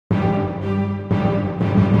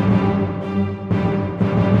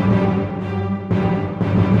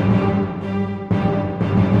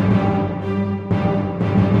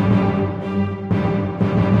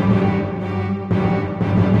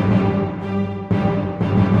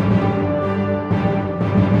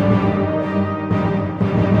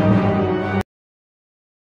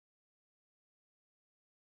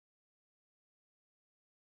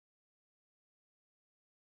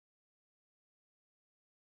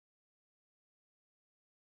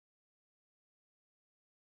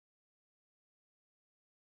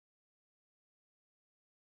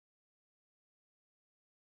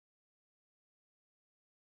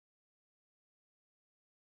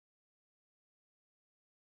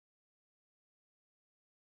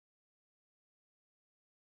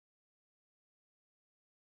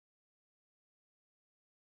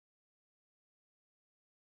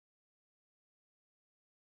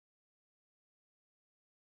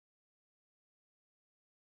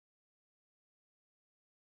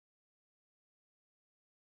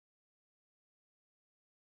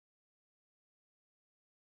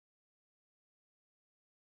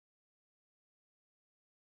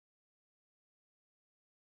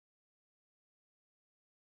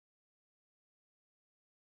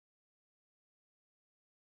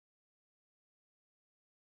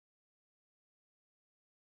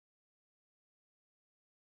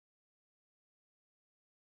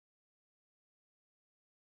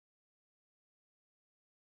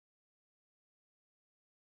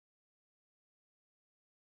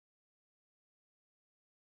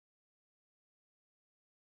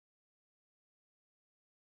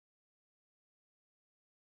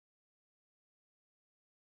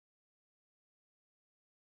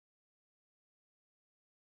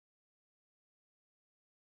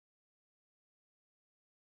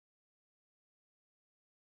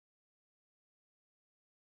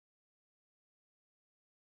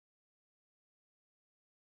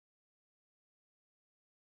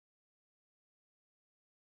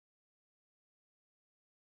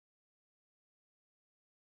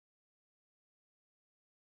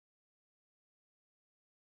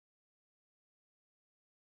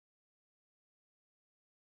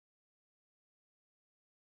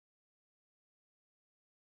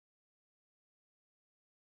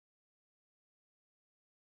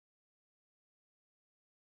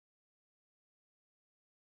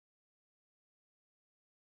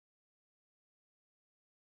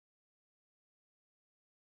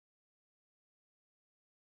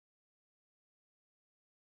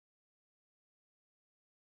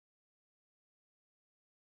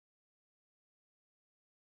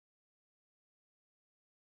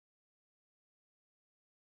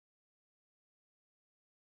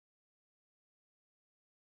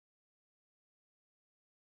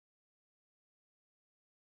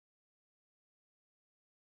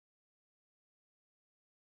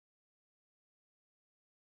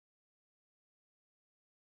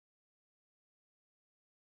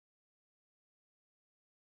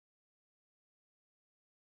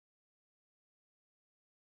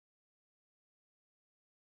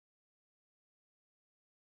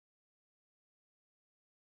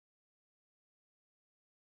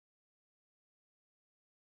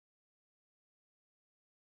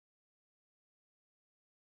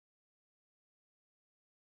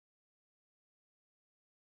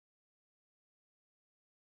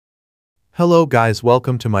Hello guys,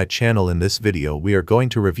 welcome to my channel. In this video we are going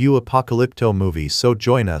to review Apocalypto movie, so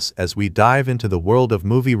join us as we dive into the world of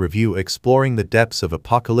movie review, exploring the depths of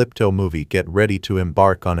Apocalypto movie. Get ready to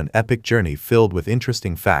embark on an epic journey filled with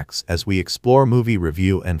interesting facts as we explore movie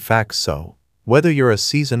review and facts. So, whether you're a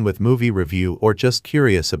seasoned with movie review or just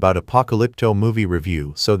curious about Apocalypto movie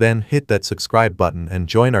review, so then hit that subscribe button and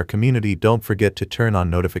join our community. Don't forget to turn on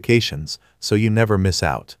notifications so you never miss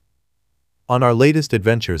out on our latest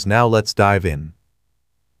adventures. Now let's dive in.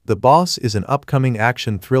 The Boss is an upcoming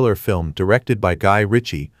action thriller film directed by Guy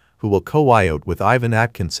Ritchie, who will co-write with Ivan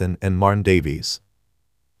Atkinson and Martin Davies.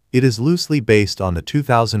 It is loosely based on the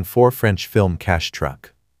 2004 French film Cash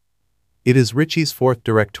Truck. It is Ritchie's fourth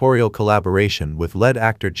directorial collaboration with lead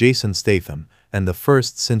actor Jason Statham, and the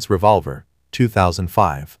first since Revolver,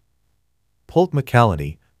 2005. Holt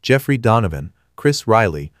McCallany, Jeffrey Donovan, Chris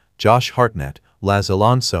Riley, Josh Hartnett, Laz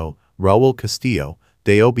Alonso, Raul Castillo,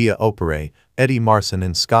 Deobia Opere, Eddie Marsan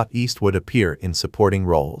and Scott Eastwood appear in supporting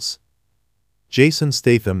roles. Jason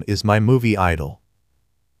Statham is my movie idol.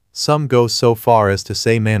 Some go so far as to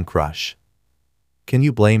say man crush. Can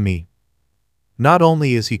you blame me? Not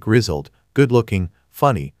only is he grizzled, good-looking,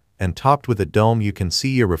 funny, and topped with a dome you can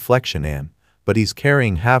see your reflection in, but he's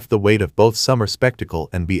carrying half the weight of both summer spectacle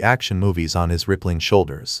and B-action movies on his rippling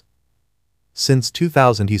shoulders. Since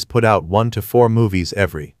 2000 he's put out 1 to 4 movies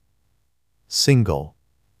every single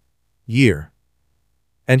year.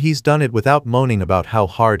 And he's done it without moaning about how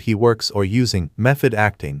hard he works or using method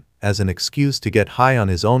acting as an excuse to get high on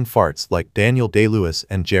his own farts like Daniel Day-Lewis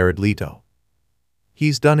and Jared Leto.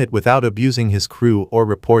 He's done it without abusing his crew or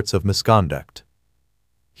reports of misconduct.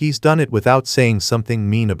 He's done it without saying something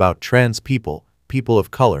mean about trans people, people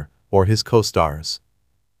of color, or his co-stars.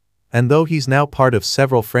 And though he's now part of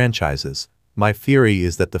several franchises, my theory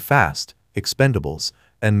is that the Fast, Expendables,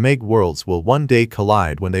 and Meg worlds will one day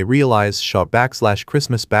collide when they realize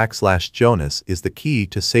Shaw/Christmas/Jonas is the key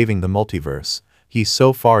to saving the multiverse. He's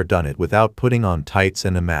so far done it without putting on tights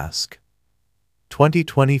and a mask.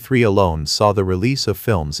 2023 alone saw the release of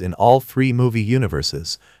films in all 3 movie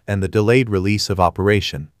universes and the delayed release of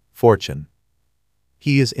Operation Fortune.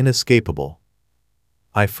 He is inescapable.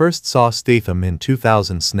 I first saw Statham in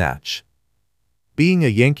 2000 Snatch. Being a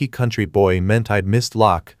Yankee country boy meant I'd missed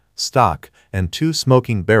Lock, Stock, and 2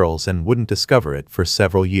 Smoking Barrels and wouldn't discover it for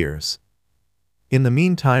several years. In the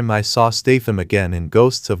meantime I saw Statham again in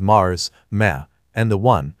Ghosts of Mars, and The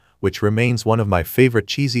One, which remains one of my favorite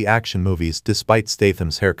cheesy action movies despite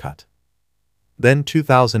Statham's haircut. Then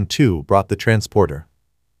 2002 brought The Transporter.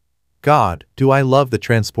 God, do I love The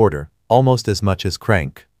Transporter, almost as much as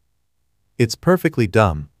Crank. It's perfectly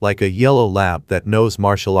dumb, like a yellow lab that knows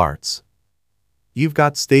martial arts. You've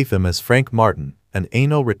got Statham as Frank Martin, an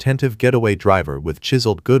anal-retentive getaway driver with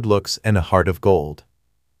chiseled good looks and a heart of gold.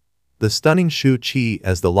 The stunning Shu-Chi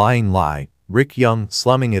as the lying lie, Rick Young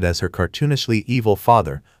slumming it as her cartoonishly evil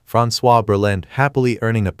father, Francois Berland happily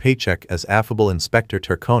earning a paycheck as affable Inspector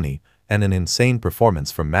Turconi, and an insane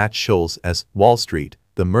performance from Matt Scholes as Wall Street,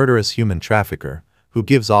 the murderous human trafficker, who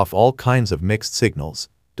gives off all kinds of mixed signals.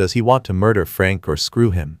 Does he want to murder Frank or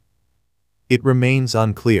screw him? It remains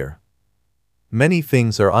unclear. Many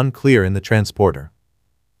things are unclear in The Transporter.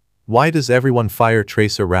 Why does everyone fire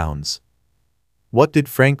tracer rounds? What did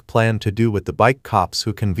Frank plan to do with the bike cops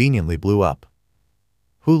who conveniently blew up?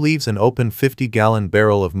 Who leaves an open 50-gallon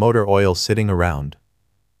barrel of motor oil sitting around?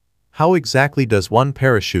 How exactly does one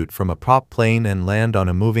parachute from a prop plane and land on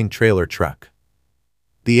a moving trailer truck?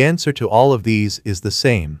 The answer to all of these is the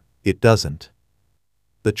same: it doesn't.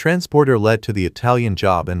 The Transporter led to The Italian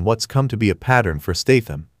Job and what's come to be a pattern for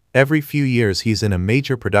Statham. Every few years he's in a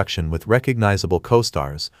major production with recognizable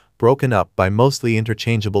co-stars, broken up by mostly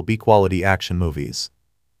interchangeable B-quality action movies.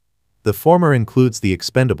 The former includes The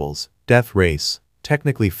Expendables, Death Race,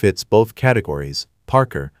 technically fits both categories,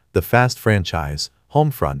 Parker, the Fast franchise,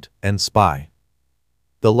 Homefront, and Spy.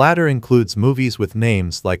 The latter includes movies with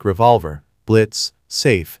names like Revolver, Blitz,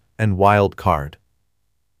 Safe, and Wild Card.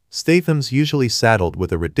 Statham's usually saddled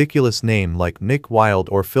with a ridiculous name like Nick Wilde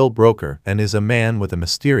or Phil Broker and is a man with a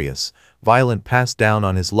mysterious, violent past down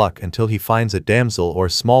on his luck until he finds a damsel or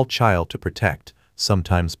small child to protect,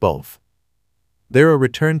 sometimes both. They're a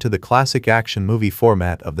return to the classic action movie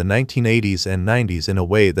format of the 1980s and 90s in a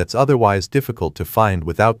way that's otherwise difficult to find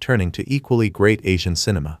without turning to equally great Asian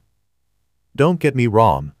cinema. Don't get me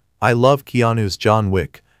wrong, I love Keanu's John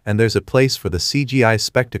Wick, and there's a place for the CGI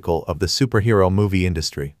spectacle of the superhero movie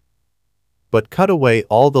industry. But cut away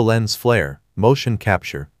all the lens flare, motion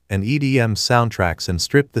capture, and EDM soundtracks and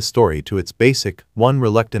strip the story to its basic, one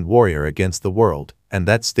reluctant warrior against the world, and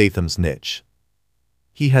that's Statham's niche.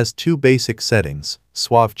 He has two basic settings,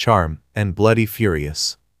 suave charm and bloody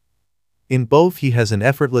furious. In both he has an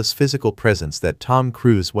effortless physical presence that Tom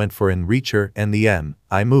Cruise went for in Reacher and the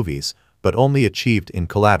M.I. movies, but only achieved in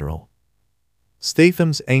Collateral.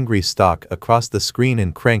 Statham's angry stalk across the screen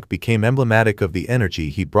in Crank became emblematic of the energy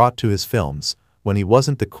he brought to his films, when he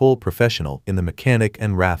wasn't the cool professional in The Mechanic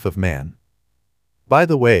and Wrath of Man. By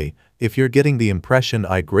the way, if you're getting the impression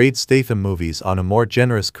I grade Statham movies on a more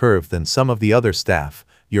generous curve than some of the other staff,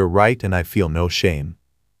 you're right and I feel no shame.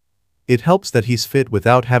 It helps that he's fit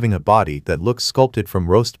without having a body that looks sculpted from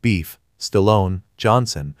roast beef, Stallone,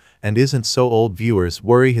 Johnson, and isn't so old viewers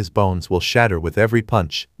worry his bones will shatter with every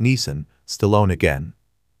punch, Neeson, Stallone again.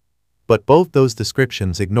 But both those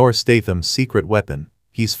descriptions ignore Statham's secret weapon,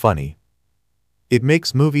 he's funny. It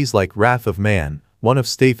makes movies like Wrath of Man, one of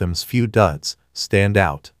Statham's few duds, stand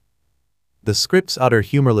out. The script's utter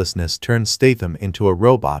humorlessness turns Statham into a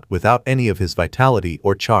robot without any of his vitality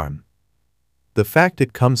or charm. The fact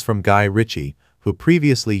it comes from Guy Ritchie, who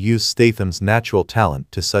previously used Statham's natural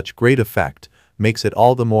talent to such great effect, makes it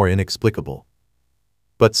all the more inexplicable.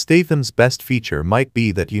 But Statham's best feature might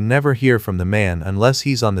be that you never hear from the man unless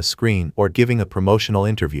he's on the screen or giving a promotional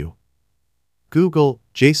interview. Google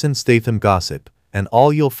Jason Statham gossip, and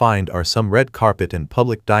all you'll find are some red carpet and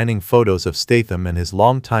public dining photos of Statham and his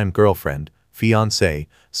longtime girlfriend, fiancée,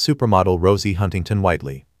 supermodel Rosie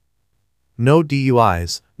Huntington-Whiteley. No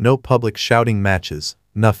DUIs, no public shouting matches,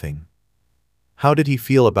 nothing. How did he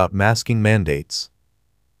feel about masking mandates?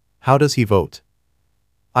 How does he vote?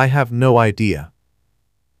 I have no idea.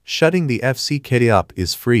 Shutting the FCK up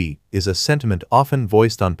is free is a sentiment often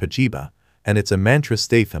voiced on Pajiba, and it's a mantra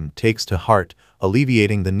Statham takes to heart,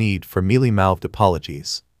 alleviating the need for mealy-mouthed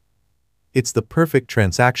apologies. It's the perfect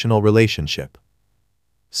transactional relationship.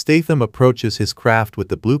 Statham approaches his craft with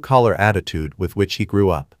the blue-collar attitude with which he grew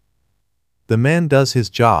up. The man does his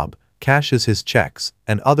job, cashes his checks,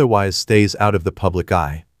 and otherwise stays out of the public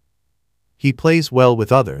eye. He plays well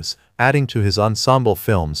with others, adding to his ensemble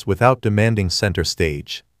films without demanding center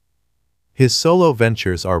stage. His solo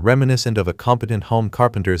ventures are reminiscent of a competent home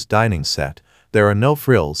carpenter's dining set. There are no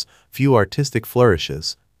frills, few artistic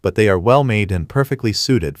flourishes, but they are well made and perfectly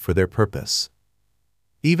suited for their purpose.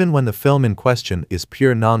 Even when the film in question is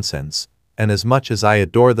pure nonsense, and as much as I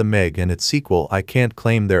adore The Meg and its sequel I can't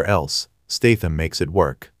claim they're else, Statham makes it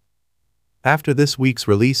work. After this week's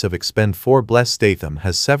release of Expend 4, Statham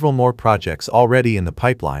has several more projects already in the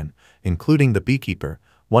pipeline, including The Beekeeper,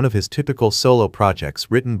 one of his typical solo projects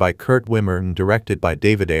written by Kurt Wimmer and directed by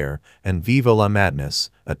David Ayer, and Viva la Madness,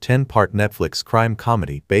 a 10-part Netflix crime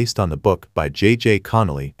comedy based on the book by J.J.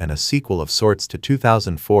 Connolly and a sequel of sorts to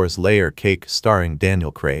 2004's Layer Cake starring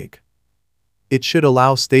Daniel Craig. It should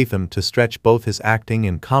allow Statham to stretch both his acting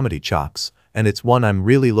and comedy chops, and it's one I'm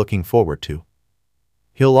really looking forward to.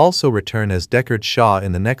 He'll also return as Deckard Shaw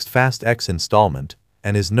in the next Fast X installment,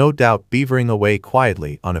 and is no doubt beavering away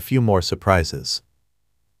quietly on a few more surprises.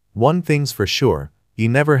 One thing's for sure, you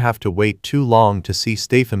never have to wait too long to see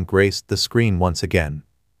Statham grace the screen once again.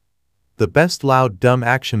 The best loud dumb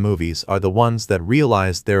action movies are the ones that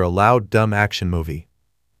realize they're a loud dumb action movie.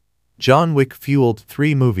 John Wick fueled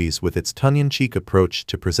 3 movies with its tongue-in-cheek approach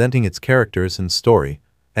to presenting its characters and story,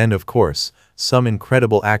 and of course, some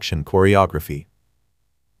incredible action choreography.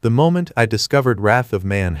 The moment I discovered Wrath of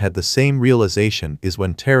Man had the same realization is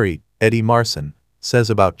when Terry, Eddie Marson, says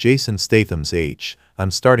about Jason Statham's age,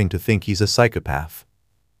 I'm starting to think he's a psychopath.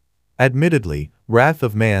 Admittedly, Wrath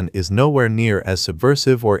of Man is nowhere near as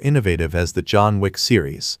subversive or innovative as the John Wick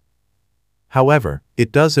series. However,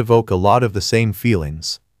 it does evoke a lot of the same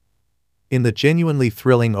feelings. In the genuinely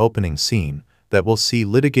thrilling opening scene, that we'll see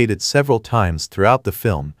litigated several times throughout the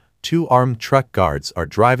film, 2 armed truck guards are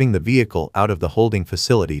driving the vehicle out of the holding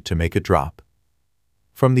facility to make a drop.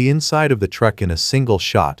 From the inside of the truck in a single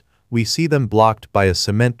shot, we see them blocked by a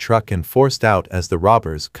cement truck and forced out as the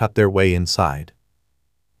robbers cut their way inside.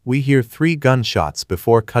 We hear 3 gunshots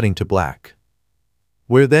before cutting to black.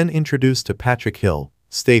 We're then introduced to Patrick Hill,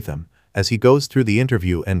 Statham, as he goes through the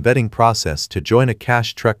interview and vetting process to join a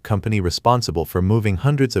cash truck company responsible for moving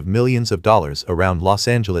hundreds of millions of dollars around Los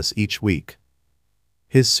Angeles each week.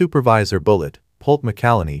 His supervisor Bullet, Holt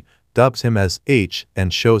McCallany, dubs him as H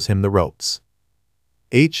and shows him the ropes.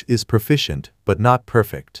 H is proficient, but not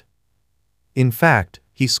perfect. In fact,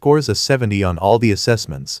 he scores a 70 on all the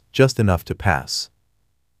assessments, just enough to pass.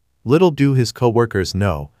 Little do his co-workers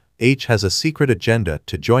know, H has a secret agenda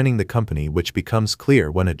to joining the company, which becomes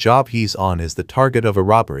clear when a job he's on is the target of a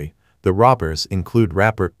robbery. The robbers include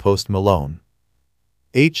rapper Post Malone.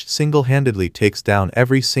 H single-handedly takes down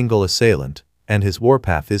every single assailant, and his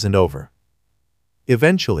warpath isn't over.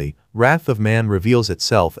 Eventually, Wrath of Man reveals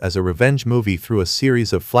itself as a revenge movie through a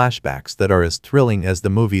series of flashbacks that are as thrilling as the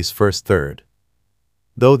movie's first third.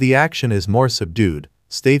 Though the action is more subdued,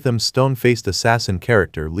 Statham's stone-faced assassin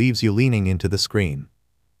character leaves you leaning into the screen.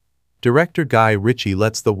 Director Guy Ritchie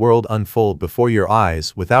lets the world unfold before your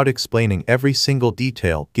eyes without explaining every single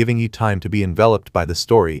detail, giving you time to be enveloped by the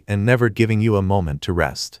story and never giving you a moment to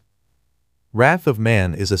rest. Wrath of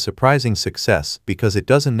Man is a surprising success because it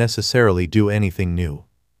doesn't necessarily do anything new.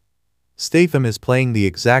 Statham is playing the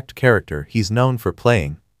exact character he's known for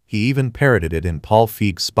playing. He even parodied it in Paul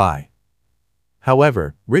Feig's Spy.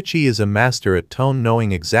 However, Ritchie is a master at tone,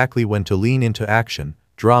 knowing exactly when to lean into action,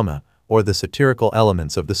 drama, or the satirical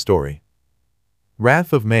elements of the story.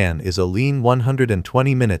 Wrath of Man is a lean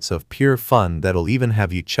 120 minutes of pure fun that'll even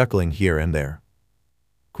have you chuckling here and there.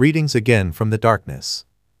 Greetings again from the darkness.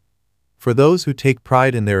 For those who take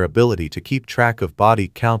pride in their ability to keep track of body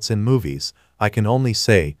counts in movies, I can only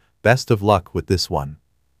say, best of luck with this one.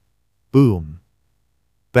 Boom.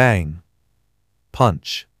 Bang.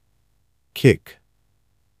 Punch. Kick.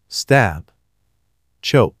 Stab.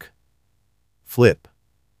 Choke. Flip.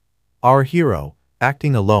 Our hero,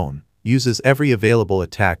 acting alone, uses every available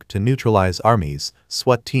attack to neutralize armies,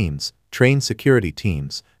 SWAT teams, trained security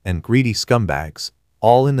teams, and greedy scumbags,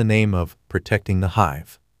 all in the name of protecting the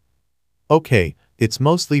hive. Okay, it's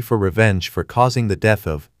mostly for revenge for causing the death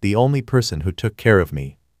of the only person who took care of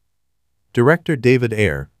me. Director David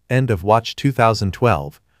Ayer, End of Watch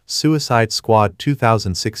 2012, Suicide Squad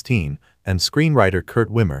 2016, and screenwriter Kurt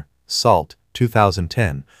Wimmer, Salt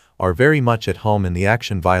 2010, are very much at home in the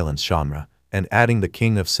action violence genre, and adding the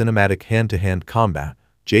king of cinematic hand-to-hand combat,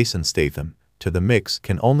 Jason Statham, to the mix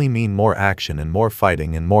can only mean more action and more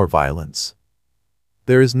fighting and more violence.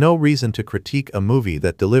 There is no reason to critique a movie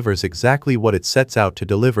that delivers exactly what it sets out to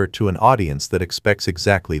deliver to an audience that expects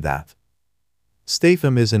exactly that.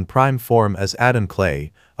 Statham is in prime form as Adam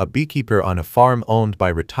Clay, a beekeeper on a farm owned by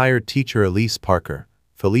retired teacher Elise Parker,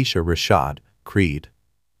 Felicia Rashad, Creed.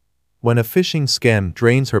 When a phishing scam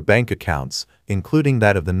drains her bank accounts, including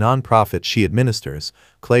that of the nonprofit she administers,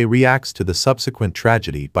 Clay reacts to the subsequent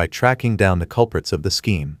tragedy by tracking down the culprits of the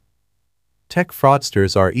scheme. Tech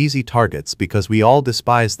fraudsters are easy targets because we all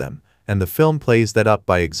despise them, and the film plays that up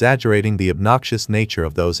by exaggerating the obnoxious nature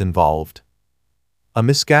of those involved. A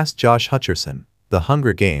miscast Josh Hutcherson, The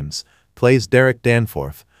Hunger Games, plays Derek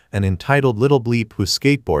Danforth, an entitled little bleep who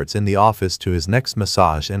skateboards in the office to his next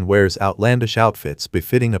massage and wears outlandish outfits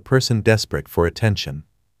befitting a person desperate for attention.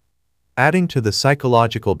 Adding to the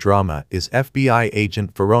psychological drama is FBI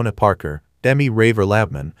agent Verona Parker, Emmy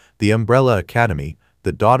Raver-Lampman, the Umbrella Academy,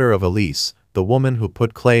 the daughter of Elise, the woman who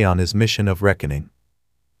put Clay on his mission of reckoning.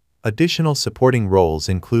 Additional supporting roles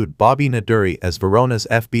include Bobby Naduri as Verona's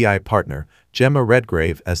FBI partner, Gemma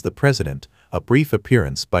Redgrave as the president, a brief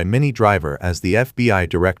appearance by Minnie Driver as the FBI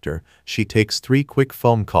director, she takes 3 quick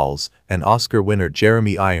phone calls, and Oscar winner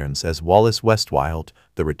Jeremy Irons as Wallace Westwild,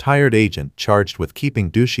 the retired agent charged with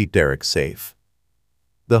keeping douchey Derek safe.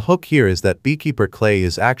 The hook here is that Beekeeper Clay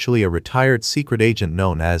is actually a retired secret agent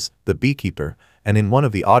known as the Beekeeper, and in one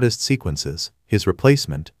of the oddest sequences, his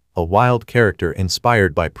replacement, a wild character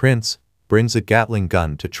inspired by Prince, brings a Gatling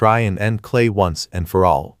gun to try and end Clay once and for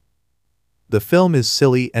all. The film is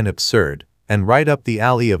silly and absurd, and right up the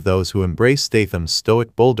alley of those who embrace Statham's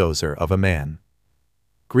stoic bulldozer of a man.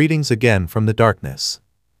 Greetings again from the darkness.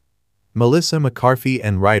 Melissa McCarthy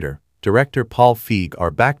and writer, director Paul Feig are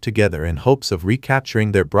back together in hopes of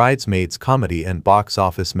recapturing their Bridesmaids comedy and box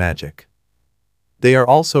office magic. They are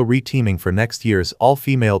also reteaming for next year's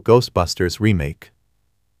all-female Ghostbusters remake.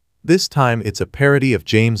 This time it's a parody of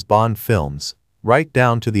James Bond films, right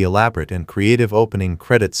down to the elaborate and creative opening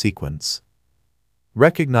credit sequence.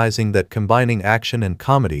 Recognizing that combining action and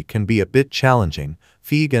comedy can be a bit challenging,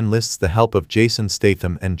 Feig enlists the help of Jason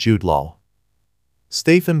Statham and Jude Law.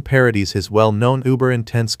 Statham parodies his well-known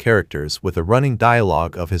uber-intense characters with a running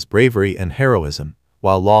dialogue of his bravery and heroism,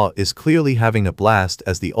 while Law is clearly having a blast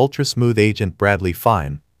as the ultra-smooth agent Bradley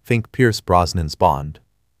Fine, think Pierce Brosnan's Bond.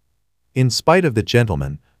 In spite of the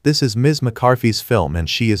gentleman, this is Ms. McCarthy's film and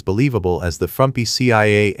she is believable as the frumpy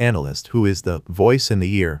CIA analyst who is the voice in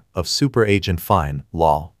the ear of Super Agent Fine,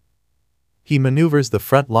 Law. He maneuvers the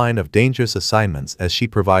front line of dangerous assignments as she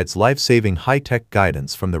provides life-saving high-tech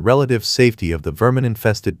guidance from the relative safety of the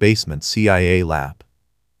vermin-infested basement CIA lab.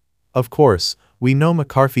 Of course, we know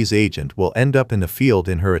McCarthy's agent will end up in the field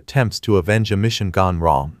in her attempts to avenge a mission gone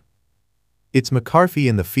wrong. It's McCarthy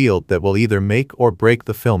in the field that will either make or break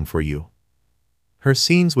the film for you. Her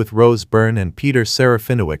scenes with Rose Byrne and Peter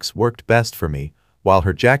Serafinowicz worked best for me, while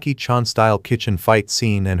her Jackie Chan-style kitchen fight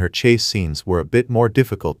scene and her chase scenes were a bit more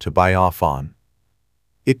difficult to buy off on.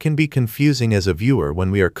 It can be confusing as a viewer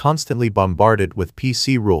when we are constantly bombarded with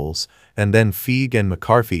PC rules, and then Feig and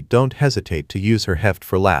McCarthy don't hesitate to use her heft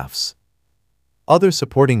for laughs. Other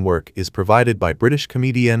supporting work is provided by British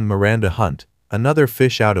comedian Miranda Hunt, another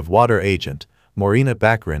fish-out-of-water agent, Morena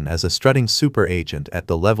Baccarin as a strutting super agent at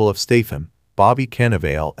the level of Statham, Bobby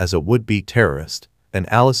Cannavale as a would-be terrorist, and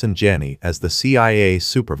Allison Janney as the CIA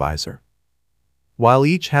supervisor. While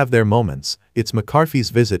each have their moments, it's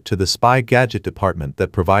McCarthy's visit to the spy gadget department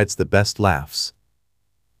that provides the best laughs.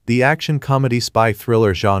 The action comedy spy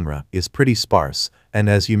thriller genre is pretty sparse, and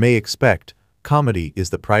as you may expect, comedy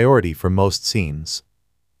is the priority for most scenes.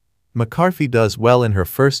 McCarthy does well in her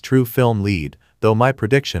first true film lead, though my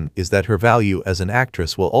prediction is that her value as an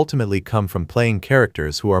actress will ultimately come from playing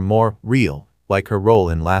characters who are more real, like her role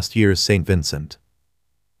in last year's St. Vincent.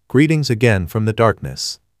 Greetings again from the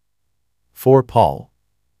darkness. For Paul.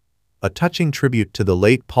 A touching tribute to the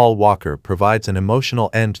late Paul Walker provides an emotional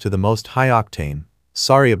end to the most high-octane,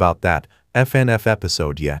 sorry about that, FNF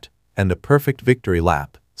episode yet, and a perfect victory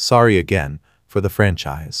lap, sorry again, for the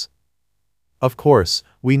franchise. Of course,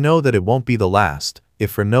 we know that it won't be the last, if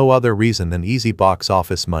for no other reason than easy box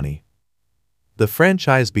office money. The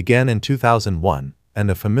franchise began in 2001, and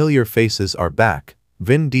the familiar faces are back: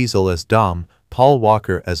 Vin Diesel as Dom, Paul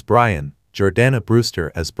Walker as Brian, Jordana Brewster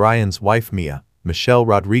as Brian's wife Mia, Michelle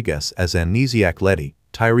Rodriguez as Amnesiac Letty,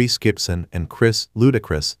 Tyrese Gibson and Chris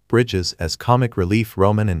 "Ludacris" Bridges as comic relief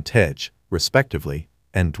Roman and Tej, respectively,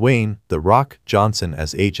 and Dwayne "The Rock" Johnson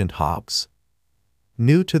as Agent Hobbs.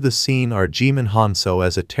 New to the scene are Jimon Honso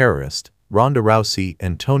as a terrorist, Ronda Rousey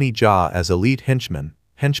and Tony Jaa as elite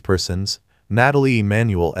henchpersons, Natalie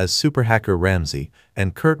Emanuel as superhacker Ramsey,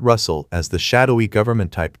 and Kurt Russell as the shadowy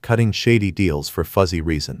government type cutting shady deals for fuzzy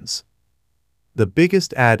reasons. The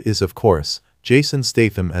biggest ad is, of course, Jason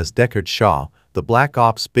Statham as Deckard Shaw, the Black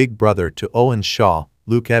Ops big brother to Owen Shaw,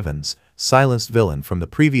 Luke Evans, silenced villain from the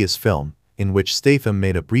previous film, in which Statham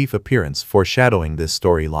made a brief appearance foreshadowing this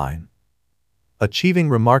storyline. Achieving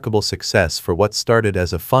remarkable success for what started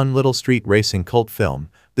as a fun little street racing cult film,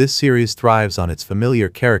 this series thrives on its familiar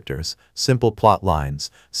characters, simple plot lines,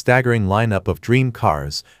 staggering lineup of dream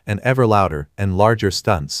cars, and ever louder and larger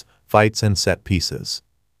stunts, fights and set pieces.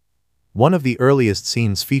 One of the earliest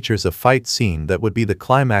scenes features a fight scene that would be the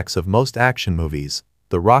climax of most action movies,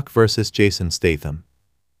 The Rock vs. Jason Statham.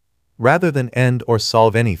 Rather than end or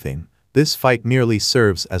solve anything, this fight merely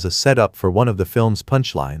serves as a setup for one of the film's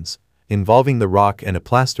punchlines, involving The Rock and a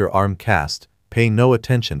plaster arm cast. Pay no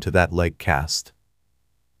attention to that leg cast.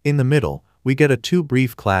 In the middle, we get a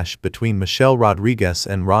too-brief clash between Michelle Rodriguez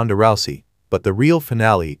and Ronda Rousey, but the real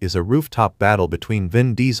finale is a rooftop battle between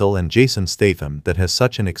Vin Diesel and Jason Statham that has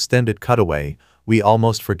such an extended cutaway, we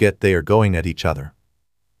almost forget they are going at each other.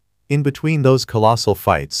 In between those colossal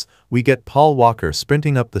fights, we get Paul Walker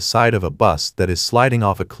sprinting up the side of a bus that is sliding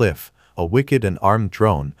off a cliff, a wicked and armed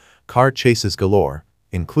drone, car chases galore,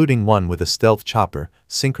 including one with a stealth chopper,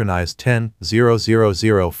 synchronized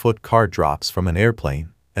 10,000-foot car drops from an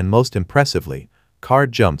airplane, and most impressively, car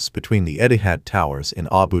jumps between the Etihad Towers in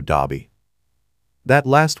Abu Dhabi. That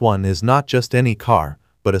last one is not just any car,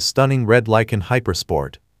 but a stunning red Lykan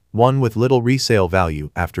Hypersport, one with little resale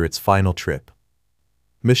value after its final trip.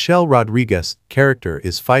 Michelle Rodriguez's character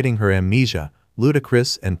is fighting her amnesia,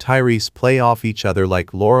 Ludacris and Tyrese play off each other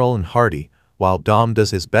like Laurel and Hardy, while Dom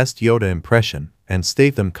does his best Yoda impression, and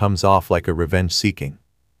Statham comes off like a revenge-seeking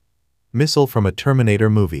missile from a Terminator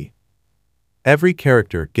movie. Every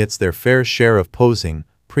character gets their fair share of posing,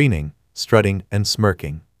 preening, strutting, and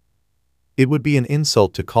smirking. It would be an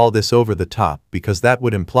insult to call this over the top because that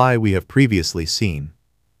would imply we have previously seen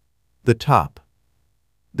the top.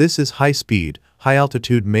 This is high-speed,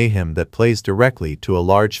 high-altitude mayhem that plays directly to a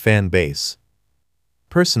large fan base.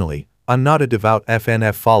 Personally, I'm not a devout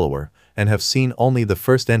FNF follower, and have seen only the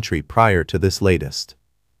first entry prior to this latest.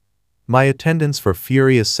 My attendance for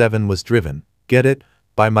Furious 7 was driven, get it,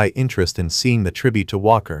 by my interest in seeing the tribute to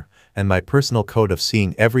Walker, and my personal code of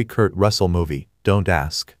seeing every Kurt Russell movie, don't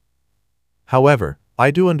ask. However,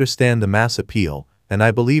 I do understand the mass appeal, and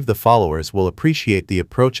I believe the followers will appreciate the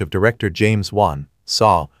approach of director James Wan,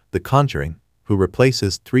 Saw, The Conjuring, who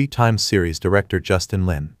replaces three-time series director Justin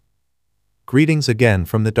Lin. Greetings again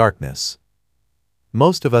from the darkness.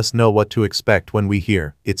 Most of us know what to expect when we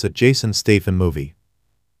hear it's a Jason Statham movie.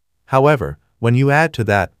 However, when you add to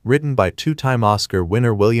that, written by two-time Oscar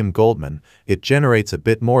winner William Goldman, it generates a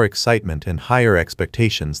bit more excitement and higher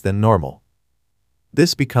expectations than normal.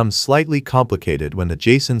 This becomes slightly complicated when the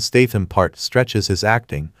Jason Statham part stretches his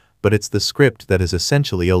acting, but it's the script that is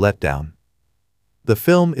essentially a letdown. The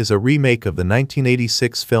film is a remake of the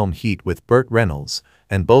 1986 film Heat with Burt Reynolds,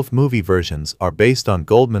 and both movie versions are based on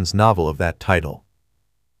Goldman's novel of that title.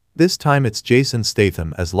 This time it's Jason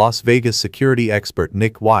Statham as Las Vegas security expert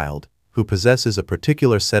Nick Wilde, who possesses a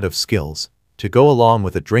particular set of skills to go along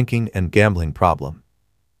with a drinking and gambling problem.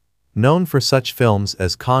 Known for such films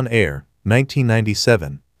as Con Air,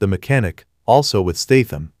 1997, The Mechanic, also with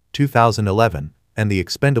Statham, 2011, and The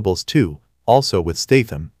Expendables 2, also with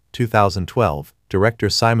Statham, 2012, director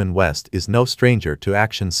Simon West is no stranger to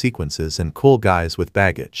action sequences and cool guys with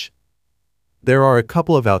baggage. There are a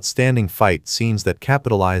couple of outstanding fight scenes that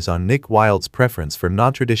capitalize on Nick Wilde's preference for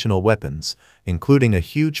non-traditional weapons, including a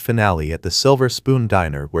huge finale at the Silver Spoon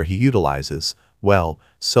Diner where he utilizes, well,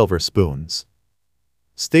 silver spoons.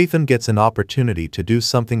 Statham gets an opportunity to do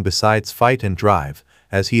something besides fight and drive,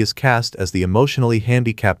 as he is cast as the emotionally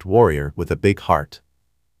handicapped warrior with a big heart.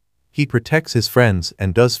 He protects his friends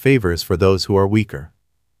and does favors for those who are weaker.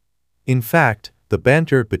 In fact, the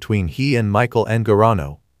banter between he and Michael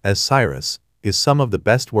Angarano, as Cyrus, is some of the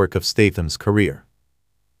best work of Statham's career.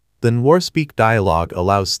 The war-speak dialogue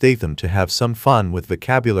allows Statham to have some fun with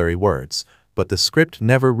vocabulary words, but the script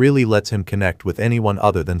never really lets him connect with anyone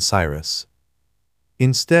other than Cyrus.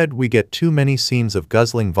 Instead, we get too many scenes of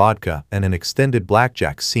guzzling vodka and an extended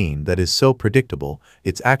blackjack scene that is so predictable,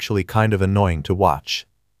 it's actually kind of annoying to watch.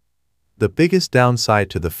 The biggest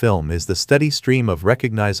downside to the film is the steady stream of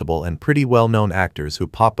recognizable and pretty well-known actors who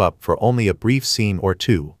pop up for only a brief scene or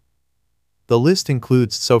two. The list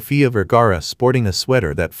includes Sofia Vergara sporting a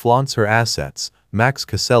sweater that flaunts her assets, Max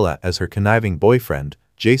Casella as her conniving boyfriend,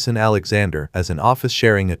 Jason Alexander as an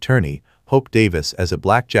office-sharing attorney, Hope Davis as a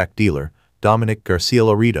blackjack dealer, Dominic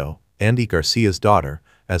Garcia-Loredo, Andy Garcia's daughter,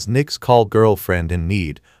 as Nick's call girlfriend in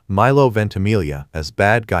need, Milo Ventimiglia as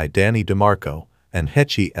bad guy Danny DeMarco, and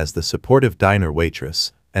Hetchy as the supportive diner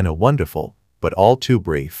waitress, and a wonderful, but all too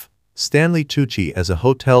brief, Stanley Tucci as a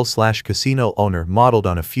hotel/casino owner modeled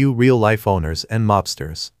on a few real-life owners and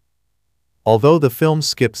mobsters. Although the film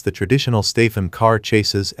skips the traditional Statham car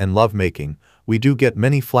chases and lovemaking, we do get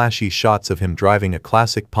many flashy shots of him driving a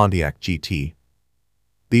classic Pontiac GT.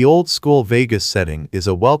 The old-school Vegas setting is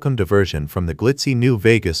a welcome diversion from the glitzy new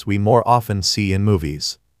Vegas we more often see in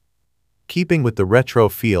movies. Keeping with the retro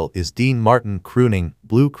feel is Dean Martin crooning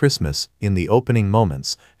Blue Christmas in the opening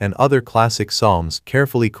moments and other classic songs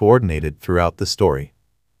carefully coordinated throughout the story.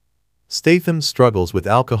 Statham struggles with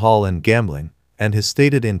alcohol and gambling, and his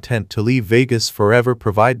stated intent to leave Vegas forever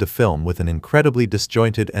provide the film with an incredibly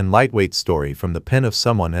disjointed and lightweight story from the pen of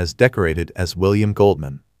someone as decorated as William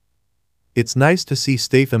Goldman. It's nice to see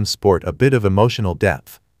Statham sport a bit of emotional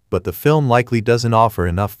depth, but the film likely doesn't offer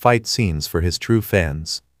enough fight scenes for his true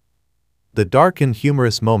fans. The dark and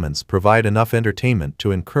humorous moments provide enough entertainment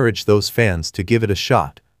to encourage those fans to give it a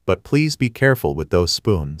shot, but please be careful with those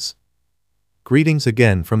spoons. Greetings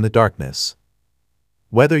again from the darkness.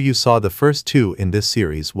 Whether you saw the first two in this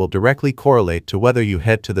series will directly correlate to whether you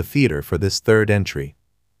head to the theater for this third entry.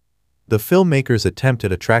 The filmmakers' attempt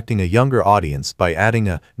at attracting a younger audience by adding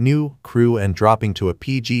a new crew and dropping to a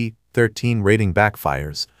PG-13 rating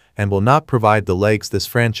backfires, and will not provide the legs this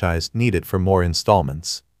franchise needed for more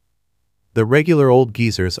installments. The regular old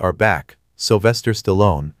geezers are back: Sylvester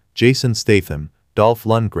Stallone, Jason Statham, Dolph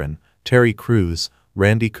Lundgren, Terry Crews,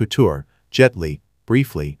 Randy Couture, Jet Li,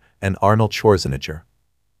 briefly, and Arnold Schwarzenegger.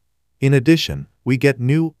 In addition, we get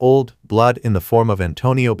new, old blood in the form of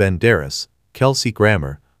Antonio Banderas, Kelsey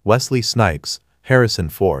Grammer, Wesley Snipes, Harrison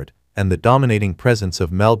Ford, and the dominating presence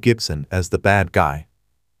of Mel Gibson as the bad guy.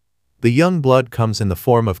 The young blood comes in the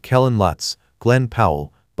form of Kellen Lutz, Glenn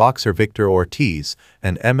Powell, boxer Victor Ortiz,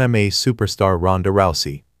 and MMA superstar Ronda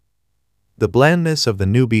Rousey. The blandness of the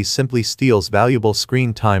newbies simply steals valuable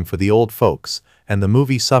screen time for the old folks, and the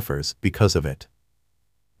movie suffers because of it.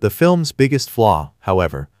 The film's biggest flaw,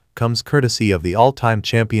 however, comes courtesy of the all-time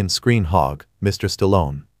champion screen hog, Mr.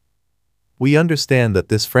 Stallone. We understand that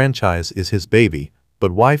this franchise is his baby,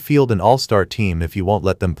 but why field an all-star team if you won't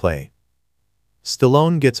let them play?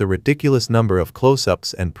 Stallone gets a ridiculous number of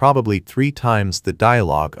close-ups and probably 3 times the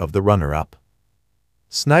dialogue of the runner-up.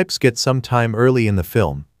 Snipes gets some time early in the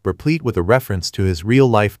film, replete with a reference to his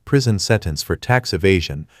real-life prison sentence for tax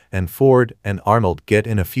evasion, and Ford and Arnold get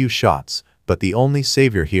in a few shots, but the only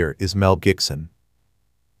savior here is Mel Gibson.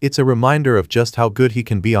 It's a reminder of just how good he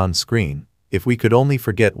can be on screen, if we could only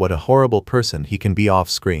forget what a horrible person he can be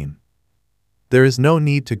off-screen. There is no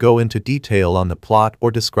need to go into detail on the plot or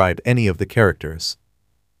describe any of the characters.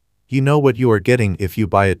 You know what you are getting if you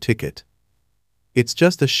buy a ticket. It's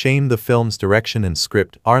just a shame the film's direction and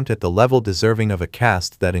script aren't at the level deserving of a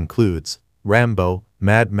cast that includes Rambo,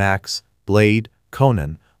 Mad Max, Blade,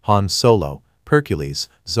 Conan, Han Solo, Hercules,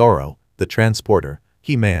 Zorro, the Transporter,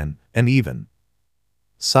 He-Man, and even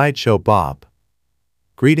Sideshow Bob.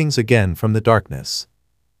 Greetings again from the darkness.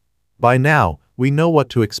 By now, we know what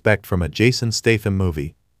to expect from a Jason Statham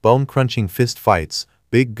movie: bone-crunching fist fights,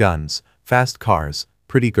 big guns, fast cars,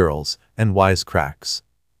 pretty girls, and wisecracks.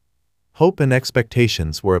 Hope and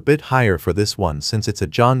expectations were a bit higher for this one since it's a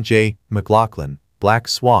John J. McLaughlin, Black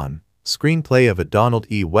Swan, screenplay of a Donald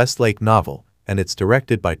E. Westlake novel, and it's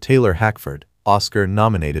directed by Taylor Hackford,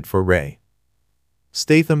 Oscar-nominated for Ray.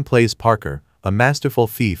 Statham plays Parker, a masterful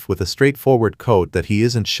thief with a straightforward code that he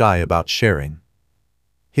isn't shy about sharing.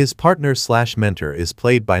 His partner/mentor is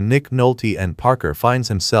played by Nick Nolte, and Parker finds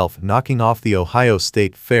himself knocking off the Ohio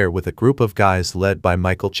State Fair with a group of guys led by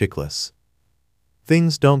Michael Chiklis.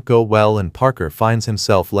 Things don't go well and Parker finds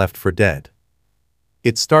himself left for dead.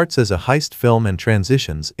 It starts as a heist film and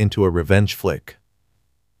transitions into a revenge flick.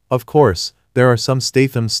 Of course, there are some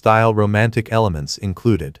Statham-style romantic elements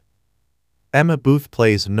included. Emma Booth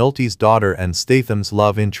plays Nolte's daughter and Statham's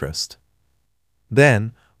love interest.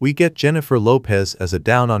 Then, we get Jennifer Lopez as a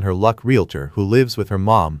down-on-her-luck realtor who lives with her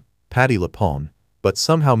mom, Patti LuPone, but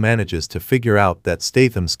somehow manages to figure out that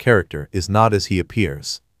Statham's character is not as he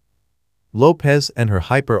appears. Lopez and her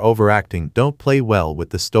hyper-overacting don't play well with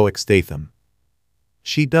the stoic Statham.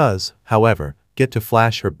 She does, however, get to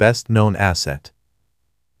flash her best-known asset.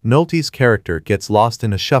 Nolte's character gets lost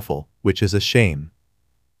in a shuffle, which is a shame.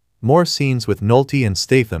 More scenes with Nolte and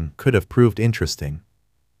Statham could have proved interesting.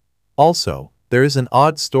 Also, there is an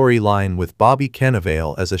odd storyline with Bobby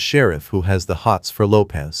Cannavale as a sheriff who has the hots for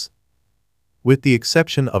Lopez. With the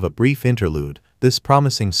exception of a brief interlude, this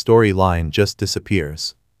promising storyline just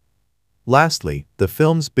disappears. Lastly, the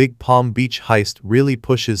film's Big Palm Beach heist really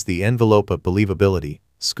pushes the envelope of believability.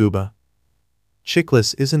 Scuba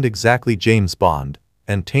Chiklis isn't exactly James Bond,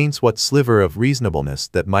 and taints what sliver of reasonableness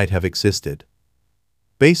that might have existed.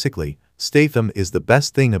 Basically, Statham is the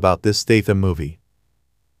best thing about this Statham movie.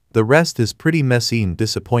 The rest is pretty messy and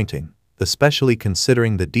disappointing, especially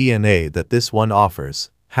considering the DNA that this one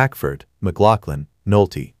offers: Hackford, McLaughlin,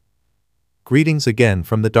 Nolte. Greetings again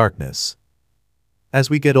from the darkness. As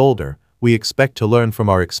we get older, we expect to learn from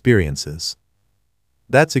our experiences.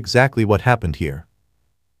 That's exactly what happened here.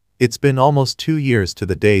 It's been almost 2 years to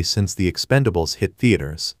the day since The Expendables hit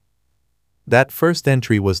theaters. That first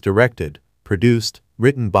entry was directed, produced,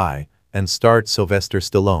 written by, and starred Sylvester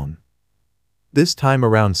Stallone. This time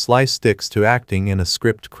around Sly sticks to acting in a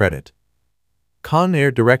script credit. Con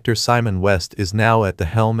Air director Simon West is now at the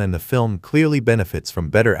helm, and the film clearly benefits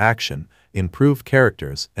from better action, improved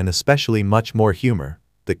characters, and especially much more humor,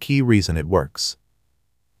 the key reason it works.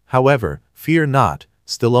 However, fear not,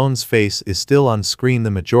 Stallone's face is still on screen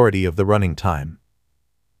the majority of the running time.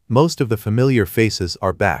 Most of the familiar faces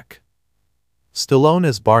are back. Stallone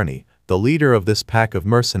as Barney, the leader of this pack of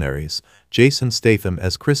mercenaries, Jason Statham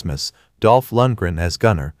as Christmas, Dolph Lundgren as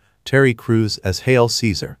Gunner, Terry Crews as Hail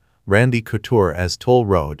Caesar, Randy Couture as Toll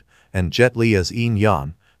Road, and Jet Li as Ian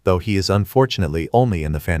Yan, though he is unfortunately only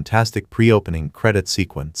in the fantastic pre-opening credit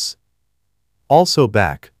sequence. Also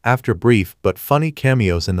back, after brief but funny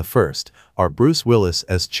cameos in the first, are Bruce Willis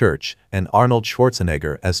as Church and Arnold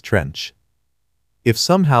Schwarzenegger as Trench. If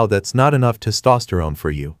somehow that's not enough testosterone for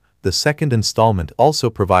you, the second installment also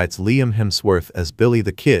provides Liam Hemsworth as Billy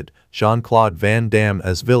the Kid, Jean-Claude Van Damme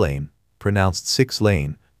as Villain, pronounced 6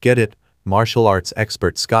 Lane, get it, martial arts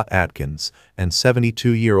expert Scott Adkins, and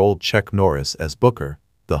 72-year-old Chuck Norris as Booker,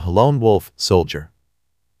 the lone wolf soldier.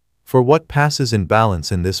 For what passes in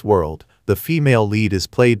balance in this world, the female lead is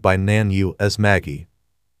played by Nan Yu as Maggie.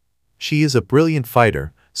 She is a brilliant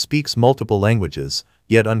fighter, speaks multiple languages,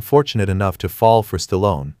 yet unfortunate enough to fall for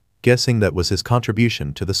Stallone, guessing that was his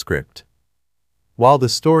contribution to the script. While the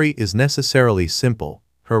story is necessarily simple,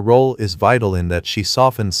 her role is vital in that she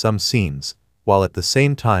softens some scenes, while at the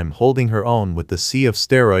same time holding her own with the sea of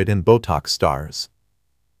steroid and Botox stars.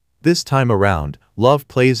 This time around, love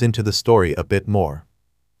plays into the story a bit more.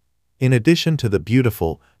 In addition to the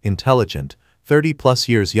beautiful, intelligent, 30-plus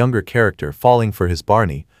years younger character falling for his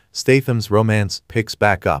Barney, Statham's romance picks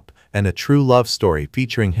back up, and a true love story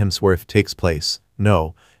featuring Hemsworth takes place.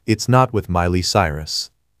 No, it's not with Miley Cyrus.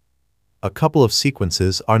 A couple of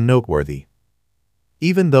sequences are noteworthy.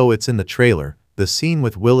 Even though it's in the trailer, the scene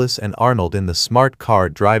with Willis and Arnold in the smart car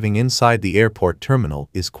driving inside the airport terminal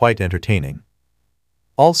is quite entertaining.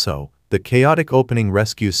 Also, the chaotic opening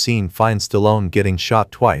rescue scene finds Stallone getting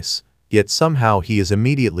shot twice, yet somehow he is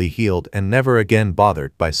immediately healed and never again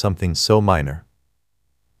bothered by something so minor.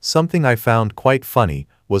 Something I found quite funny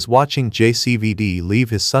was watching JCVD leave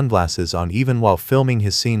his sunglasses on even while filming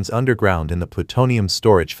his scenes underground in the plutonium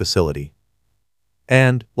storage facility.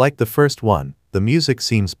 And, like the first one, the music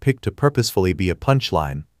seems picked to purposefully be a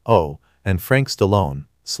punchline. Oh, and Frank Stallone,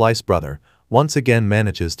 Slice Brother, once again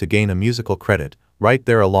manages to gain a musical credit, right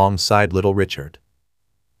there alongside Little Richard.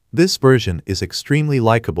 This version is extremely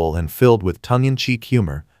likable and filled with tongue-in-cheek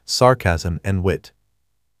humor, sarcasm and wit.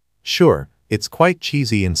 Sure, it's quite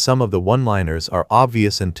cheesy and some of the one-liners are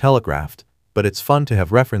obvious and telegraphed, but it's fun to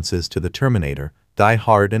have references to the Terminator, Die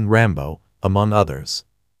Hard and Rambo, among others.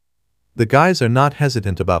 The guys are not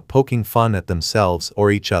hesitant about poking fun at themselves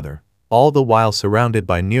or each other, all the while surrounded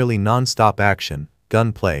by nearly non-stop action,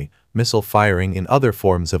 gunplay, missile firing and other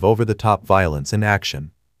forms of over-the-top violence and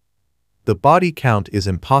action. The body count is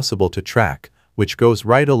impossible to track, which goes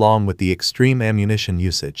right along with the extreme ammunition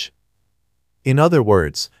usage. In other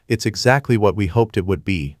words, it's exactly what we hoped it would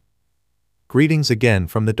be. Greetings again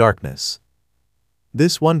from the darkness.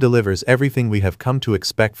 This one delivers everything we have come to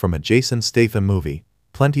expect from a Jason Statham movie: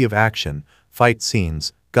 plenty of action, fight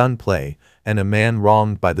scenes, gunplay, and a man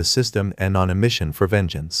wronged by the system and on a mission for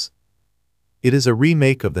vengeance. It is a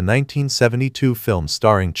remake of the 1972 film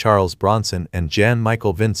starring Charles Bronson and Jan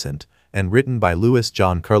Michael Vincent, and written by Louis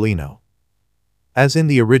John Carlino. As in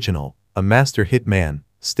the original, a master hitman,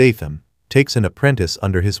 Statham, takes an apprentice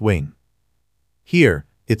under his wing. Here,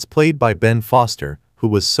 it's played by Ben Foster, who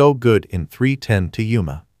was so good in 3:10 to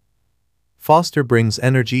Yuma. Foster brings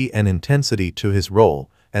energy and intensity to his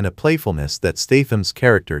role, and a playfulness that Statham's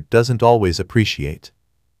character doesn't always appreciate.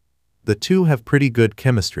 The two have pretty good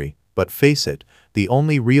chemistry, but face it, the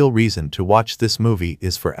only real reason to watch this movie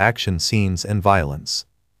is for action scenes and violence.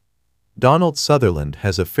 Donald Sutherland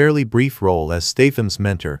has a fairly brief role as Statham's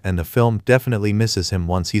mentor and the film definitely misses him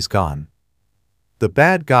once he's gone. The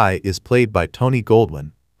bad guy is played by Tony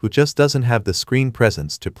Goldwyn, who just doesn't have the screen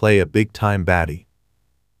presence to play a big-time baddie.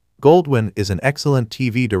 Goldwyn is an excellent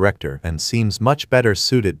TV director and seems much better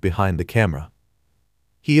suited behind the camera.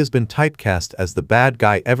 He has been typecast as the bad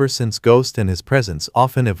guy ever since Ghost, and his presence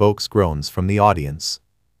often evokes groans from the audience.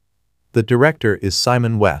 The director is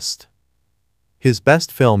Simon West. His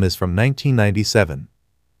best film is from 1997.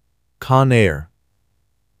 Con Air.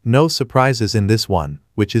 No surprises in this one,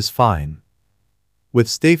 which is fine. With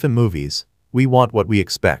Statham movies, we want what we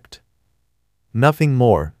expect. Nothing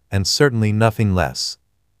more, and certainly nothing less.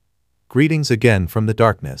 Greetings again from the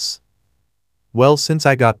darkness. Well, since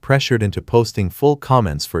I got pressured into posting full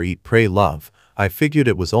comments for Eat, Pray, Love, I figured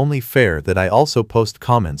it was only fair that I also post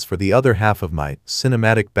comments for the other half of my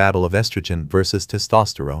cinematic battle of estrogen versus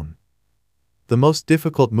testosterone. The most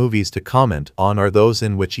difficult movies to comment on are those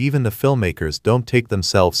in which even the filmmakers don't take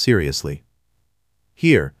themselves seriously.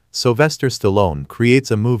 Here, Sylvester Stallone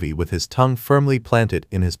creates a movie with his tongue firmly planted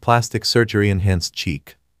in his plastic surgery-enhanced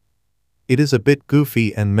cheek. It is a bit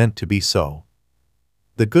goofy and meant to be so.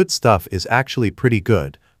 The good stuff is actually pretty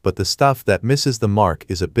good, but the stuff that misses the mark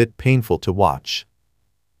is a bit painful to watch.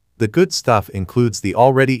 The good stuff includes the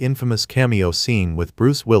already infamous cameo scene with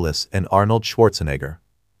Bruce Willis and Arnold Schwarzenegger.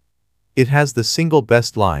 It has the single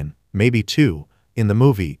best line, maybe two, in the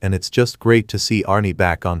movie, and it's just great to see Arnie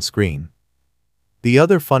back on screen. The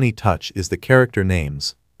other funny touch is the character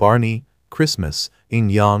names: Barney, Christmas, Ing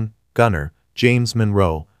Yang, Gunner, James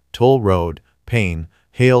Monroe, Toll Road, Payne,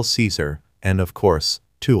 Hail Caesar, and of course,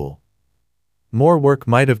 Tool. More work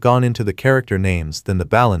might have gone into the character names than the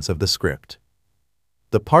balance of the script.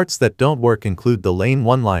 The parts that don't work include the lame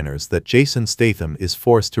one-liners that Jason Statham is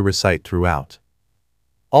forced to recite throughout.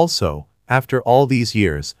 Also, after all these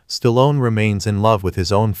years, Stallone remains in love with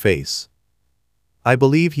his own face. I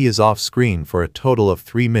believe he is off-screen for a total of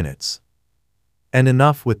 3 minutes. And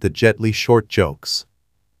enough with the Jet Li short jokes.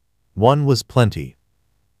 One was plenty.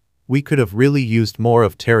 We could have really used more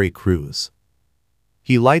of Terry Crews.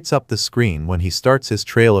 He lights up the screen when he starts his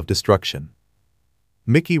trail of destruction.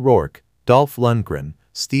 Mickey Rourke, Dolph Lundgren,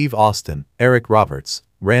 Steve Austin, Eric Roberts,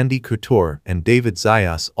 Randy Couture, and David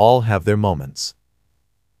Zayas all have their moments.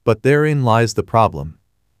 But therein lies the problem.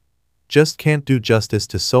 Just can't do justice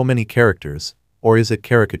to so many characters, or is it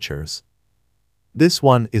caricatures? This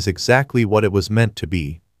one is exactly what it was meant to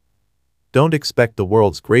be. Don't expect the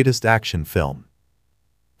world's greatest action film.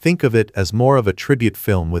 Think of it as more of a tribute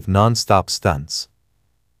film with non-stop stunts.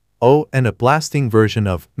 Oh, and a blasting version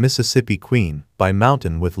of Mississippi Queen by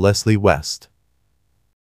Mountain with Leslie West.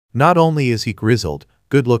 Not only is he grizzled,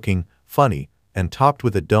 good-looking, funny, and topped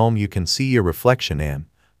with a dome you can see your reflection in,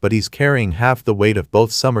 but he's carrying half the weight of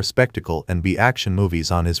both summer spectacle and B-action movies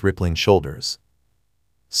on his rippling shoulders.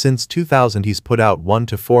 Since 2000 he's put out 1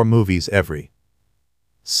 to 4 movies every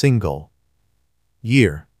single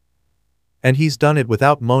year. And he's done it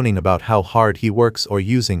without moaning about how hard he works or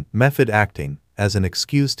using method acting as an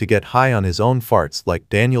excuse to get high on his own farts like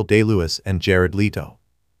Daniel Day-Lewis and Jared Leto.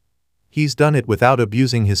 He's done it without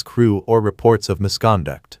abusing his crew or reports of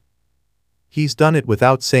misconduct. He's done it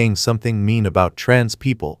without saying something mean about trans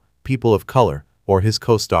people, people of color, or his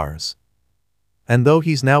co-stars. And though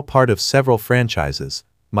he's now part of several franchises,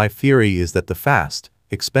 my theory is that the Fast,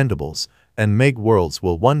 Expendables, and Meg worlds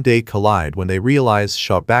will one day collide when they realize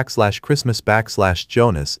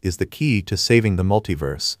Shaw/Christmas/Jonas is the key to saving the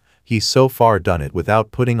multiverse. He's so far done it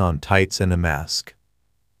without putting on tights and a mask.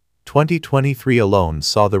 2023 alone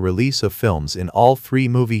saw the release of films in all three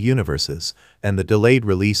movie universes and the delayed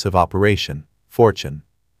release of Operation Fortune.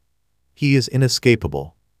 He is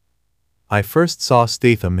inescapable. I first saw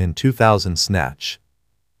Statham in 2000 Snatch.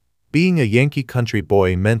 Being a Yankee country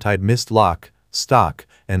boy meant I'd missed Lock, Stock,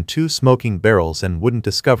 and Two Smoking Barrels and wouldn't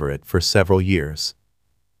discover it for several years.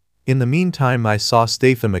 In the meantime, I saw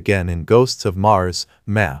Statham again in Ghosts of Mars,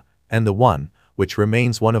 and The One, which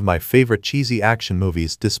remains one of my favorite cheesy action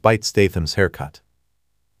movies despite Statham's haircut.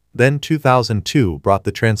 Then 2002 brought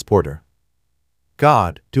The Transporter.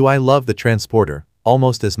 God, do I love The Transporter,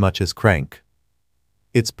 almost as much as Crank.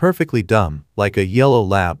 It's perfectly dumb, like a yellow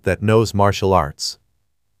lab that knows martial arts.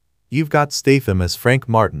 You've got Statham as Frank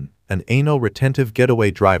Martin, an anal-retentive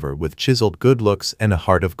getaway driver with chiseled good looks and a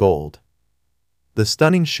heart of gold. The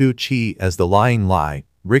stunning Shu Qi as the lying lie,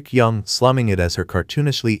 Rick Young slumming it as her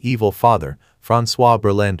cartoonishly evil father, Francois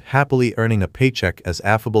Berland happily earning a paycheck as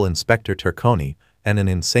affable Inspector Turconi, and an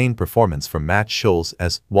insane performance from Matt Scholes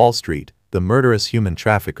as Wall Street, the murderous human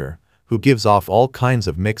trafficker, who gives off all kinds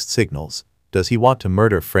of mixed signals. Does he want to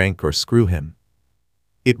murder Frank or screw him?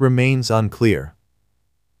 It remains unclear.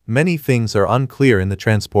 Many things are unclear in The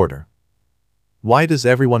Transporter. Why does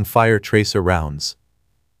everyone fire tracer rounds?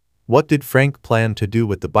 What did Frank plan to do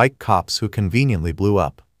with the bike cops who conveniently blew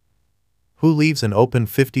up? Who leaves an open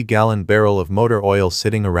 50-gallon barrel of motor oil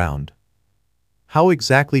sitting around? How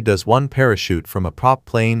exactly does one parachute from a prop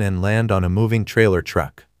plane and land on a moving trailer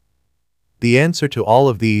truck? The answer to all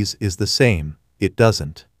of these is the same: it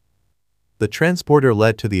doesn't. The Transporter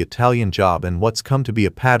led to The Italian Job and what's come to be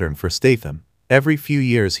a pattern for Statham. Every few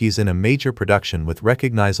years he's in a major production with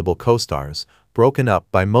recognizable co-stars, broken up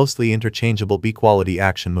by mostly interchangeable B-quality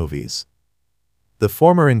action movies. The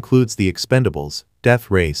former includes The Expendables, Death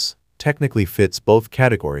Race, technically fits both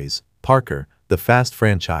categories, Parker, the Fast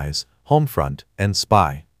franchise, Homefront, and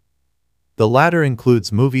Spy. The latter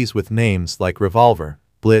includes movies with names like Revolver,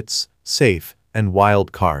 Blitz, Safe, and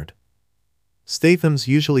Wild Card. Statham's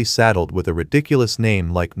usually saddled with a ridiculous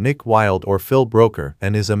name like Nick Wilde or Phil Broker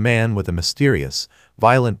and is a man with a mysterious,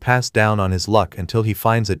 violent past down on his luck until he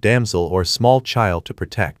finds a damsel or small child to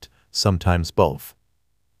protect, sometimes both.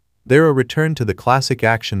 They're a return to the classic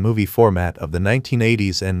action movie format of the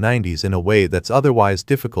 1980s and 90s in a way that's otherwise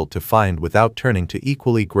difficult to find without turning to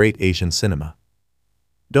equally great Asian cinema.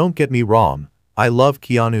 Don't get me wrong, I love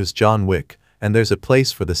Keanu's John Wick, and there's a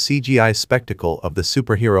place for the CGI spectacle of the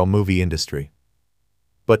superhero movie industry.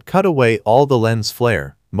 But cut away all the lens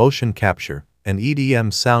flare, motion capture, and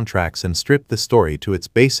EDM soundtracks and strip the story to its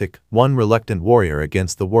basic, one reluctant warrior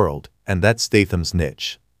against the world, and that's Statham's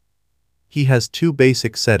niche. He has two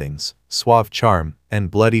basic settings, suave charm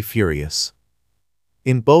and bloody furious.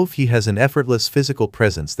 In both he has an effortless physical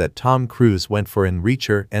presence that Tom Cruise went for in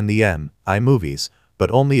Reacher and the M.I. movies,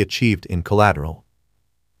 but only achieved in Collateral.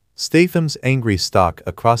 Statham's angry stalk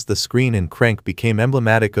across the screen in Crank became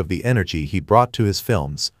emblematic of the energy he brought to his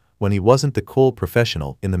films, when he wasn't the cool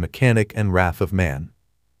professional in The Mechanic and Wrath of Man.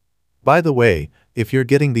 By the way, if you're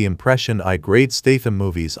getting the impression I grade Statham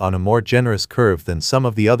movies on a more generous curve than some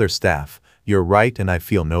of the other staff, you're right and I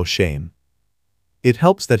feel no shame. It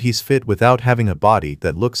helps that he's fit without having a body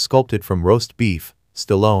that looks sculpted from roast beef,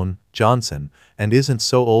 Stallone, Johnson, and isn't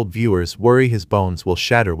so old viewers worry his bones will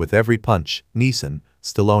shatter with every punch, Neeson,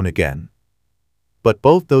 Stallone again. But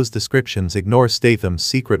both those descriptions ignore Statham's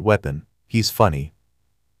secret weapon: he's funny.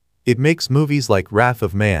 It makes movies like Wrath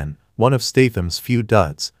of Man, one of Statham's few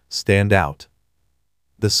duds, stand out.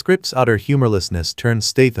 The script's utter humorlessness turns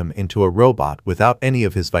Statham into a robot without any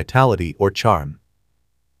of his vitality or charm.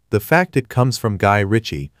 The fact it comes from Guy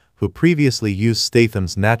Ritchie, who previously used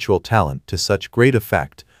Statham's natural talent to such great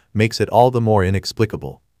effect, makes it all the more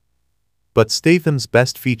inexplicable. But Statham's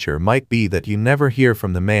best feature might be that you never hear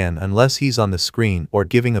from the man unless he's on the screen or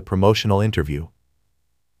giving a promotional interview.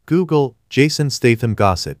 Google Jason Statham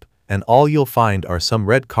gossip, and all you'll find are some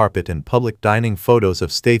red carpet and public dining photos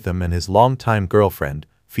of Statham and his longtime girlfriend,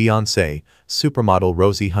 fiancée, supermodel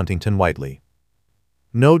Rosie Huntington-Whiteley.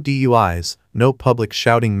 No DUIs, no public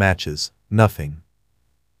shouting matches, nothing.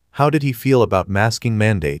 How did he feel about masking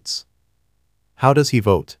mandates? How does he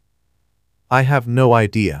vote? I have no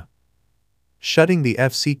idea. Shutting the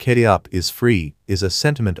FCK up is free is a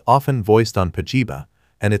sentiment often voiced on Pajiba,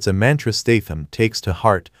 and it's a mantra Statham takes to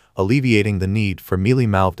heart, alleviating the need for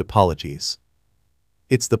mealy-mouthed apologies.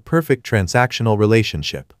 It's the perfect transactional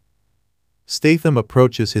relationship. Statham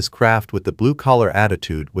approaches his craft with the blue-collar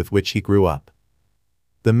attitude with which he grew up.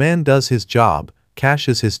 The man does his job,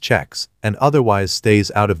 cashes his checks, and otherwise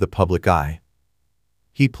stays out of the public eye.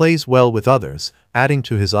 He plays well with others, adding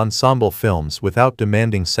to his ensemble films without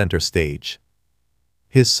demanding center stage.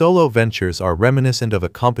 His solo ventures are reminiscent of a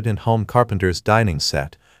competent home carpenter's dining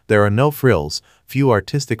set. There are no frills, few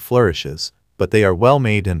artistic flourishes, but they are well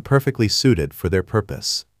made and perfectly suited for their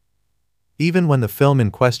purpose. Even when the film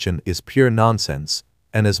in question is pure nonsense,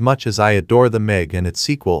 and as much as I adore The Meg and its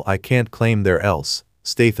sequel I can't claim they're else,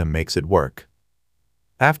 Statham makes it work.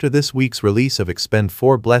 After this week's release of Expend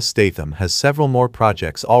 4, Statham has several more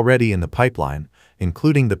projects already in the pipeline,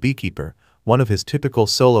 including The Beekeeper, one of his typical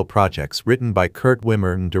solo projects written by Kurt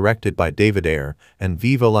Wimmer and directed by David Ayer, and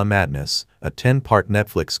Viva la Madness, a 10-part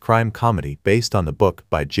Netflix crime comedy based on the book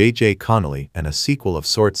by J.J. Connolly and a sequel of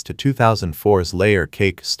sorts to 2004's Layer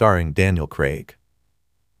Cake starring Daniel Craig.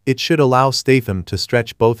 It should allow Statham to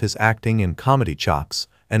stretch both his acting and comedy chops,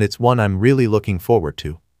 and it's one I'm really looking forward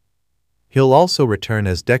to. He'll also return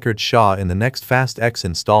as Deckard Shaw in the next Fast X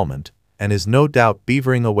installment, and is no doubt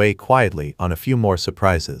beavering away quietly on a few more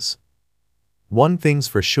surprises. One thing's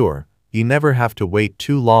for sure, you never have to wait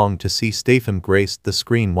too long to see Statham grace the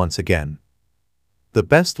screen once again. The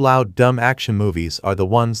best loud dumb action movies are the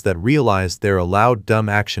ones that realize they're a loud dumb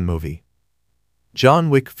action movie. John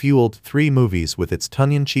Wick fueled 3 movies with its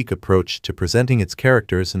tongue-in-cheek approach to presenting its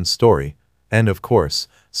characters and story, and of course,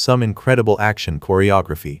 some incredible action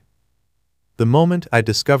choreography. The moment I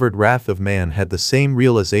discovered Wrath of Man had the same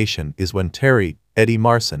realization is when Terry, Eddie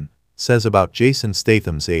Marson, says about Jason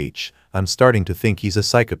Statham's age, I'm starting to think he's a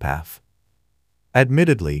psychopath.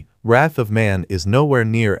 Admittedly, Wrath of Man is nowhere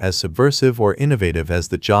near as subversive or innovative as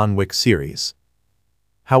the John Wick series.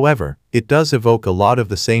 However, it does evoke a lot of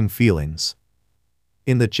the same feelings.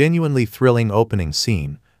 In the genuinely thrilling opening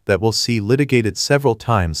scene, that we'll see litigated several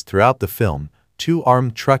times throughout the film, 2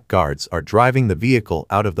 armed truck guards are driving the vehicle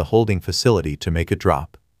out of the holding facility to make a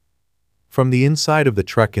drop. From the inside of the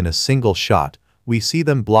truck in a single shot, we see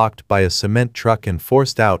them blocked by a cement truck and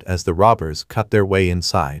forced out as the robbers cut their way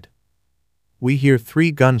inside. We hear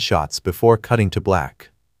 3 gunshots before cutting to black.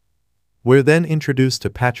 We're then introduced to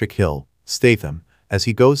Patrick Hill, Statham, as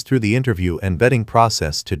he goes through the interview and vetting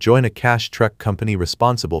process to join a cash truck company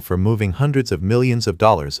responsible for moving hundreds of millions of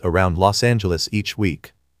dollars around Los Angeles each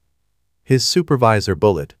week. His supervisor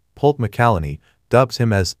Bullet, Holt McCallany, dubs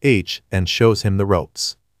him as H and shows him the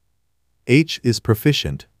ropes. H is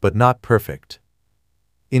proficient, but not perfect.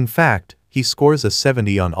 In fact, he scores a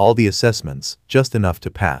 70 on all the assessments, just enough to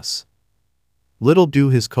pass. Little do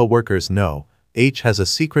his co-workers know, H has a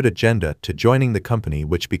secret agenda to joining the company,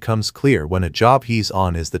 which becomes clear when a job he's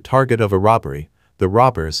on is the target of a robbery. The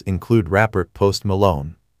robbers include rapper Post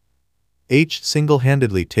Malone. H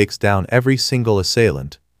single-handedly takes down every single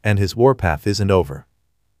assailant, and his warpath isn't over.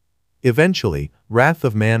 Eventually, Wrath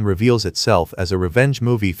of Man reveals itself as a revenge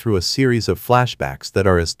movie through a series of flashbacks that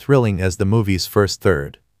are as thrilling as the movie's first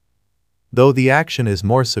third. Though the action is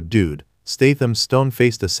more subdued, Statham's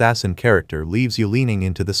stone-faced assassin character leaves you leaning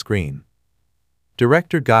into the screen.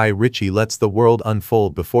 Director Guy Ritchie lets the world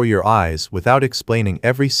unfold before your eyes without explaining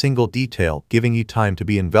every single detail, giving you time to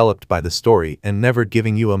be enveloped by the story and never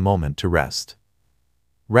giving you a moment to rest.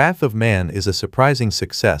 Wrath of Man is a surprising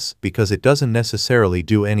success because it doesn't necessarily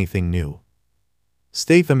do anything new.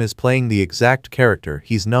 Statham is playing the exact character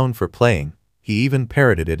he's known for playing. He even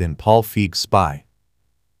parodied it in Paul Feig's Spy.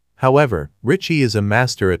 However, Ritchie is a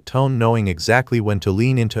master at tone, knowing exactly when to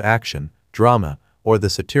lean into action, drama, or the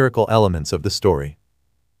satirical elements of the story.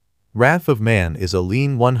 Wrath of Man is a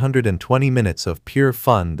lean 120 minutes of pure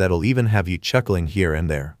fun that'll even have you chuckling here and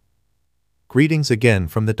there. Greetings again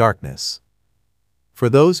from the darkness. For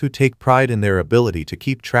those who take pride in their ability to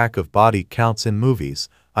keep track of body counts in movies,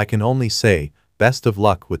 I can only say, best of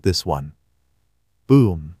luck with this one.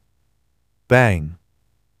 Boom. Bang.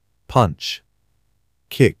 Punch.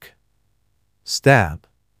 Kick. Stab.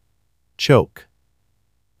 Choke.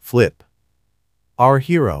 Flip. Our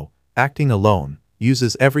hero, acting alone,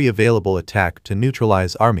 uses every available attack to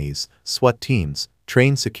neutralize armies, SWAT teams,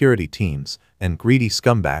 trained security teams, and greedy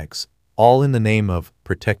scumbags, all in the name of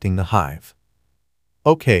protecting the hive.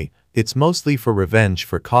 Okay, it's mostly for revenge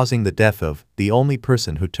for causing the death of the only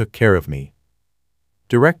person who took care of me.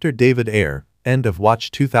 Director David Ayer, End of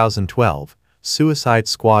Watch 2012, Suicide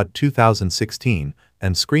Squad 2016,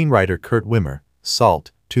 and screenwriter Kurt Wimmer,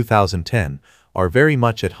 Salt 2010, are very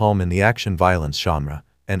much at home in the action-violence genre,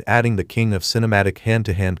 and adding the king of cinematic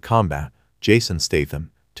hand-to-hand combat, Jason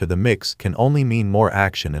Statham, to the mix can only mean more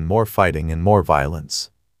action and more fighting and more violence.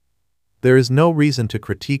 There is no reason to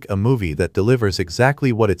critique a movie that delivers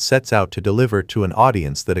exactly what it sets out to deliver to an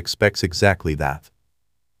audience that expects exactly that.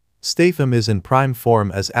 Statham is in prime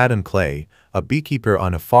form as Adam Clay, a beekeeper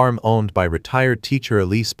on a farm owned by retired teacher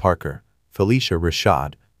Elise Parker, Felicia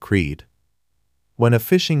Rashad, Creed. When a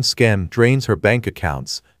phishing scam drains her bank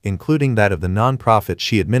accounts, including that of the nonprofit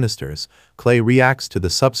she administers, Clay reacts to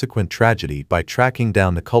the subsequent tragedy by tracking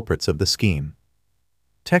down the culprits of the scheme.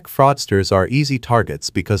 Tech fraudsters are easy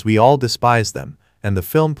targets because we all despise them, and the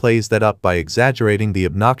film plays that up by exaggerating the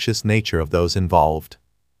obnoxious nature of those involved.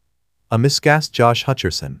 A miscast Josh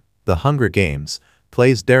Hutcherson, The Hunger Games,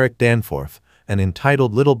 plays Derek Danforth, an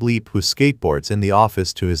entitled little bleep who skateboards in the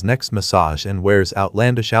office to his next massage and wears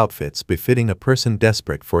outlandish outfits befitting a person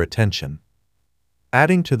desperate for attention.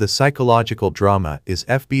 Adding to the psychological drama is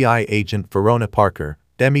FBI agent Verona Parker,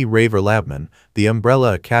 Emmy Raver-Lampman, the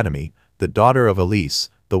Umbrella Academy, the daughter of Elise,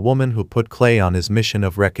 the woman who put Clay on his mission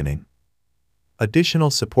of reckoning. Additional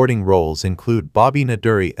supporting roles include Bobby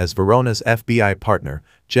Naduri as Verona's FBI partner,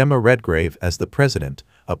 Gemma Redgrave as the president,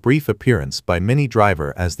 a brief appearance by Minnie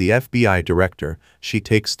Driver as the FBI director, she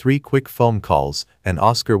takes 3 quick phone calls, and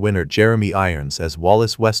Oscar winner Jeremy Irons as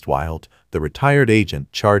Wallace Westwild, the retired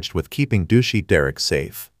agent charged with keeping douchey Derek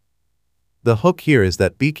safe. The hook here is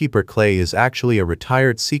that Beekeeper Clay is actually a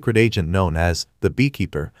retired secret agent known as the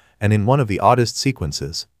Beekeeper, and in one of the oddest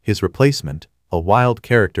sequences, his replacement, a wild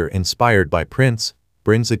character inspired by Prince,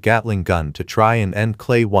 brings a Gatling gun to try and end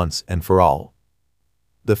Clay once and for all.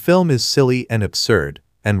 The film is silly and absurd,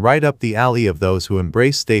 and right up the alley of those who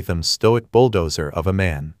embrace Statham's stoic bulldozer of a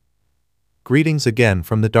man. Greetings again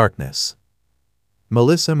from the darkness.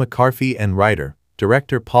 Melissa McCarthy and writer,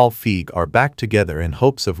 director Paul Feig are back together in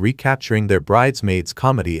hopes of recapturing their Bridesmaids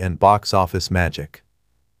comedy and box office magic.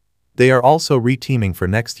 They are also reteaming for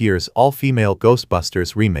next year's all-female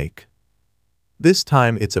Ghostbusters remake. This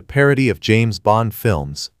time it's a parody of James Bond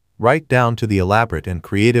films, right down to the elaborate and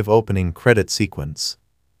creative opening credit sequence.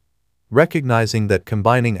 Recognizing that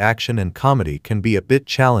combining action and comedy can be a bit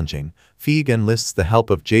challenging, Feig enlists the help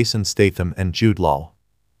of Jason Statham and Jude Law.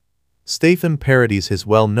 Statham parodies his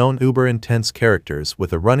well-known uber-intense characters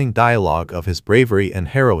with a running dialogue of his bravery and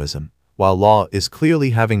heroism, while Law is clearly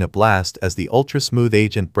having a blast as the ultra-smooth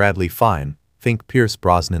agent Bradley Fine, think Pierce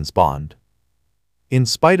Brosnan's Bond. In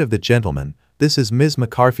spite of the gentleman, this is Ms.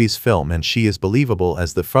 McCarthy's film and she is believable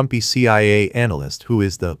as the frumpy CIA analyst who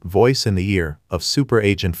is the voice in the ear of Super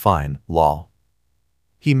Agent Fine, Law.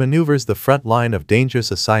 He maneuvers the front line of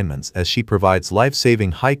dangerous assignments as she provides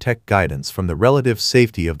life-saving high-tech guidance from the relative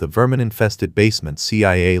safety of the vermin-infested basement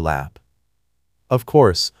CIA lab. Of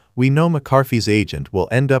course, we know McCarthy's agent will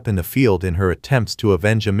end up in the field in her attempts to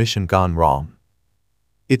avenge a mission gone wrong.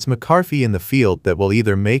 It's McCarthy in the field that will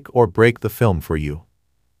either make or break the film for you.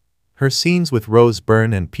 Her scenes with Rose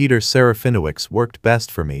Byrne and Peter Serafinowicz worked best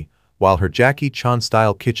for me, while her Jackie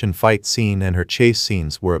Chan-style kitchen fight scene and her chase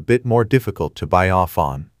scenes were a bit more difficult to buy off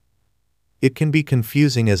on. It can be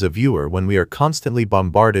confusing as a viewer when we are constantly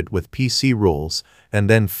bombarded with PC rules, and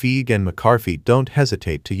then Feig and McCarthy don't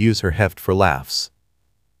hesitate to use her heft for laughs.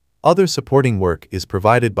 Other supporting work is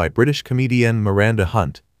provided by British comedian Miranda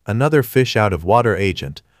Hunt, another fish-out-of-water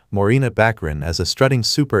agent, Morena Baccarin as a strutting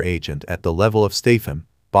super agent at the level of Statham,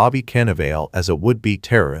 Bobby Cannavale as a would-be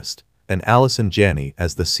terrorist, and Allison Janney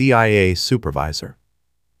as the CIA supervisor.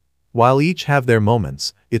 While each have their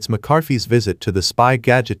moments, it's McCarthy's visit to the spy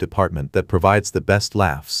gadget department that provides the best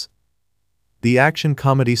laughs. The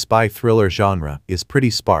action-comedy spy-thriller genre is pretty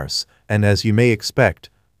sparse, and as you may expect,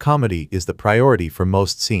 comedy is the priority for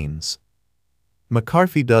most scenes.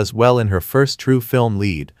 McCarthy does well in her first true film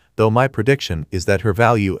lead, though my prediction is that her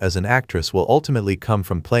value as an actress will ultimately come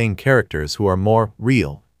from playing characters who are more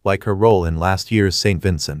real, like her role in last year's St.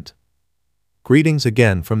 Vincent. Greetings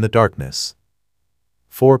again from the darkness.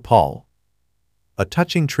 For Paul. A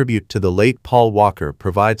touching tribute to the late Paul Walker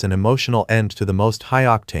provides an emotional end to the most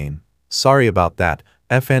high-octane, sorry about that,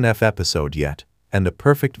 FNF episode yet, and a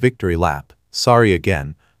perfect victory lap, sorry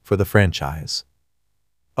again, for the franchise.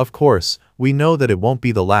 Of course, we know that it won't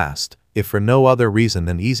be the last, if for no other reason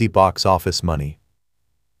than easy box office money.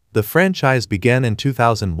 The franchise began in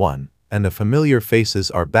 2001, and the familiar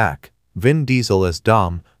faces are back, Vin Diesel as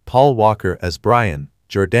Dom, Paul Walker as Brian,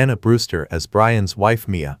 Jordana Brewster as Brian's wife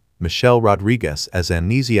Mia, Michelle Rodriguez as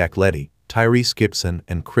Amnesiac Letty, Tyrese Gibson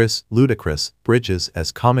and Chris "Ludacris" Bridges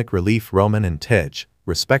as comic relief Roman and Tej,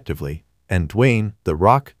 respectively, and Dwayne "The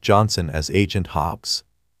Rock" Johnson as Agent Hobbs.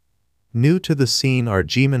 New to the scene are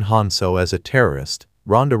Jimin Hanso as a terrorist,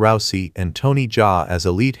 Ronda Rousey and Tony Jaa as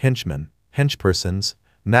elite henchpersons,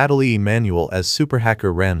 Natalie Emanuel as super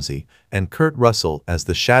hacker Ramsey, and Kurt Russell as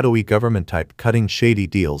the shadowy government type cutting shady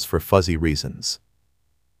deals for fuzzy reasons.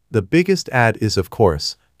 The biggest add is, of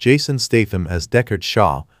course, Jason Statham as Deckard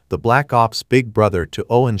Shaw, the Black Ops big brother to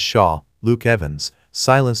Owen Shaw, Luke Evans,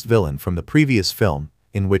 silenced villain from the previous film,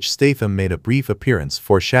 in which Statham made a brief appearance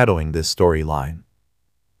foreshadowing this storyline.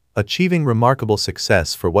 Achieving remarkable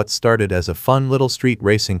success for what started as a fun little street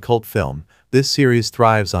racing cult film, this series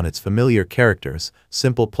thrives on its familiar characters,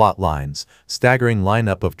 simple plot lines, staggering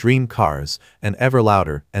lineup of dream cars, and ever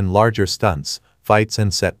louder and larger stunts, fights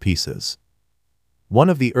and set pieces. One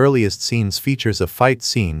of the earliest scenes features a fight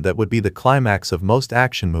scene that would be the climax of most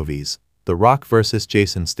action movies, The Rock vs.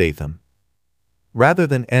 Jason Statham. Rather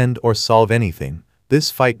than end or solve anything,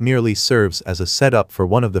 this fight merely serves as a setup for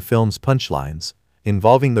one of the film's punchlines,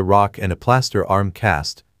 involving The Rock and a plaster arm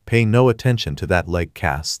cast. Pay no attention to that leg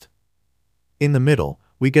cast. In the middle,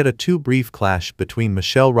 we get a too-brief clash between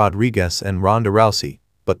Michelle Rodriguez and Ronda Rousey,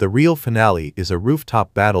 but the real finale is a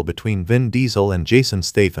rooftop battle between Vin Diesel and Jason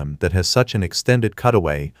Statham that has such an extended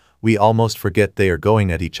cutaway, we almost forget they are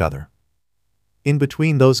going at each other. In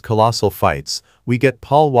between those colossal fights, we get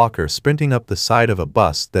Paul Walker sprinting up the side of a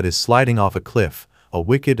bus that is sliding off a cliff, a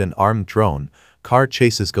wicked and armed drone, car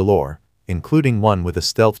chases galore, including one with a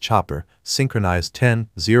stealth chopper, synchronized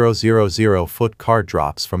 10,000-foot car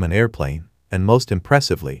drops from an airplane, and most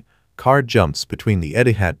impressively, car jumps between the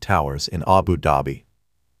Etihad Towers in Abu Dhabi.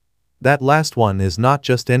 That last one is not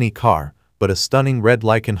just any car, but a stunning red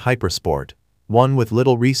Lykan Hypersport, one with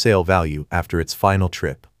little resale value after its final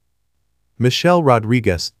trip. Michelle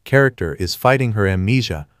Rodriguez's character is fighting her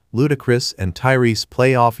amnesia, Ludacris and Tyrese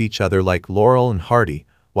play off each other like Laurel and Hardy,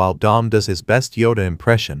 while Dom does his best Yoda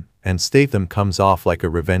impression, and Statham comes off like a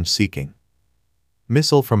revenge-seeking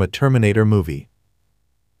missile from a Terminator movie.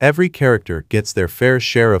 Every character gets their fair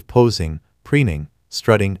share of posing, preening,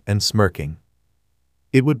 strutting, and smirking.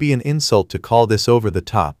 It would be an insult to call this over the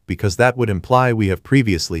top because that would imply we have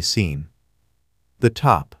previously seen the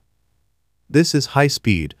top. This is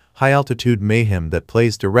high-speed, high-altitude mayhem that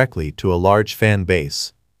plays directly to a large fan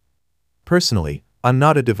base. Personally, I'm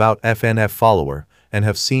not a devout FNF follower, and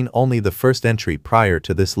have seen only the first entry prior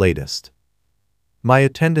to this latest. My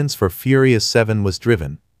attendance for Furious 7 was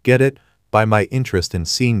driven, get it, by my interest in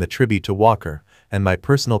seeing the tribute to Walker, and my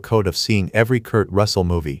personal code of seeing every Kurt Russell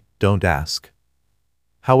movie, don't ask.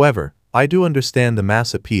 However, I do understand the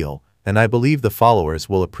mass appeal, and I believe the followers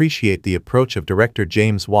will appreciate the approach of director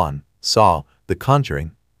James Wan, Saw, The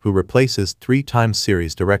Conjuring, who replaces three-time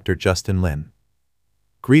series director Justin Lin.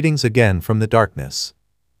 Greetings again from the darkness.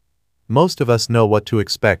 Most of us know what to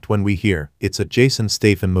expect when we hear it's a Jason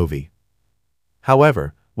Statham movie.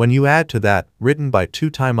 However, when you add to that, written by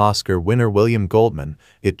two-time Oscar winner William Goldman,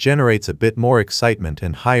 it generates a bit more excitement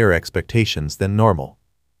and higher expectations than normal.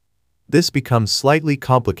 This becomes slightly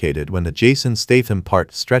complicated when the Jason Statham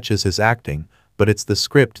part stretches his acting, but it's the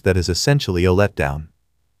script that is essentially a letdown.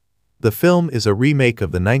 The film is a remake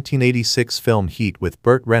of the 1986 film Heat with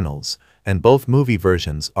Burt Reynolds, and both movie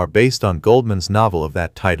versions are based on Goldman's novel of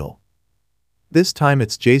that title. This time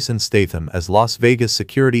it's Jason Statham as Las Vegas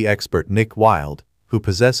security expert Nick Wilde, who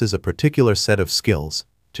possesses a particular set of skills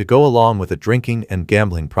to go along with a drinking and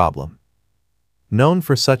gambling problem. Known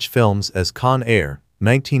for such films as Con Air,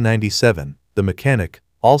 1997, The Mechanic,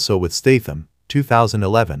 also with Statham,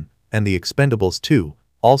 2011, and The Expendables 2,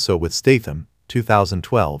 also with Statham,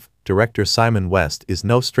 2012, director Simon West is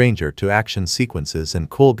no stranger to action sequences and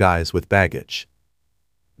cool guys with baggage.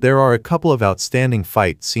 There are a couple of outstanding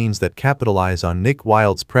fight scenes that capitalize on Nick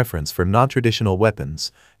Wilde's preference for non-traditional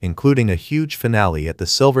weapons, including a huge finale at the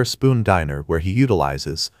Silver Spoon Diner where he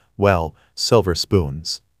utilizes, well, silver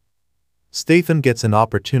spoons. Statham gets an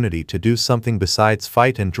opportunity to do something besides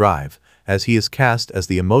fight and drive, as he is cast as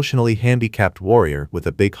the emotionally handicapped warrior with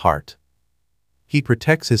a big heart. He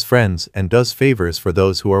protects his friends and does favors for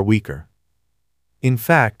those who are weaker. In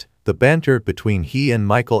fact, the banter between he and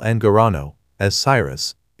Michael Angarano, as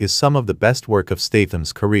Cyrus, is some of the best work of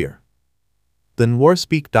Statham's career. The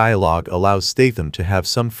Warspeak dialogue allows Statham to have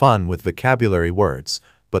some fun with vocabulary words,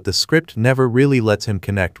 but the script never really lets him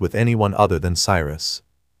connect with anyone other than Cyrus.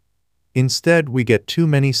 Instead, we get too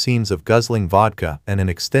many scenes of guzzling vodka and an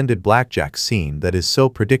extended blackjack scene that is so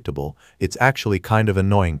predictable, it's actually kind of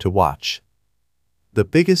annoying to watch. The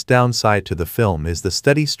biggest downside to the film is the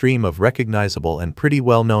steady stream of recognizable and pretty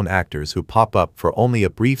well-known actors who pop up for only a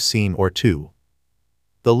brief scene or two.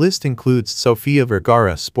 The list includes Sofia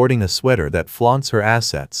Vergara sporting a sweater that flaunts her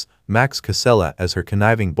assets, Max Casella as her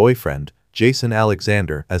conniving boyfriend, Jason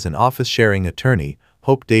Alexander as an office-sharing attorney,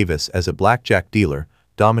 Hope Davis as a blackjack dealer,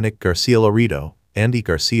 Dominic Garcia-Loredo, Andy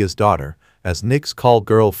Garcia's daughter, as Nick's call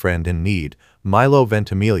girlfriend in need, Milo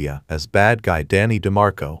Ventimiglia as bad guy Danny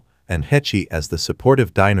DeMarco, and Hetchy as the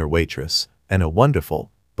supportive diner waitress, and a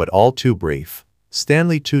wonderful, but all too brief,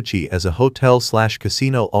 Stanley Tucci as a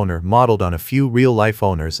hotel-slash-casino owner modeled on a few real-life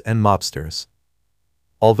owners and mobsters.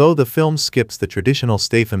 Although the film skips the traditional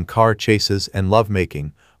Statham car chases and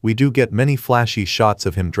lovemaking, we do get many flashy shots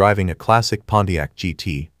of him driving a classic Pontiac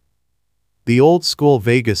GT. The old-school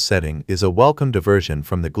Vegas setting is a welcome diversion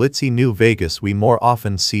from the glitzy new Vegas we more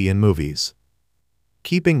often see in movies.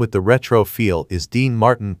 Keeping with the retro feel is Dean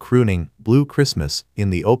Martin crooning "Blue Christmas" in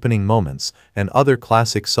the opening moments and other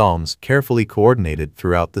classic songs carefully coordinated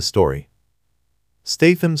throughout the story.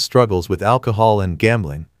 Statham struggles with alcohol and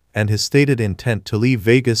gambling, and his stated intent to leave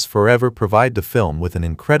Vegas forever provide the film with an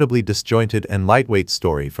incredibly disjointed and lightweight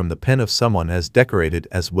story from the pen of someone as decorated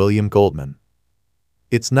as William Goldman.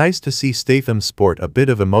 It's nice to see Statham sport a bit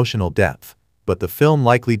of emotional depth, but the film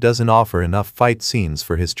likely doesn't offer enough fight scenes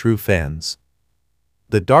for his true fans.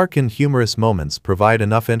 The dark and humorous moments provide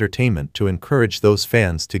enough entertainment to encourage those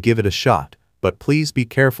fans to give it a shot, but please be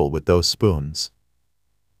careful with those spoons.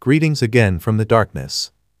 Greetings again from the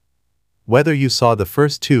darkness. Whether you saw the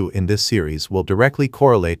first two in this series will directly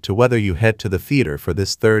correlate to whether you head to the theater for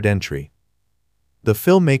this third entry. The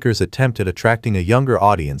filmmakers attempt at attracting a younger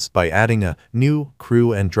audience by adding a new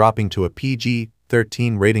crew and dropping to a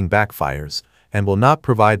PG-13 rating backfires, and will not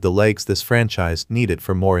provide the legs this franchise needed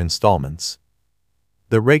for more installments.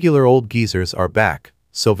 The regular old geezers are back: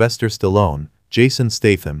 Sylvester Stallone, Jason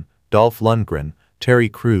Statham, Dolph Lundgren, Terry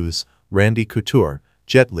Crews, Randy Couture,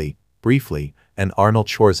 Jet Li, briefly, and Arnold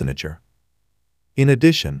Schwarzenegger. In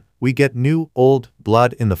addition, we get new, old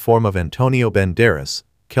blood in the form of Antonio Banderas,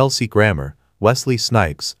 Kelsey Grammer, Wesley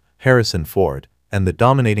Snipes, Harrison Ford, and the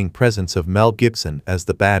dominating presence of Mel Gibson as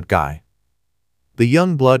the bad guy. The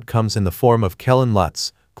young blood comes in the form of Kellen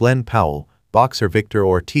Lutz, Glenn Powell, boxer Victor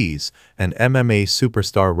Ortiz, and MMA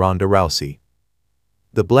superstar Ronda Rousey.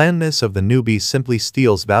 The blandness of the newbies simply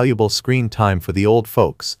steals valuable screen time for the old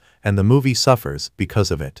folks, and the movie suffers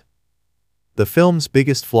because of it. The film's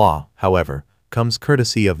biggest flaw, however, comes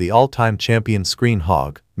courtesy of the all-time champion screen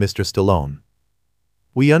hog, Mr. Stallone.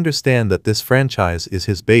 We understand that this franchise is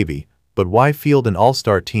his baby, but why field an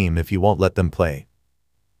all-star team if you won't let them play?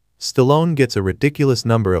 Stallone gets a ridiculous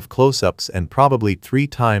number of close-ups and probably 3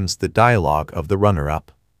 times the dialogue of the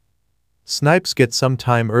runner-up. Snipes gets some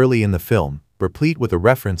time early in the film, replete with a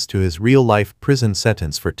reference to his real-life prison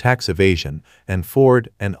sentence for tax evasion, and Ford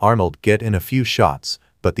and Arnold get in a few shots,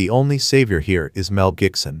 but the only savior here is Mel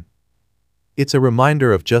Gibson. It's a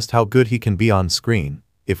reminder of just how good he can be on screen,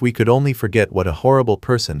 if we could only forget what a horrible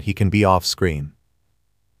person he can be off-screen.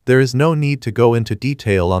 There is no need to go into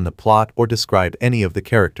detail on the plot or describe any of the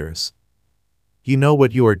characters. You know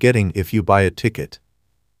what you are getting if you buy a ticket.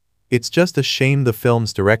 It's just a shame the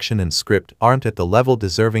film's direction and script aren't at the level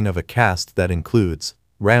deserving of a cast that includes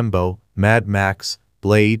Rambo, Mad Max,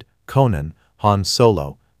 Blade, Conan, Han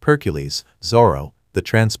Solo, Hercules, Zorro, The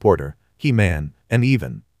Transporter, He-Man, and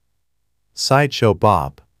even Sideshow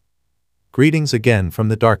Bob. Greetings again from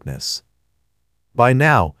the darkness. By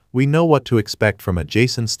now, we know what to expect from a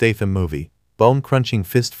Jason Statham movie: bone-crunching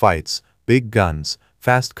fist fights, big guns,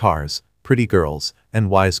 fast cars, pretty girls, and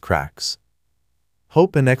wisecracks.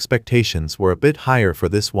 Hope and expectations were a bit higher for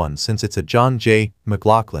this one since it's a John J.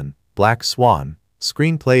 McLaughlin, Black Swan,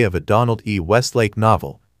 screenplay of a Donald E. Westlake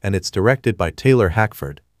novel, and it's directed by Taylor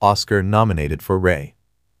Hackford, Oscar-nominated for Ray.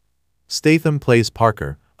 Statham plays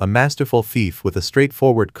Parker, a masterful thief with a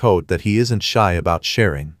straightforward code that he isn't shy about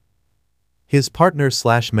sharing. His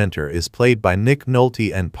partner-slash-mentor is played by Nick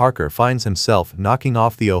Nolte, and Parker finds himself knocking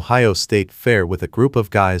off the Ohio State Fair with a group of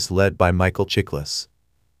guys led by Michael Chiklis.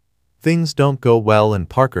 Things don't go well and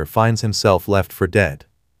Parker finds himself left for dead.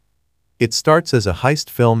 It starts as a heist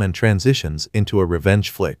film and transitions into a revenge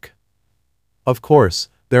flick. Of course,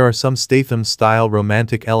 there are some Statham-style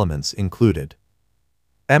romantic elements included.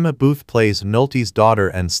 Emma Booth plays Nolte's daughter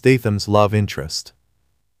and Statham's love interest.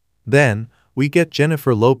 Then, we get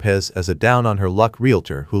Jennifer Lopez as a down-on-her-luck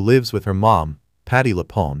realtor who lives with her mom, Patti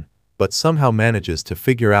LuPone, but somehow manages to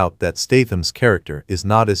figure out that Statham's character is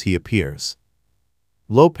not as he appears.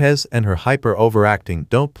 Lopez and her hyper-overacting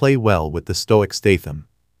don't play well with the stoic Statham.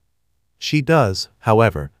 She does,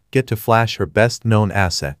 however, get to flash her best-known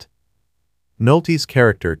asset. Nolte's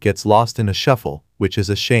character gets lost in a shuffle, which is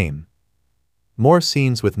a shame. More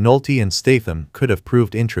scenes with Nolte and Statham could have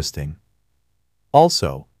proved interesting.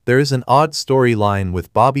 Also, there is an odd storyline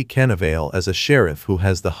with Bobby Cannavale as a sheriff who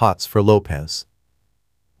has the hots for Lopez.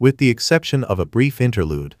 With the exception of a brief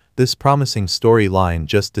interlude, this promising storyline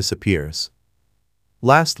just disappears.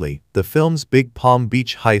 Lastly, the film's Big Palm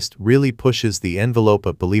Beach heist really pushes the envelope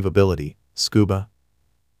of believability. Scuba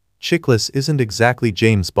Chickless isn't exactly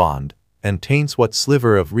James Bond, and taints what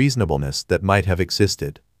sliver of reasonableness that might have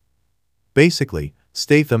existed. Basically,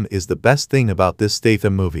 Statham is the best thing about this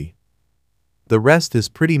Statham movie. The rest is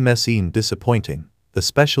pretty messy and disappointing,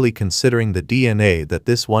 especially considering the DNA that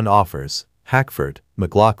this one offers. Hackford,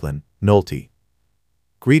 McLaughlin, Nolte.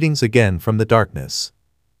 Greetings again from the darkness.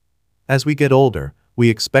 As we get older, we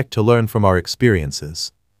expect to learn from our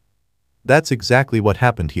experiences. That's exactly what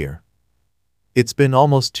happened here. It's been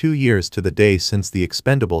almost 2 years to the day since The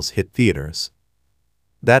Expendables hit theaters.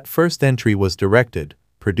 That first entry was directed,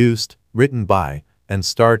 produced, written by, and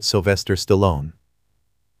starred Sylvester Stallone.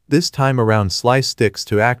 This time around Sly sticks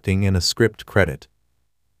to acting and a script credit.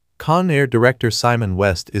 Con Air director Simon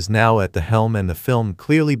West is now at the helm, and the film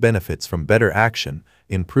clearly benefits from better action,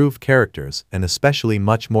 improved characters, and especially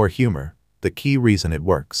much more humor, the key reason it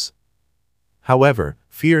works. However,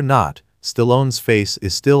 fear not, Stallone's face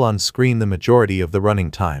is still on screen the majority of the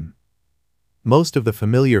running time. Most of the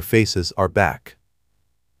familiar faces are back.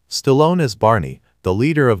 Stallone as Barney, the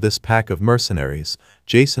leader of this pack of mercenaries,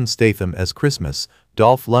 Jason Statham as Christmas,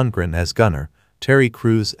 Dolph Lundgren as Gunner, Terry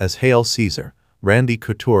Crews as Hail Caesar, Randy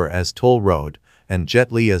Couture as Toll Road, and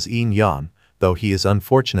Jet Li as Ian Yan, though he is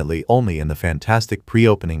unfortunately only in the fantastic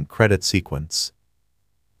pre-opening credit sequence.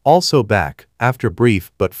 Also back, after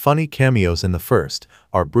brief but funny cameos in the first,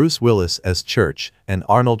 are Bruce Willis as Church and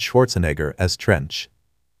Arnold Schwarzenegger as Trench.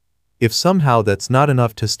 If somehow that's not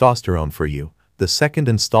enough testosterone for you, the second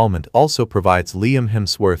installment also provides Liam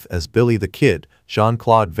Hemsworth as Billy the Kid,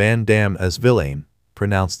 Jean-Claude Van Damme as Villain,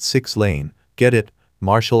 pronounced 6 Lane, get it,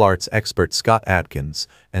 martial arts expert Scott Adkins,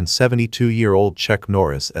 and 72-year-old Chuck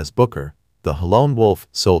Norris as Booker, the lone wolf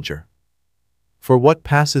soldier. For what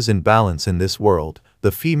passes in balance in this world,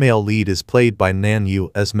 the female lead is played by Nan Yu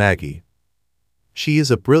as Maggie. She is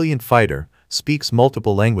a brilliant fighter, speaks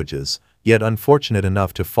multiple languages, yet unfortunate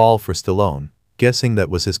enough to fall for Stallone, guessing that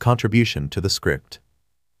was his contribution to the script.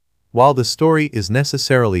 While the story is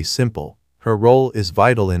necessarily simple, her role is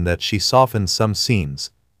vital in that she softens some scenes,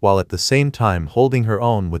 while at the same time holding her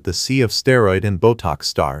own with the sea of steroid and Botox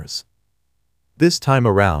stars. This time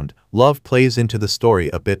around, love plays into the story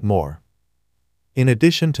a bit more. In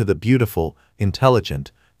addition to the beautiful,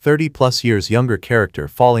 intelligent, 30-plus years younger character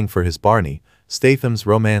falling for his Barney, Statham's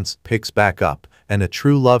romance picks back up, and a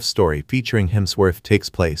true love story featuring Hemsworth takes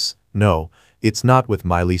place. No, it's not with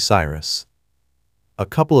Miley Cyrus. A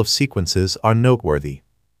couple of sequences are noteworthy.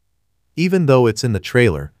 Even though it's in the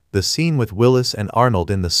trailer, the scene with Willis and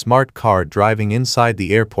Arnold in the smart car driving inside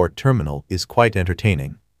the airport terminal is quite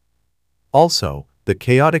entertaining. Also, the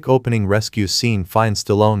chaotic opening rescue scene finds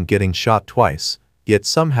Stallone getting shot twice, yet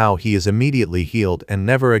somehow he is immediately healed and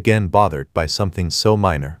never again bothered by something so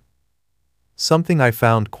minor. Something I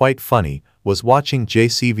found quite funny was watching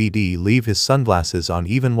JCVD leave his sunglasses on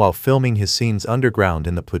even while filming his scenes underground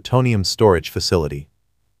in the plutonium storage facility.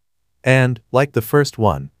 And, like the first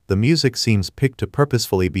one, the music seems picked to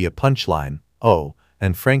purposefully be a punchline. Oh,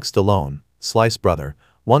 and Frank Stallone, Sly's brother,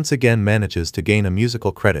 once again manages to gain a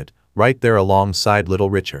musical credit, right there alongside Little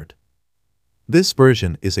Richard. This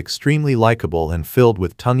version is extremely likable and filled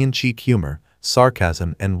with tongue-in-cheek humor,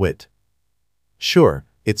 sarcasm and wit. Sure,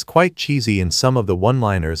 it's quite cheesy and some of the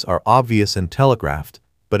one-liners are obvious and telegraphed,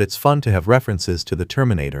 but it's fun to have references to the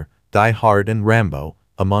Terminator, Die Hard and Rambo,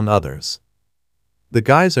 among others. The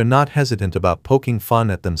guys are not hesitant about poking fun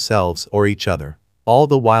at themselves or each other, all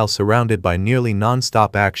the while surrounded by nearly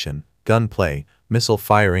non-stop action, gunplay, missile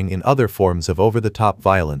firing and other forms of over-the-top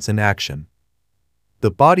violence and action. The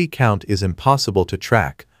body count is impossible to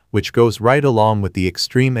track, which goes right along with the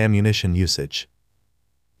extreme ammunition usage.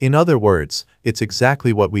 In other words, it's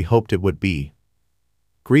exactly what we hoped it would be.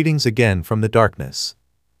 Greetings again from the darkness.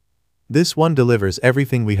 This one delivers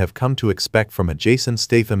everything we have come to expect from a Jason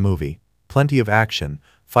Statham movie. Plenty of action,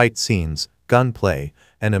 fight scenes, gunplay,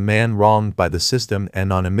 and a man wronged by the system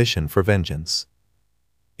and on a mission for vengeance.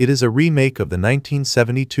 It is a remake of the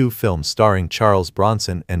 1972 film starring Charles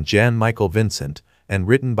Bronson and Jan Michael Vincent, and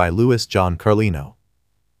written by Louis John Carlino.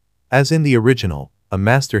 As in the original, a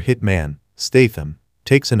master hitman, Statham,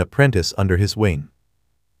 takes an apprentice under his wing.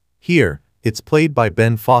 Here, it's played by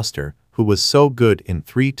Ben Foster, who was so good in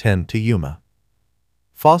 3:10 to Yuma.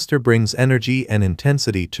 Foster brings energy and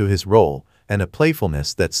intensity to his role, and a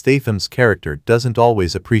playfulness that Statham's character doesn't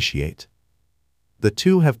always appreciate. The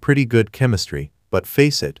two have pretty good chemistry, but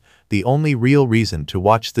face it, the only real reason to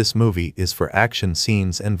watch this movie is for action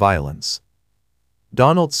scenes and violence.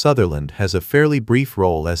 Donald Sutherland has a fairly brief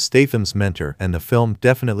role as Statham's mentor, and the film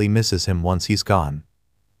definitely misses him once he's gone.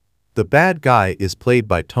 The bad guy is played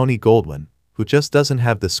by Tony Goldwyn, who just doesn't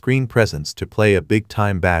have the screen presence to play a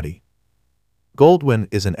big-time baddie. Goldwyn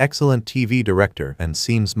is an excellent TV director and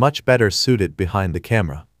seems much better suited behind the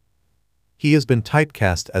camera. He has been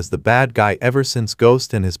typecast as the bad guy ever since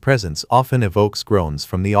Ghost, and his presence often evokes groans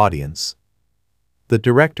from the audience. The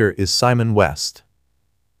director is Simon West.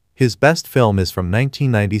 His best film is from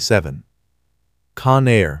 1997. Con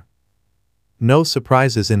Air. No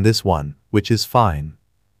surprises in this one, which is fine.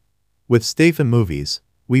 With Statham movies,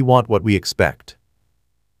 we want what we expect.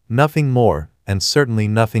 Nothing more, and certainly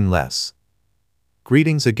nothing less.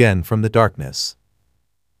 Greetings again from the darkness.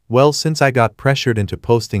 Well, since I got pressured into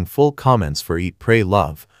posting full comments for Eat, Pray,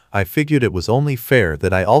 Love, I figured it was only fair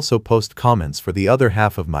that I also post comments for the other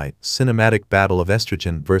half of my cinematic battle of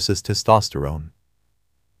estrogen versus testosterone.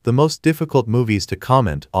 The most difficult movies to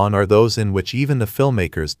comment on are those in which even the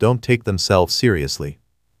filmmakers don't take themselves seriously.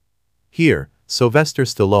 Here, Sylvester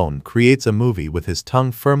Stallone creates a movie with his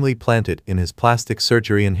tongue firmly planted in his plastic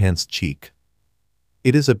surgery-enhanced cheek.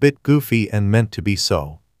 It is a bit goofy and meant to be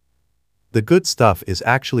so. The good stuff is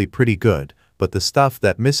actually pretty good, but the stuff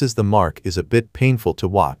that misses the mark is a bit painful to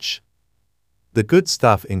watch. The good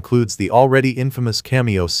stuff includes the already infamous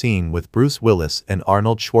cameo scene with Bruce Willis and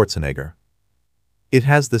Arnold Schwarzenegger. It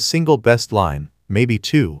has the single best line, maybe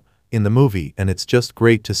two, in the movie, and it's just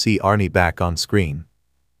great to see Arnie back on screen.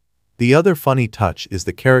 The other funny touch is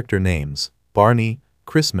the character names: Barney,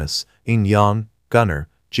 Christmas, Ing Yang, Gunner,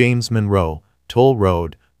 James Monroe, Toll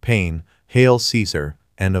Road, Payne, Hail Caesar,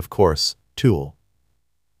 and of course, Tool.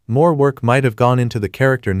 More work might have gone into the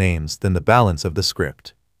character names than the balance of the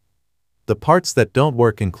script. The parts that don't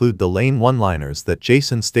work include the lame one-liners that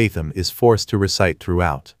Jason Statham is forced to recite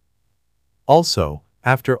throughout. Also,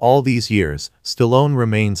 after all these years, Stallone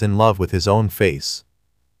remains in love with his own face.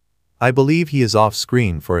 I believe he is off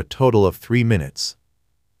screen for a total of 3 minutes.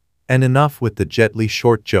 And enough with the Jet Li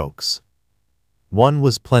short jokes. One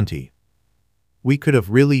was plenty. We could have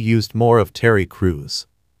really used more of Terry Crews.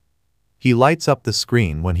 He lights up the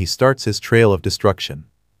screen when he starts his trail of destruction.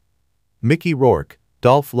 Mickey Rourke,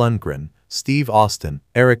 Dolph Lundgren, Steve Austin,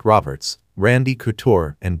 Eric Roberts, Randy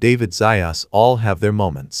Couture, and David Zayas all have their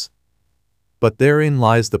moments. But therein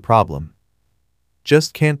lies the problem.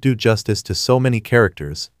 Just can't do justice to so many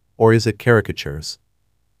characters, or is it caricatures?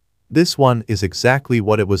 This one is exactly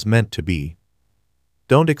what it was meant to be.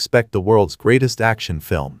 Don't expect the world's greatest action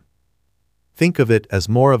film. Think of it as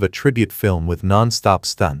more of a tribute film with non-stop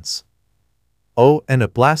stunts. Oh, and a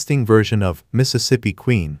blasting version of Mississippi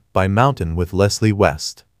Queen by Mountain with Leslie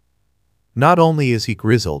West. Not only is he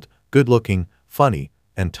grizzled, good-looking, funny,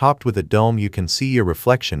 and topped with a dome you can see your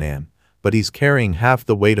reflection in, but he's carrying half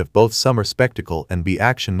the weight of both summer spectacle and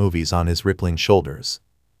B-action movies on his rippling shoulders.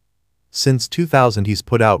 Since 2000 he's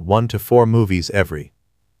put out 1 to 4 movies every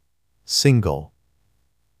single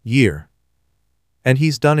year. And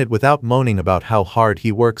he's done it without moaning about how hard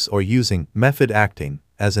he works or using method acting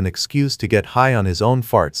as an excuse to get high on his own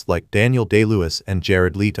farts like Daniel Day-Lewis and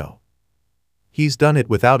Jared Leto. He's done it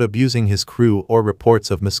without abusing his crew or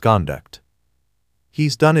reports of misconduct.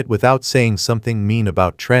 He's done it without saying something mean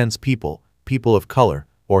about trans people, people of color,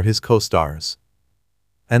 or his co-stars.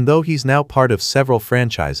 And though he's now part of several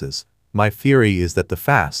franchises, my theory is that the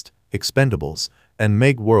Fast, Expendables, and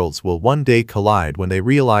Meg worlds will one day collide when they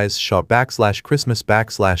realize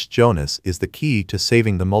Shaw/Christmas/Jonas is the key to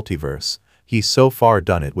saving the multiverse. He's so far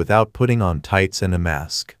done it without putting on tights and a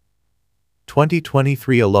mask.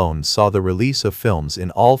 2023 alone saw the release of films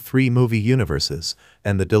in all 3 movie universes,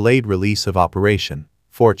 and the delayed release of Operation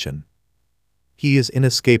Fortune. He is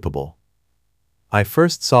inescapable. I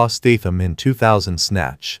first saw Statham in 2000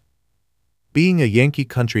 Snatch. Being a Yankee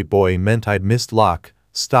country boy meant I'd missed Lock,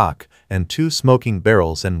 Stock, and 2 Smoking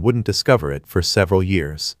Barrels and wouldn't discover it for several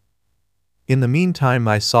years. In the meantime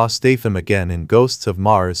I saw Statham again in Ghosts of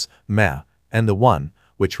Mars, Meh, and The One,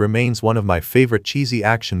 which remains one of my favorite cheesy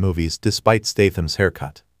action movies despite Statham's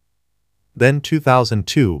haircut. Then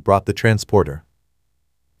 2002 brought The Transporter.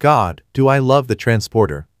 God, do I love The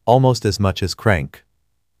Transporter, almost as much as Crank.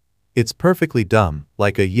 It's perfectly dumb,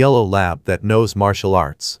 like a yellow lab that knows martial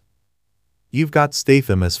arts. You've got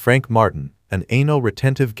Statham as Frank Martin, an anal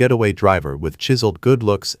retentive getaway driver with chiseled good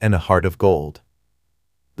looks and a heart of gold.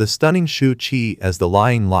 The stunning Shu Qi as the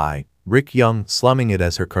lying lie, Rick Young slumming it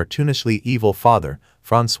as her cartoonishly evil father,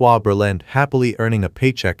 Francois Berland happily earning a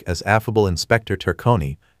paycheck as affable Inspector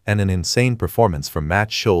Turconi, and an insane performance from Matt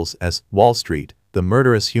Scholes as Wall Street, the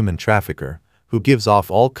murderous human trafficker, who gives off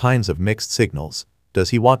all kinds of mixed signals. Does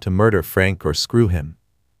he want to murder Frank or screw him?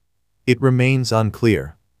 It remains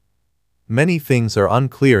unclear. Many things are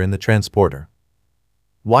unclear in The Transporter.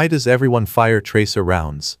 Why does everyone fire tracer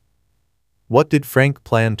rounds? What did Frank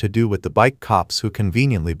plan to do with the bike cops who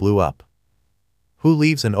conveniently blew up? Who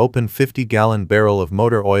leaves an open 50-gallon barrel of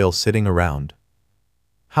motor oil sitting around?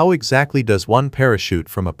 How exactly does one parachute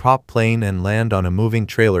from a prop plane and land on a moving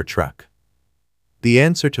trailer truck? The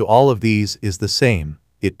answer to all of these is the same: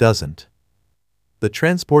 it doesn't. The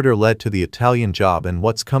Transporter led to The Italian Job and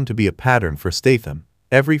what's come to be a pattern for Statham.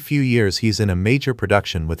 Every few years he's in a major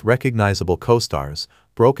production with recognizable co-stars,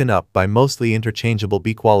 broken up by mostly interchangeable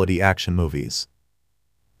B-quality action movies.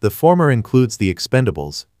 The former includes The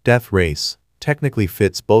Expendables, Death Race, technically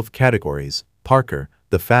fits both categories, Parker,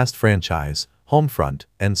 The Fast franchise, Homefront,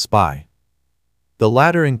 and Spy. The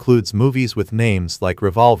latter includes movies with names like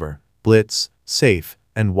Revolver, Blitz, Safe,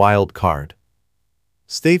 and Wild Card.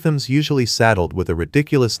 Statham's usually saddled with a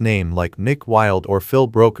ridiculous name like Nick Wilde or Phil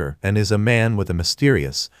Broker and is a man with a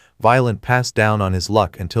mysterious, violent past down on his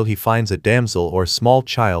luck until he finds a damsel or small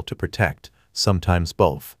child to protect, sometimes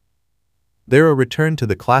both. They're a return to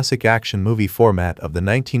the classic action movie format of the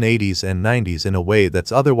 1980s and 90s in a way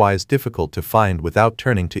that's otherwise difficult to find without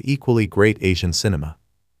turning to equally great Asian cinema.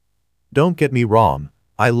 Don't get me wrong,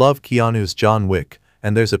 I love Keanu's John Wick,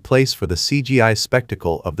 and there's a place for the CGI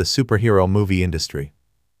spectacle of the superhero movie industry.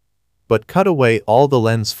 But cut away all the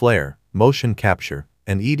lens flare, motion capture,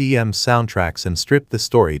 and EDM soundtracks and strip the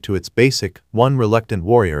story to its basic, one reluctant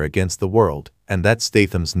warrior against the world, and that's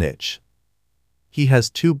Statham's niche. He has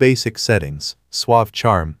two basic settings, suave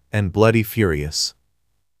charm and bloody furious.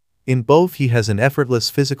 In both he has an effortless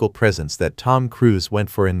physical presence that Tom Cruise went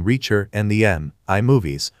for in Reacher and the M.I.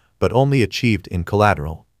 movies, but only achieved in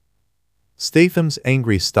Collateral. Statham's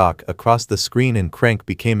angry stalk across the screen in Crank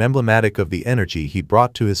became emblematic of the energy he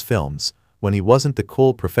brought to his films, when he wasn't the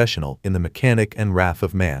cool professional in The Mechanic and Wrath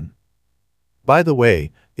of Man. By the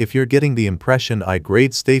way, if you're getting the impression I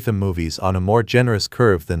grade Statham movies on a more generous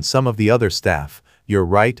curve than some of the other staff, you're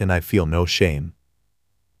right and I feel no shame.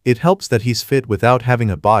 It helps that he's fit without having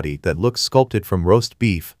a body that looks sculpted from roast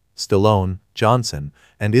beef, Stallone, Johnson,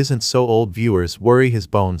 and isn't so old viewers worry his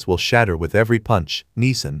bones will shatter with every punch,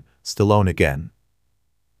 Neeson, Stallone again.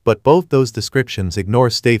 But both those descriptions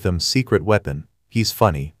ignore Statham's secret weapon: he's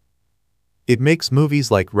funny. It makes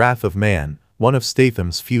movies like Wrath of Man, one of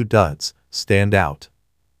Statham's few duds, stand out.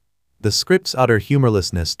 The script's utter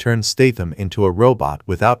humorlessness turns Statham into a robot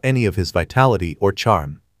without any of his vitality or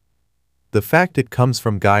charm. The fact it comes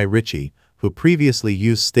from Guy Ritchie, who previously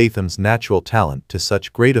used Statham's natural talent to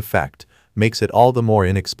such great effect, makes it all the more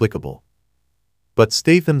inexplicable. But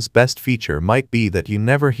Statham's best feature might be that you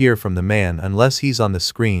never hear from the man unless he's on the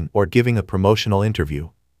screen or giving a promotional interview.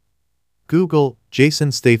 Google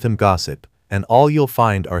Jason Statham gossip, and all you'll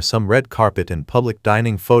find are some red carpet and public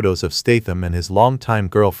dining photos of Statham and his longtime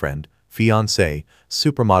girlfriend, fiancée,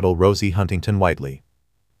 supermodel Rosie Huntington-Whiteley.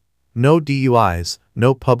 No DUIs,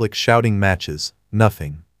 no public shouting matches,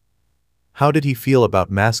 nothing. How did he feel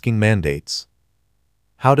about masking mandates?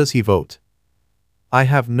 How does he vote? I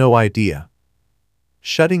have no idea.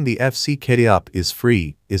 Shutting the FCK up is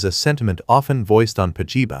free is a sentiment often voiced on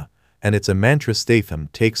Pajiba, and it's a mantra Statham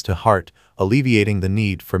takes to heart, alleviating the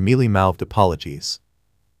need for mealy-mouthed apologies.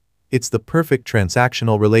 It's the perfect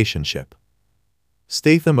transactional relationship.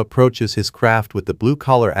 Statham approaches his craft with the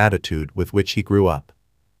blue-collar attitude with which he grew up.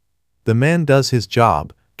 The man does his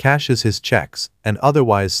job, cashes his checks, and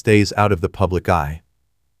otherwise stays out of the public eye.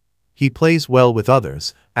 He plays well with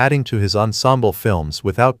others, adding to his ensemble films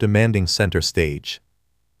without demanding center stage.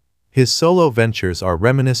 His solo ventures are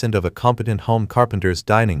reminiscent of a competent home carpenter's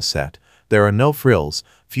dining set. There are no frills,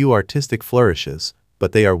 few artistic flourishes,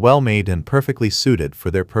 but they are well made and perfectly suited for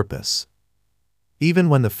their purpose. Even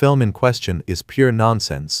when the film in question is pure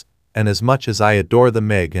nonsense, and as much as I adore The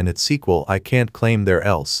Meg and its sequel I can't claim they're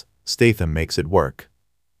else, Statham makes it work.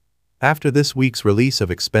 After this week's release of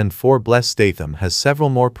Expend4bles, Statham has several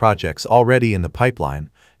more projects already in the pipeline,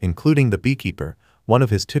 including The Beekeeper, one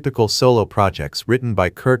of his typical solo projects written by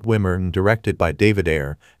Kurt Wimmer and directed by David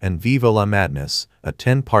Ayer, and Viva la Madness, a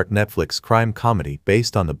 10-part Netflix crime comedy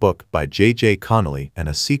based on the book by J.J. Connolly and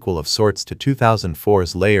a sequel of sorts to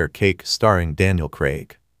 2004's Layer Cake starring Daniel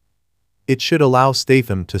Craig. It should allow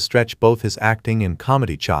Statham to stretch both his acting and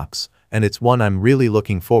comedy chops, and it's one I'm really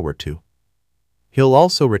looking forward to. He'll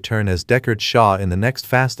also return as Deckard Shaw in the next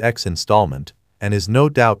Fast X installment, and is no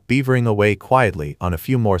doubt beavering away quietly on a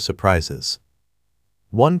few more surprises.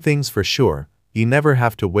 One thing's for sure, you never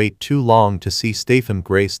have to wait too long to see Statham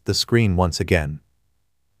grace the screen once again.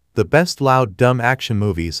 The best loud dumb action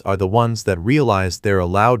movies are the ones that realize they're a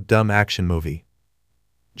loud dumb action movie.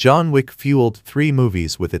 John Wick fueled 3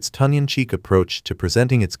 movies with its tongue-in-cheek approach to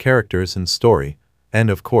presenting its characters and story, and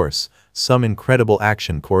of course, some incredible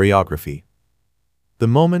action choreography. The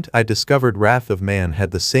moment I discovered Wrath of Man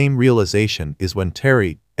had the same realization is when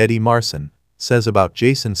Terry, Eddie Marson, says about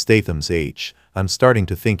Jason Statham's age, "I'm starting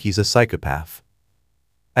to think he's a psychopath."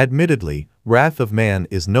 Admittedly, Wrath of Man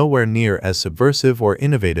is nowhere near as subversive or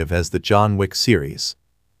innovative as the John Wick series.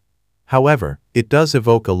 However, it does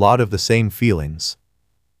evoke a lot of the same feelings.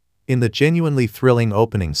 In the genuinely thrilling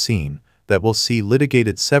opening scene, that we'll see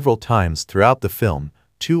litigated several times throughout the film,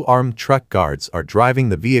 2 armed truck guards are driving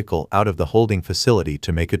the vehicle out of the holding facility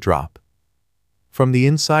to make a drop. From the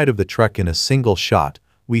inside of the truck in a single shot,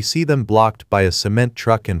 we see them blocked by a cement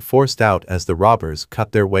truck and forced out as the robbers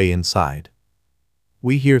cut their way inside.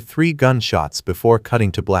 We hear 3 gunshots before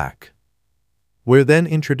cutting to black. We're then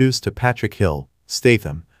introduced to Patrick Hill,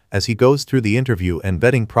 Statham, as he goes through the interview and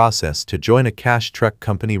vetting process to join a cash truck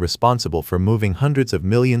company responsible for moving hundreds of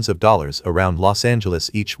millions of dollars around Los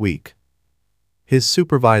Angeles each week. His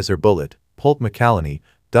supervisor Bullet, Holt McCallany,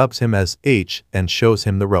 dubs him as H and shows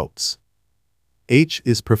him the ropes. H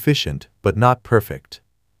is proficient, but not perfect.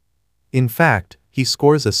 In fact, he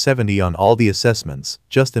scores a 70 on all the assessments,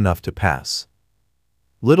 just enough to pass.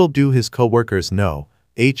 Little do his co-workers know,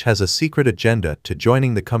 H has a secret agenda to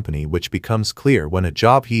joining the company, which becomes clear when a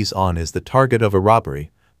job he's on is the target of a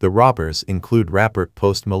robbery. The robbers include rapper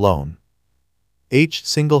Post Malone. H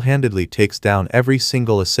single-handedly takes down every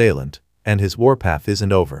single assailant, and his warpath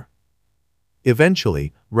isn't over.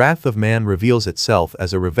 Eventually, Wrath of Man reveals itself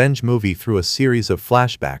as a revenge movie through a series of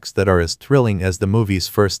flashbacks that are as thrilling as the movie's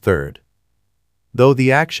first third. Though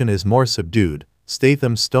the action is more subdued,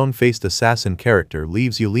 Statham's stone-faced assassin character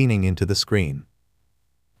leaves you leaning into the screen.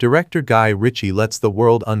 Director Guy Ritchie lets the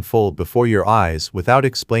world unfold before your eyes without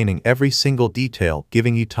explaining every single detail,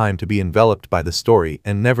 giving you time to be enveloped by the story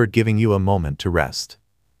and never giving you a moment to rest.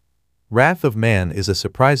 Wrath of Man is a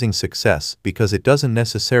surprising success because it doesn't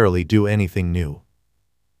necessarily do anything new.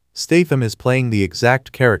 Statham is playing the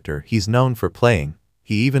exact character he's known for playing.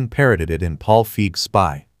 He even parodied it in Paul Feig's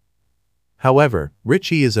Spy. However,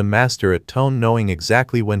 Ritchie is a master at tone, knowing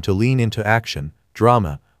exactly when to lean into action,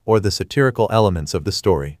 drama, or the satirical elements of the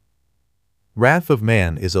story. Wrath of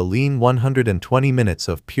Man is a lean 120 minutes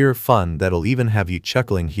of pure fun that'll even have you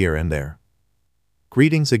chuckling here and there.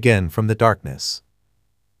 Greetings again from the darkness.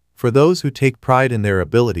 For those who take pride in their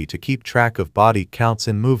ability to keep track of body counts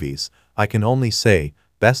in movies, I can only say,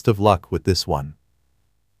 best of luck with this one.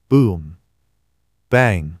 Boom.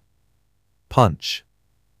 Bang. Punch.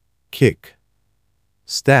 Kick.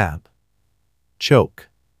 Stab. Choke.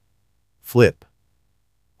 Flip.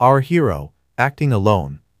 Our hero, acting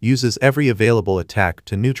alone, uses every available attack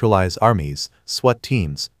to neutralize armies, SWAT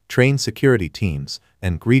teams, trained security teams,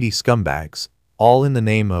 and greedy scumbags, all in the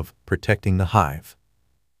name of protecting the hive.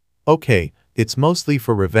 Okay, it's mostly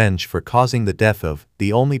for revenge for causing the death of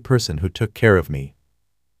the only person who took care of me.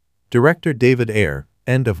 Director David Ayer,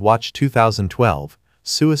 End of Watch 2012,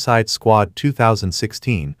 Suicide Squad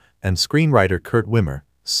 2016, and screenwriter Kurt Wimmer,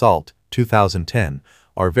 Salt, 2010,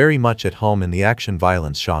 are very much at home in the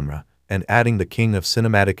action-violence genre, and adding the king of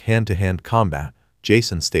cinematic hand-to-hand combat,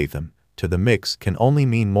 Jason Statham, to the mix can only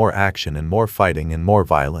mean more action and more fighting and more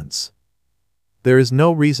violence. There is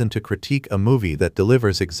no reason to critique a movie that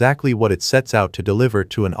delivers exactly what it sets out to deliver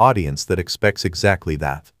to an audience that expects exactly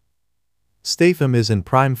that. Statham is in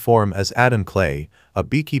prime form as Adam Clay, a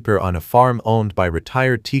beekeeper on a farm owned by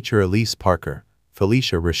retired teacher Elise Parker,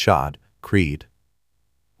 Felicia Rashad, Creed.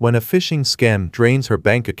 When a phishing scam drains her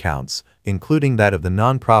bank accounts, including that of the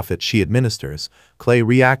nonprofit she administers, Clay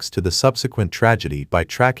reacts to the subsequent tragedy by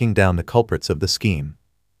tracking down the culprits of the scheme.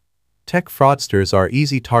 Tech fraudsters are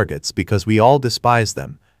easy targets because we all despise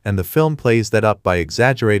them, and the film plays that up by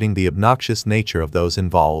exaggerating the obnoxious nature of those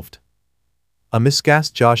involved. A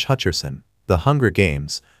miscast Josh Hutcherson, The Hunger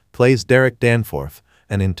Games, plays Derek Danforth,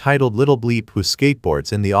 an entitled little bleep who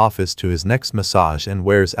skateboards in the office to his next massage and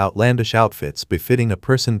wears outlandish outfits befitting a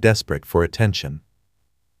person desperate for attention.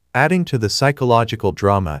 Adding to the psychological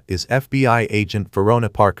drama is FBI agent Verona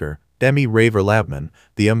Parker, Emmy Raver-Lampman,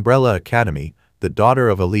 the Umbrella Academy, the daughter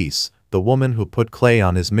of Elise, the woman who put Clay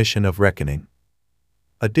on his mission of reckoning.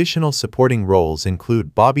 Additional supporting roles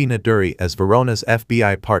include Bobby Naduri as Verona's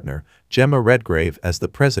FBI partner, Gemma Redgrave as the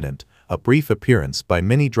president, a brief appearance by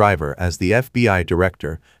Minnie Driver as the FBI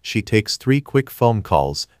director. She takes 3 quick phone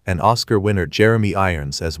calls, and Oscar winner Jeremy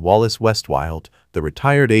Irons as Wallace Westwild, the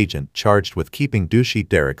retired agent charged with keeping douchey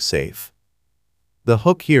Derek safe. The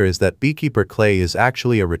hook here is that Beekeeper Clay is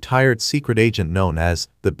actually a retired secret agent known as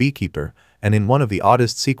the Beekeeper, and in one of the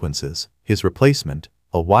oddest sequences, his replacement,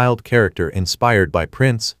 a wild character inspired by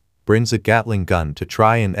Prince, brings a Gatling gun to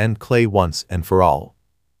try and end Clay once and for all.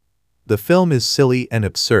 The film is silly and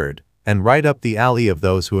absurd, and right up the alley of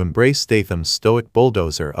those who embrace Statham's stoic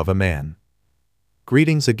bulldozer of a man.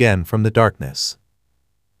 Greetings again from the darkness.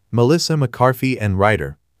 Melissa McCarthy and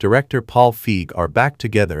writer-director Paul Feig are back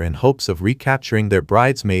together in hopes of recapturing their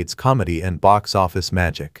Bridesmaids comedy and box office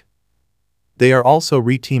magic. They are also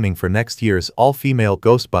re-teaming for next year's all-female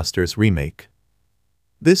Ghostbusters remake.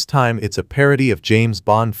 This time it's a parody of James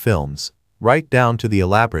Bond films, right down to the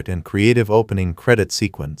elaborate and creative opening credit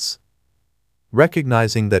sequence.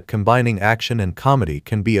 Recognizing that combining action and comedy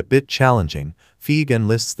can be a bit challenging, Feig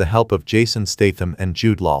enlists the help of Jason Statham and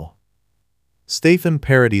Jude Law. Statham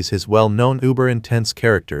parodies his well-known uber-intense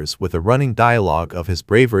characters with a running dialogue of his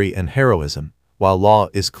bravery and heroism, while Law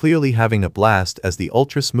is clearly having a blast as the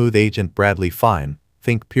ultra-smooth agent Bradley Fine,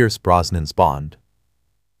 think Pierce Brosnan's Bond.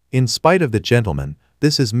 In spite of the gentleman,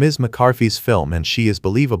 this is Ms. McCarthy's film and she is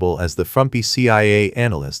believable as the frumpy CIA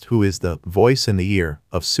analyst who is the voice in the ear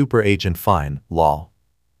of Super Agent Fine, Law.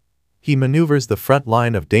 He maneuvers the front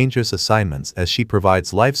line of dangerous assignments as she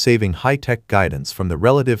provides life-saving high-tech guidance from the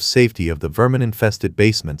relative safety of the vermin-infested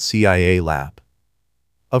basement CIA lab.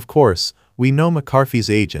 Of course, we know McCarthy's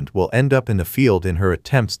agent will end up in the field in her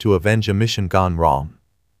attempts to avenge a mission gone wrong.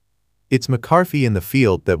 It's McCarthy in the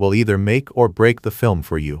field that will either make or break the film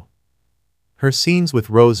for you. Her scenes with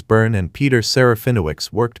Rose Byrne and Peter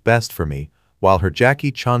Serafinowicz worked best for me, while her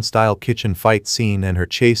Jackie Chan-style kitchen fight scene and her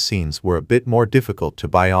chase scenes were a bit more difficult to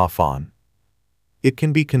buy off on. It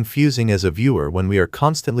can be confusing as a viewer when we are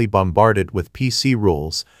constantly bombarded with PC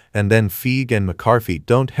rules, and then Feig and McCarthy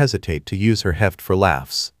don't hesitate to use her heft for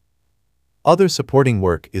laughs. Other supporting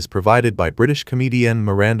work is provided by British comedian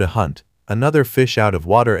Miranda Hunt, another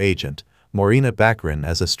fish-out-of-water agent, Morena Baccarin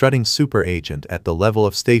as a strutting super agent at the level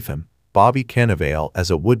of Statham, Bobby Cannavale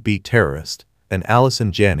as a would-be terrorist, and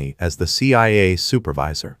Allison Janney as the CIA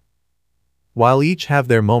supervisor. While each have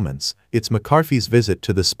their moments, it's McCarthy's visit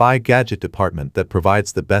to the spy gadget department that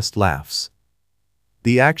provides the best laughs.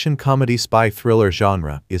 The action comedy spy thriller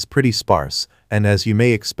genre is pretty sparse, and as you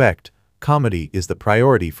may expect, comedy is the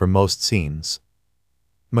priority for most scenes.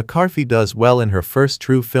 McCarthy does well in her first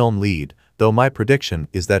true film lead, though my prediction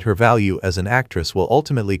is that her value as an actress will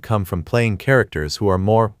ultimately come from playing characters who are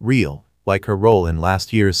more real, like her role in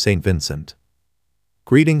last year's St. Vincent.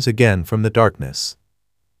 Greetings again from the darkness.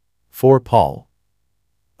 For Paul.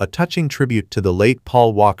 A touching tribute to the late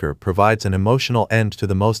Paul Walker provides an emotional end to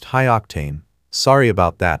the most high-octane, sorry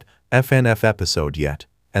about that, FNF episode yet,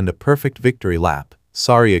 and a perfect victory lap,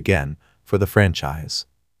 sorry again, for the franchise.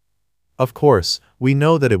 Of course, we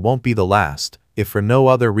know that it won't be the last, if for no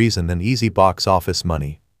other reason than easy box office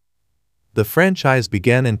money. The franchise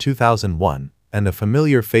began in 2001, and the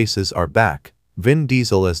familiar faces are back, Vin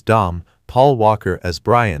Diesel as Dom, Paul Walker as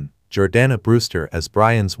Brian, Jordana Brewster as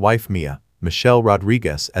Brian's wife Mia, Michelle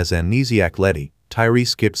Rodriguez as Amnesiac Letty,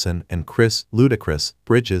 Tyrese Gibson and Chris Ludacris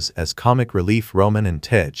Bridges as comic relief Roman and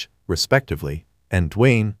Tej, respectively, and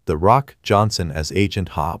Dwayne "The Rock" Johnson as Agent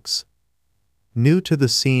Hobbs. New to the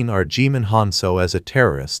scene are Jimon Honso as a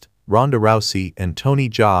terrorist, Ronda Rousey and Tony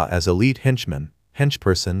Jaa as elite henchmen,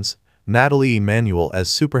 henchpersons, Natalie Emanuel as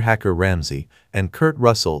super hacker Ramsey, and Kurt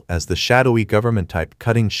Russell as the shadowy government type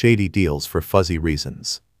cutting shady deals for fuzzy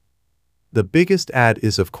reasons. The biggest add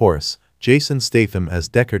is of course, Jason Statham as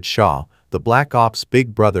Deckard Shaw, the Black Ops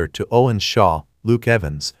big brother to Owen Shaw, Luke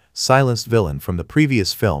Evans, silenced villain from the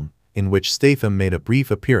previous film, in which Statham made a brief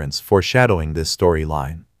appearance foreshadowing this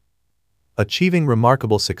storyline. Achieving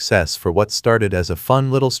remarkable success for what started as a fun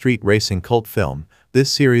little street racing cult film, this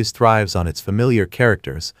series thrives on its familiar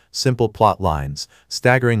characters, simple plot lines,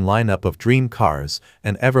 staggering lineup of dream cars,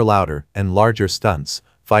 and ever louder and larger stunts,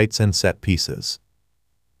 fights and set pieces.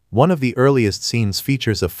 One of the earliest scenes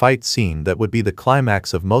features a fight scene that would be the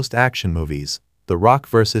climax of most action movies, The Rock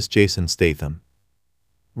vs. Jason Statham.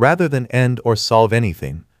 Rather than end or solve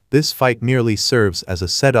anything, this fight merely serves as a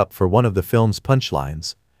setup for one of the film's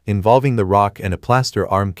punchlines, involving The Rock and a plaster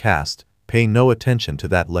arm cast, pay no attention to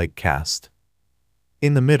that leg cast.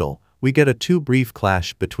 In the middle, we get a too-brief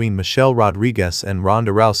clash between Michelle Rodriguez and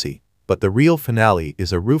Ronda Rousey, but the real finale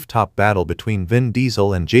is a rooftop battle between Vin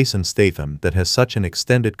Diesel and Jason Statham that has such an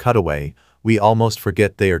extended cutaway, we almost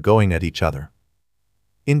forget they are going at each other.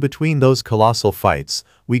 In between those colossal fights,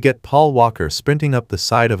 we get Paul Walker sprinting up the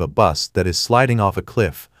side of a bus that is sliding off a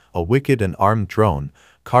cliff, a wicked and armed drone,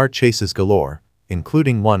 car chases galore,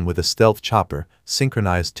 including one with a stealth chopper,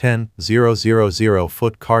 synchronized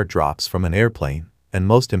 10,000-foot car drops from an airplane, and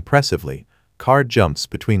most impressively, car jumps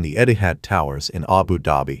between the Etihad Towers in Abu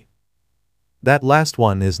Dhabi. That last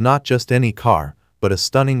one is not just any car, but a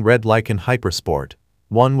stunning red Lycan Hypersport,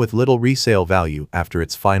 one with little resale value after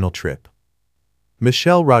its final trip.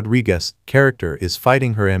 Michelle Rodriguez's character is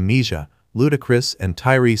fighting her amnesia. Ludacris and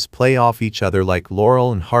Tyrese play off each other like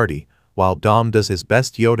Laurel and Hardy, while Dom does his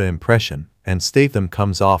best Yoda impression, and Statham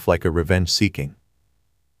comes off like a revenge-seeking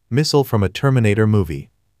missile from a Terminator movie.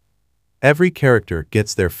 Every character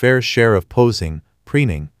gets their fair share of posing,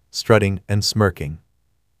 preening, strutting, and smirking.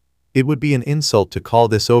 It would be an insult to call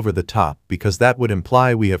this over the top because that would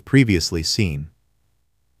imply we have previously seen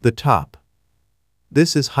the top.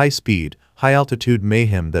 This is high-speed, high-altitude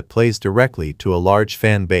mayhem that plays directly to a large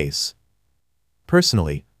fan base.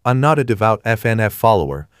 Personally, I'm not a devout FNF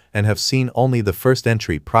follower and have seen only the first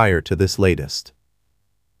entry prior to this latest.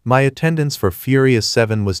 My attendance for Furious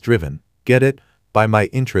 7 was driven, get it, by my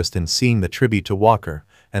interest in seeing the tribute to Walker,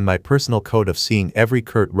 and my personal code of seeing every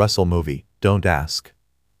Kurt Russell movie, don't ask.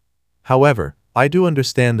 However, I do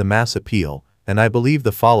understand the mass appeal, and I believe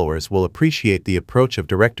the followers will appreciate the approach of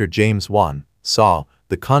director James Wan, Saw,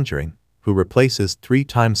 The Conjuring, who replaces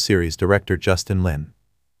three-time series director Justin Lin.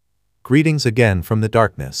 Greetings again from the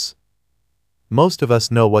darkness. Most of us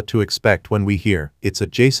know what to expect when we hear it's a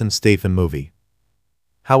Jason Statham movie.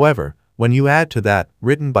 However, when you add to that,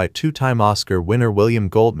 written by two-time Oscar winner William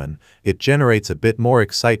Goldman, it generates a bit more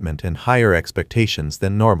excitement and higher expectations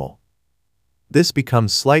than normal. This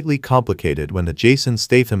becomes slightly complicated when the Jason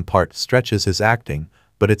Statham part stretches his acting,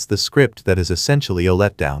 but it's the script that is essentially a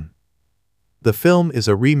letdown. The film is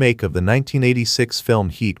a remake of the 1986 film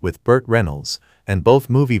Heat with Burt Reynolds, and both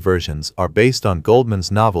movie versions are based on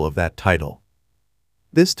Goldman's novel of that title.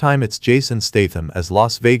 This time it's Jason Statham as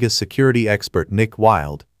Las Vegas security expert Nick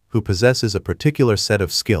Wilde, who possesses a particular set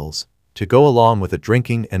of skills to go along with a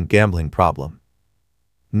drinking and gambling problem.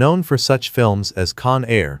 Known for such films as Con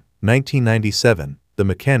Air, 1997, The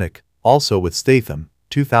Mechanic, also with Statham,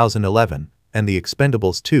 2011, and The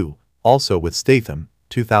Expendables 2, also with Statham,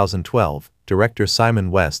 2012, director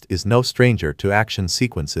Simon West is no stranger to action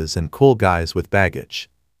sequences and cool guys with baggage.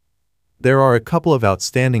 There are a couple of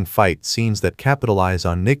outstanding fight scenes that capitalize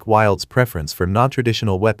on Nick Wilde's preference for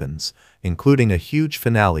non-traditional weapons, including a huge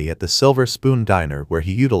finale at the Silver Spoon Diner where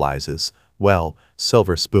he utilizes, well,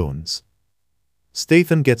 silver spoons.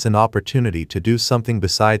 Statham gets an opportunity to do something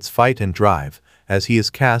besides fight and drive, as he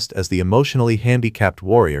is cast as the emotionally handicapped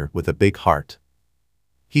warrior with a big heart.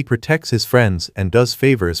 He protects his friends and does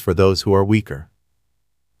favors for those who are weaker.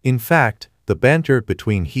 In fact, the banter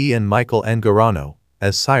between he and Michael Angarano,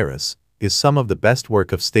 as Cyrus, is some of the best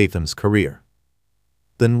work of Statham's career.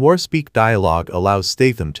 The Warspeak dialogue allows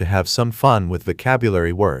Statham to have some fun with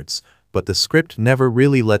vocabulary words, but the script never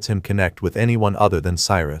really lets him connect with anyone other than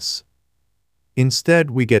Cyrus.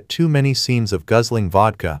 Instead, we get too many scenes of guzzling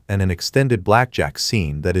vodka and an extended blackjack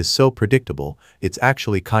scene that is so predictable, it's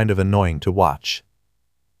actually kind of annoying to watch.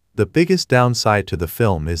 The biggest downside to the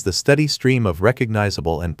film is the steady stream of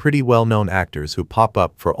recognizable and pretty well-known actors who pop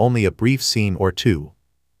up for only a brief scene or two.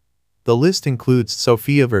 The list includes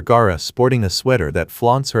Sofia Vergara sporting a sweater that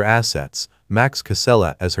flaunts her assets, Max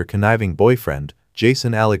Casella as her conniving boyfriend,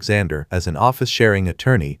 Jason Alexander as an office-sharing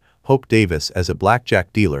attorney, Hope Davis as a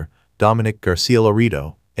blackjack dealer, Dominic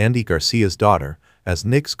Garcia-Loredo, Andy Garcia's daughter, as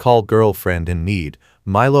Nick's call girlfriend in need,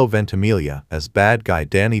 Milo Ventimiglia as bad guy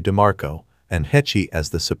Danny DeMarco, and Hetchy as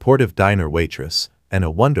the supportive diner waitress, and a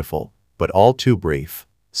wonderful, but all too brief,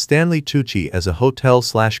 Stanley Tucci as a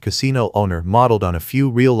hotel/casino owner modeled on a few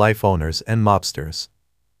real-life owners and mobsters.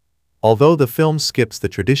 Although the film skips the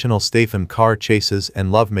traditional Statham car chases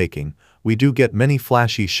and lovemaking, we do get many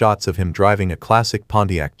flashy shots of him driving a classic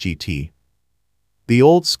Pontiac GT. The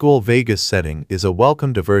old-school Vegas setting is a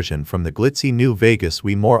welcome diversion from the glitzy new Vegas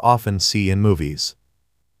we more often see in movies.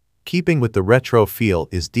 Keeping with the retro feel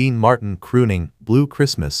is Dean Martin crooning Blue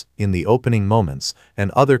Christmas in the opening moments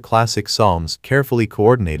and other classic songs carefully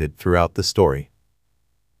coordinated throughout the story.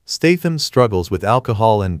 Statham struggles with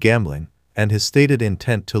alcohol and gambling, and his stated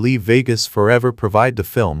intent to leave Vegas forever provide the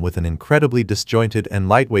film with an incredibly disjointed and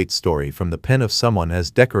lightweight story from the pen of someone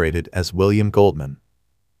as decorated as William Goldman.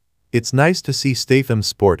 It's nice to see Statham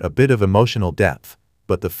sport a bit of emotional depth,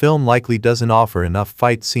 but the film likely doesn't offer enough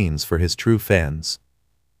fight scenes for his true fans.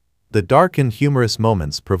 The dark and humorous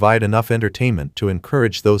moments provide enough entertainment to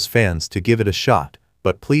encourage those fans to give it a shot,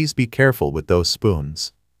 but please be careful with those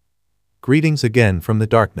spoons. Greetings again from the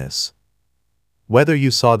darkness. Whether you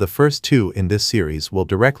saw the first two in this series will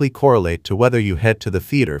directly correlate to whether you head to the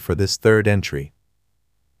theater for this third entry.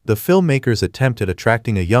 The filmmakers attempt at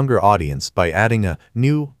attracting a younger audience by adding a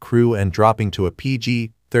new crew and dropping to a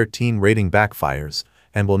PG-13 rating backfires,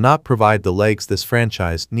 and will not provide the legs this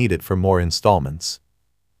franchise needed for more installments.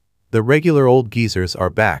 The regular old geezers are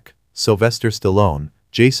back, Sylvester Stallone,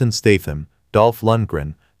 Jason Statham, Dolph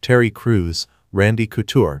Lundgren, Terry Crews, Randy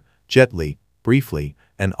Couture, Jet Li, briefly,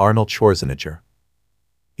 and Arnold Schwarzenegger.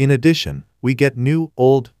 In addition, we get new,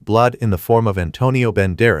 old blood in the form of Antonio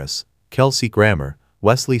Banderas, Kelsey Grammer,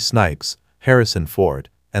 Wesley Snipes, Harrison Ford,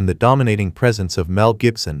 and the dominating presence of Mel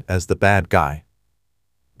Gibson as the bad guy.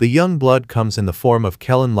 The young blood comes in the form of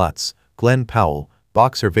Kellen Lutz, Glenn Powell,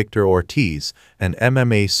 boxer Victor Ortiz, and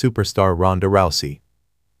MMA superstar Ronda Rousey.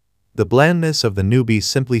 The blandness of the newbies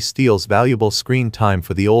simply steals valuable screen time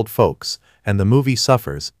for the old folks, and the movie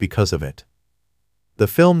suffers because of it. The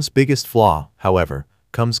film's biggest flaw, however,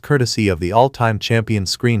 comes courtesy of the all-time champion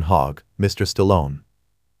screen hog, Mr. Stallone.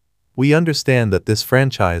 We understand that this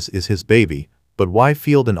franchise is his baby, but why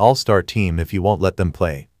field an all-star team if you won't let them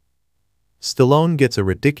play? Stallone gets a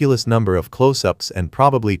ridiculous number of close-ups and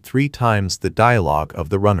probably 3 times the dialogue of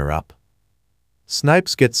the runner-up.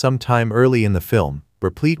 Snipes gets some time early in the film,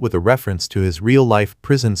 replete with a reference to his real-life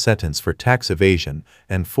prison sentence for tax evasion,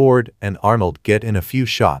 and Ford and Arnold get in a few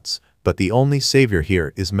shots, but the only savior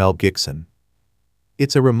here is Mel Gibson.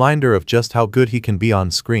 It's a reminder of just how good he can be on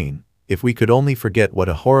screen, if we could only forget what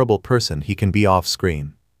a horrible person he can be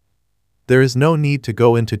off-screen. There is no need to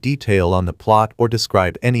go into detail on the plot or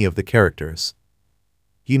describe any of the characters.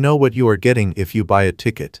 You know what you are getting if you buy a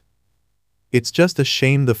ticket. It's just a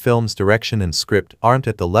shame the film's direction and script aren't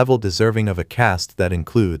at the level deserving of a cast that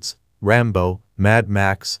includes Rambo, Mad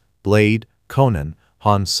Max, Blade, Conan,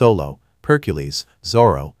 Han Solo, Hercules,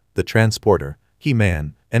 Zorro, The Transporter,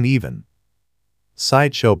 He-Man, and even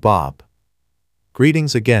Sideshow Bob.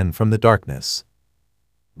 Greetings again from the darkness.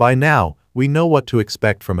 By now, we know what to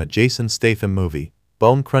expect from a Jason Statham movie: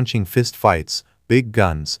 bone-crunching fist fights, big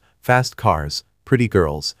guns, fast cars, pretty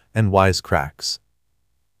girls, and wisecracks.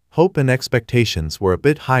 Hope and expectations were a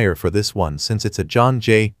bit higher for this one since it's a John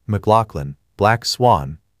J. McLaughlin, Black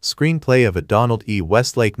Swan, screenplay of a Donald E.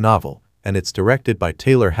 Westlake novel, and it's directed by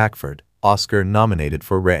Taylor Hackford, Oscar-nominated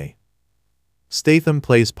for Ray. Statham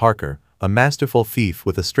plays Parker, a masterful thief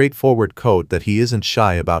with a straightforward code that he isn't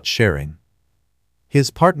shy about sharing.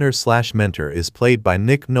 His partner/mentor is played by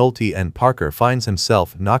Nick Nolte, and Parker finds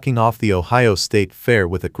himself knocking off the Ohio State Fair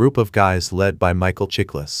with a group of guys led by Michael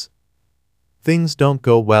Chiklis. Things don't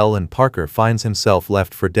go well and Parker finds himself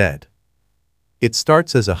left for dead. It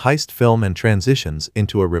starts as a heist film and transitions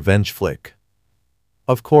into a revenge flick.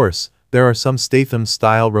 Of course, there are some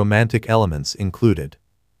Statham-style romantic elements included.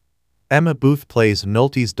 Emma Booth plays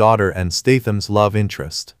Nolte's daughter and Statham's love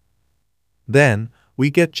interest. Then,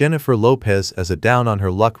 we get Jennifer Lopez as a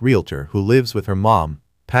down-on-her-luck realtor who lives with her mom,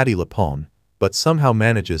 Patti LuPone, but somehow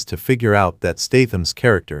manages to figure out that Statham's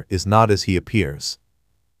character is not as he appears.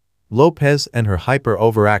 Lopez and her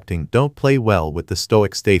hyper-overacting don't play well with the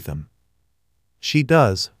stoic Statham. She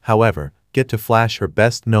does, however, get to flash her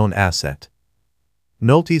best-known asset.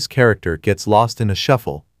 Nolte's character gets lost in a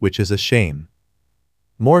shuffle, which is a shame.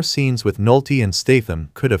 More scenes with Nolte and Statham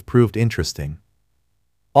could have proved interesting.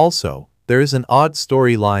 Also, there is an odd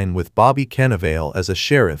storyline with Bobby Cannavale as a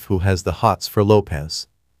sheriff who has the hots for Lopez.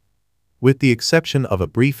 With the exception of a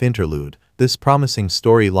brief interlude, this promising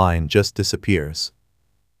storyline just disappears.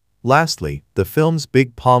 Lastly, the film's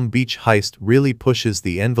Big Palm Beach heist really pushes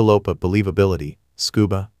the envelope of believability.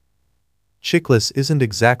 Scuba Chiklis isn't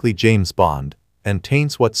exactly James Bond, and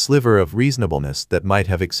taints what sliver of reasonableness that might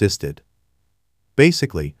have existed.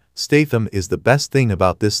 Basically, Statham is the best thing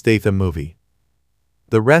about this Statham movie.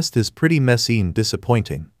 The rest is pretty messy and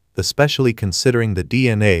disappointing, especially considering the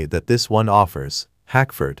DNA that this one offers: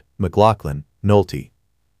 Hackford, McLaughlin, Nolte.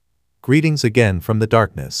 Greetings again from the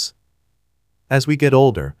darkness. As we get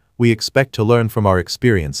older, we expect to learn from our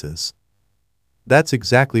experiences. That's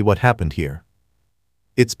exactly what happened here.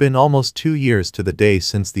 It's been almost 2 years to the day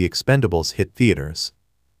since The Expendables hit theaters.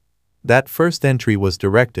 That first entry was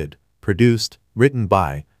directed, produced, written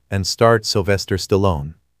by, and starred Sylvester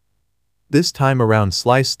Stallone. This time around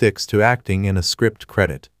Sly sticks to acting in a script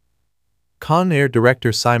credit. Con Air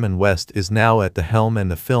director Simon West is now at the helm,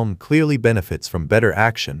 and the film clearly benefits from better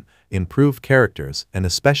action, improved characters, and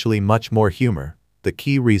especially much more humor, the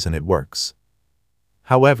key reason it works.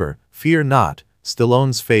 However, fear not,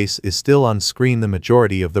 Stallone's face is still on screen the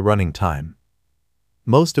majority of the running time.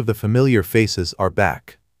 Most of the familiar faces are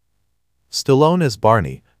back. Stallone as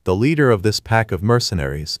Barney, the leader of this pack of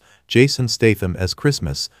mercenaries, Jason Statham as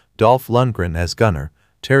Christmas, Dolph Lundgren as Gunner,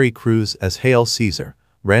 Terry Crews as Hail Caesar,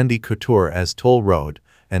 Randy Couture as Toll Road,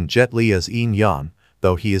 and Jet Li as Ian Yan,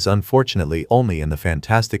 though he is unfortunately only in the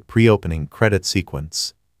fantastic pre-opening credit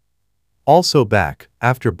sequence. Also back,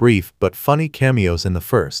 after brief but funny cameos in the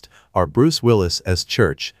first, are Bruce Willis as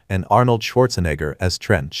Church and Arnold Schwarzenegger as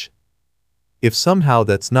Trench. If somehow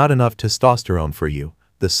that's not enough testosterone for you,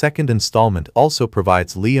 the second installment also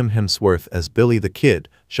provides Liam Hemsworth as Billy the Kid,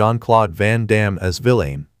 Jean-Claude Van Damme as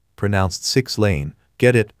Villain, pronounced 6 Lane,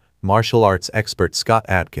 get it, martial arts expert Scott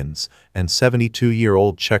Adkins, and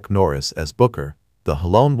 72-year-old Chuck Norris as Booker, the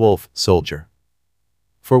lone wolf soldier.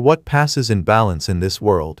 For what passes in balance in this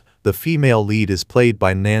world, the female lead is played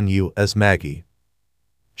by Nan Yu as Maggie.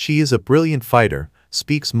 She is a brilliant fighter,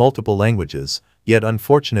 speaks multiple languages, yet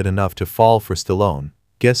unfortunate enough to fall for Stallone,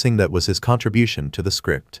 guessing that was his contribution to the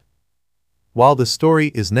script. While the story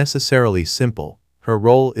is necessarily simple, her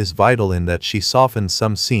role is vital in that she softens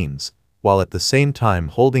some scenes, while at the same time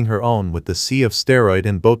holding her own with the sea of steroid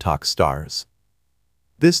and Botox stars.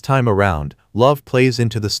 This time around, love plays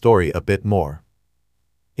into the story a bit more.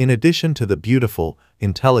 In addition to the beautiful,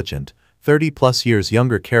 intelligent, 30-plus years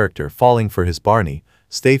younger character falling for his Barney,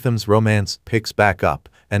 Statham's romance picks back up,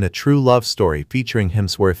 and a true love story featuring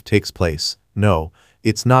Hemsworth takes place. No,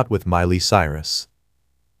 it's not with Miley Cyrus.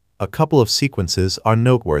 A couple of sequences are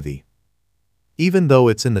noteworthy. Even though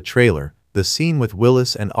it's in the trailer, the scene with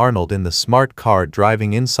Willis and Arnold in the smart car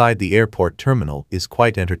driving inside the airport terminal is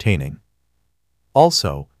quite entertaining.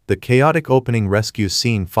 Also, the chaotic opening rescue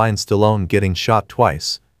scene finds Stallone getting shot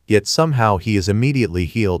twice, yet somehow he is immediately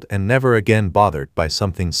healed and never again bothered by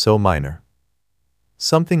something so minor.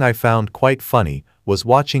 Something I found quite funny was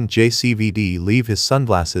watching JCVD leave his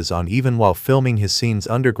sunglasses on even while filming his scenes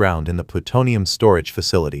underground in the plutonium storage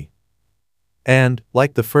facility. And,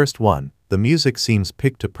 like the first one, the music seems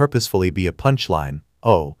picked to purposefully be a punchline.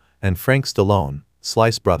 Oh, and Frank Stallone,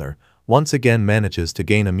 Sly's brother, once again manages to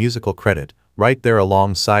gain a musical credit, right there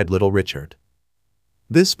alongside Little Richard.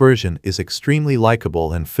 This version is extremely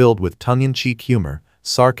likable and filled with tongue-in-cheek humor,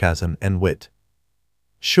 sarcasm and wit.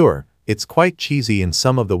 Sure, it's quite cheesy and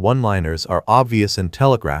some of the one-liners are obvious and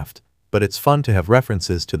telegraphed, but it's fun to have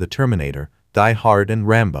references to the Terminator, Die Hard and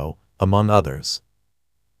Rambo, among others.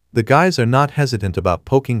 The guys are not hesitant about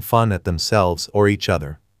poking fun at themselves or each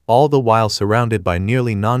other, all the while surrounded by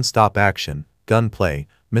nearly non-stop action, gunplay,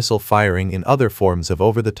 missile firing and other forms of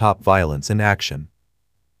over-the-top violence and action.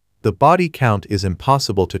 The body count is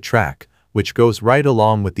impossible to track, which goes right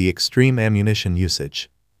along with the extreme ammunition usage.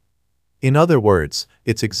 In other words,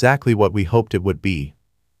 it's exactly what we hoped it would be.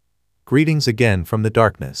 Greetings again from the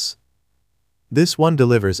darkness. This one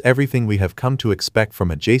delivers everything we have come to expect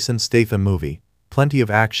from a Jason Statham movie, plenty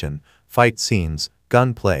of action, fight scenes,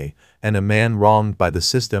 gunplay, and a man wronged by the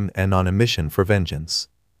system and on a mission for vengeance.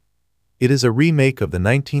 It is a remake of the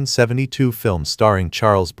 1972 film starring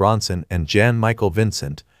Charles Bronson and Jan Michael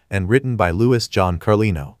Vincent, and written by Louis John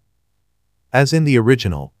Carlino. As in the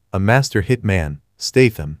original, a master hitman,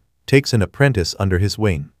 Statham, takes an apprentice under his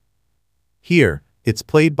wing. Here, it's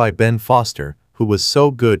played by Ben Foster, who was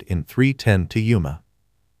so good in 3:10 to Yuma.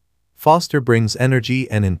 Foster brings energy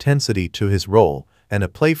and intensity to his role, and a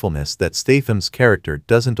playfulness that Statham's character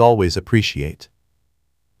doesn't always appreciate.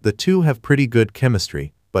 The two have pretty good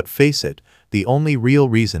chemistry, but face it, the only real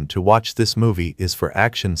reason to watch this movie is for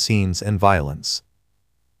action scenes and violence.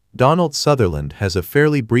 Donald Sutherland has a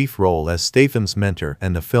fairly brief role as Statham's mentor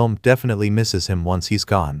and the film definitely misses him once he's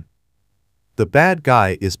gone. The bad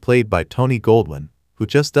guy is played by Tony Goldwyn, who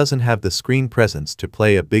just doesn't have the screen presence to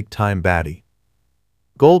play a big-time baddie.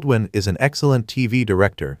 Goldwyn is an excellent TV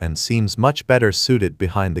director and seems much better suited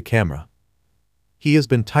behind the camera. He has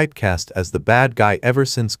been typecast as the bad guy ever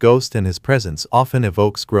since Ghost, and his presence often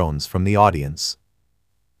evokes groans from the audience.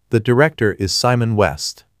 The director is Simon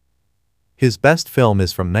West. His best film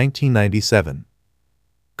is from 1997.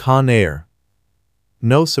 Con Air.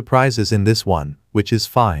 No surprises in this one, which is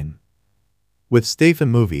fine. With Statham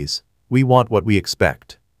movies, we want what we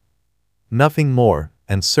expect. Nothing more,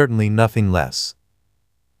 and certainly nothing less.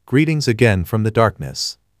 Greetings again from the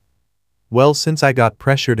darkness. Well, since I got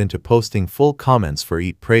pressured into posting full comments for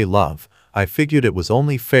Eat, Pray, Love, I figured it was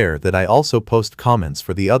only fair that I also post comments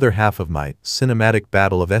for the other half of my cinematic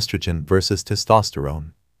battle of estrogen versus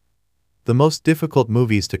testosterone. The most difficult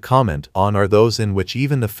movies to comment on are those in which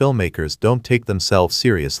even the filmmakers don't take themselves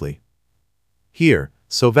seriously. Here,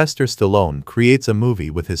 Sylvester Stallone creates a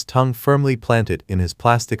movie with his tongue firmly planted in his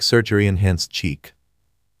plastic surgery-enhanced cheek.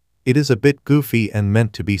 It is a bit goofy and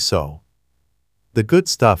meant to be so. The good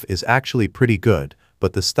stuff is actually pretty good,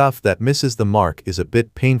 but the stuff that misses the mark is a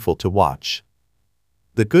bit painful to watch.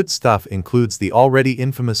 The good stuff includes the already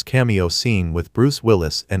infamous cameo scene with Bruce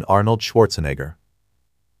Willis and Arnold Schwarzenegger.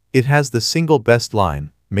 It has the single best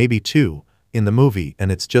line, maybe two, in the movie,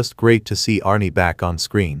 and it's just great to see Arnie back on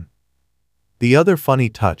screen. The other funny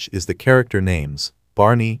touch is the character names: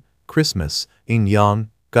 Barney, Christmas, Ing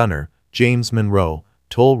Yang, Gunner, James Monroe,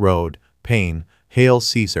 Toll Road, Payne, Hail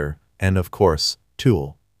Caesar, and of course,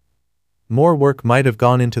 Tool. More work might have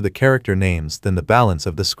gone into the character names than the balance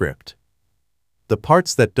of the script. The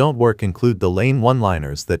parts that don't work include the lame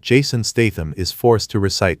one-liners that Jason Statham is forced to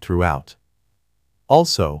recite throughout.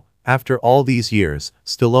 Also, after all these years,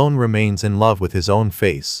 Stallone remains in love with his own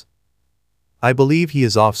face. I believe he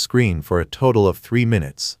is off-screen for a total of 3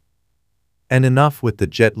 minutes. And enough with the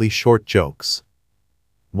Jet Li short jokes.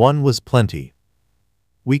 One was plenty.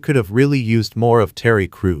 We could have really used more of Terry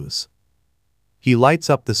Crews. He lights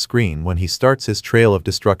up the screen when he starts his trail of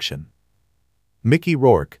destruction. Mickey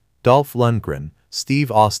Rourke, Dolph Lundgren,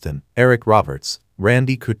 Steve Austin, Eric Roberts,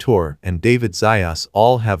 Randy Couture, and David Zayas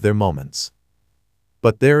all have their moments.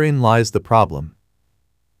 But therein lies the problem.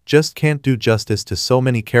 Just can't do justice to so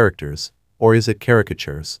many characters, or is it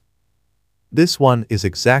caricatures? This one is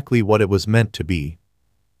exactly what it was meant to be.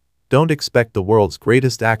 Don't expect the world's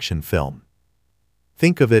greatest action film.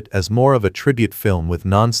 Think of it as more of a tribute film with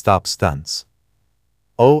non-stop stunts.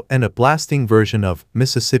 Oh, and a blasting version of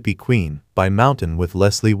Mississippi Queen by Mountain with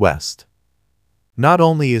Leslie West. Not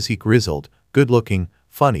only is he grizzled, good-looking,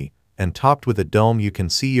 funny, and topped with a dome you can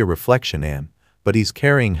see your reflection in, but he's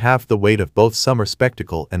carrying half the weight of both summer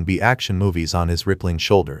spectacle and B-action movies on his rippling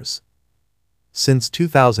shoulders. Since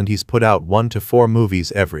 2000 he's put out 1 to 4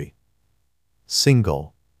 movies every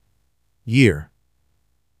single year.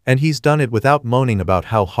 And he's done it without moaning about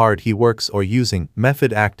how hard he works or using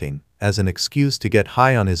method acting as an excuse to get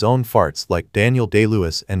high on his own farts like Daniel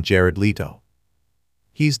Day-Lewis and Jared Leto.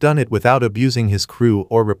 He's done it without abusing his crew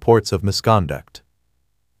or reports of misconduct.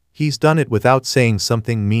 He's done it without saying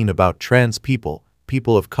something mean about trans people,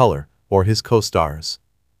 people of color, or his co-stars.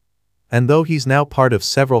 And though he's now part of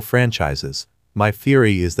several franchises, my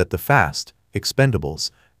theory is that the Fast,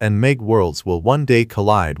 Expendables, and Meg worlds will one day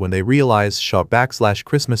collide when they realize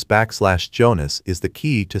Shaw/Christmas/Jonas is the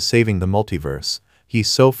key to saving the multiverse. He's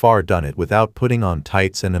so far done it without putting on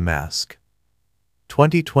tights and a mask.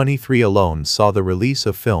 2023 alone saw the release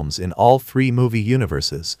of films in all 3 movie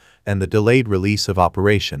universes and the delayed release of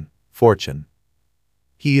Operation Fortune.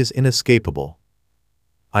 He is inescapable.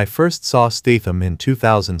 I first saw Statham in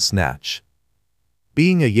 2000 Snatch.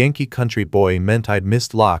 Being a Yankee country boy meant I'd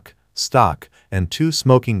missed Lock, Stock, and 2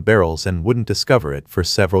 Smoking Barrels and wouldn't discover it for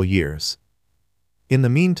several years. In the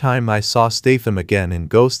meantime I saw Statham again in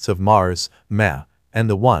Ghosts of Mars, Meh, and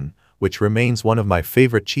The One, which remains one of my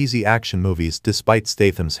favorite cheesy action movies despite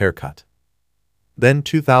Statham's haircut. Then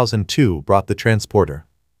 2002 brought The Transporter.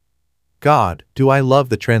 God, do I love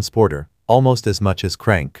The Transporter, almost as much as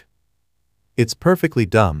Crank. It's perfectly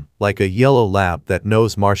dumb, like a yellow lab that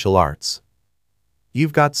knows martial arts.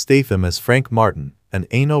 You've got Statham as Frank Martin, an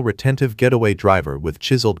anal-retentive getaway driver with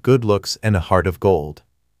chiseled good looks and a heart of gold.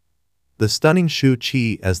 The stunning Shu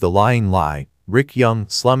Qi as the lying lie, Rick Young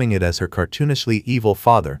slumming it as her cartoonishly evil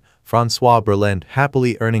father, Francois Berland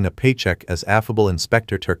happily earning a paycheck as affable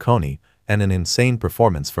Inspector Turconi, and an insane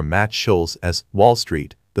performance from Matt Scholes as Wall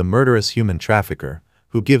Street, the murderous human trafficker,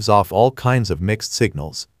 who gives off all kinds of mixed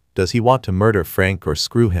signals. Does he want to murder Frank or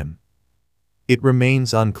screw him? It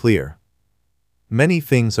remains unclear. Many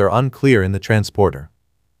things are unclear in The Transporter.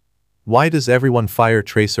 Why does everyone fire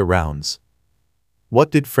tracer rounds?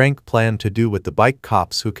 What did Frank plan to do with the bike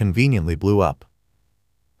cops who conveniently blew up?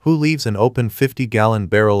 Who leaves an open 50-gallon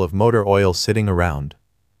barrel of motor oil sitting around?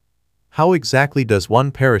 How exactly does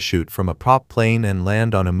one parachute from a prop plane and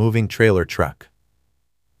land on a moving trailer truck?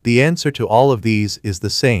 The answer to all of these is the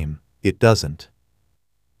same: it doesn't.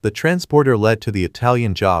 The Transporter led to The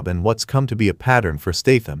Italian Job and what's come to be a pattern for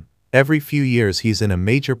Statham. Every few years he's in a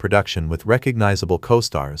major production with recognizable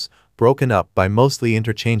co-stars, broken up by mostly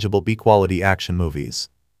interchangeable B-quality action movies.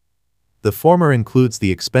 The former includes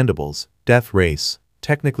The Expendables, Death Race,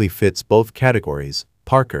 technically fits both categories,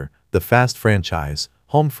 Parker, the Fast franchise,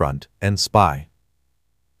 Homefront, and Spy.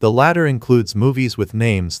 The latter includes movies with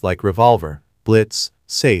names like Revolver, Blitz,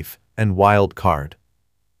 Safe, and Wild Card.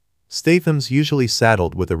 Statham's usually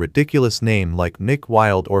saddled with a ridiculous name like Nick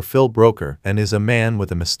Wilde or Phil Broker and is a man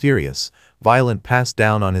with a mysterious, violent past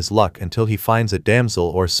down on his luck until he finds a damsel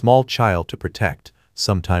or small child to protect,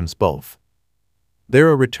 sometimes both.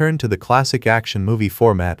 They're a return to the classic action movie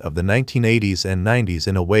format of the 1980s and 90s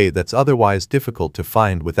in a way that's otherwise difficult to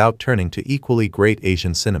find without turning to equally great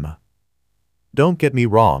Asian cinema. Don't get me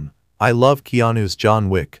wrong, I love Keanu's John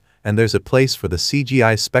Wick, and there's a place for the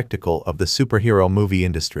CGI spectacle of the superhero movie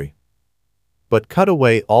industry. But cut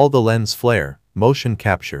away all the lens flare, motion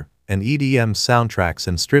capture, and EDM soundtracks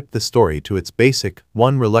and strip the story to its basic,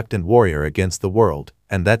 one reluctant warrior against the world,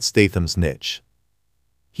 and that's Statham's niche.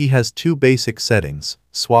 He has 2 basic settings,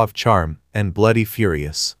 suave charm and bloody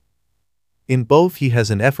furious. In both he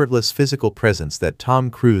has an effortless physical presence that Tom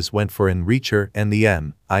Cruise went for in Reacher and the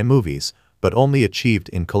M.I. movies, but only achieved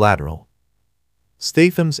in Collateral.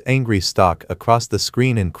 Statham's angry stalk across the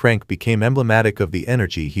screen in Crank became emblematic of the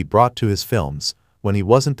energy he brought to his films, when he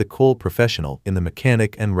wasn't the cool professional in The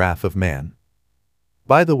Mechanic and Wrath of Man.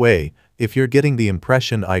 By the way, if you're getting the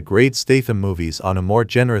impression I grade Statham movies on a more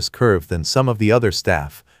generous curve than some of the other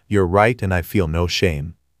staff, you're right and I feel no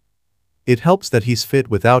shame. It helps that he's fit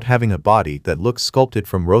without having a body that looks sculpted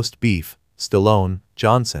from roast beef, Stallone,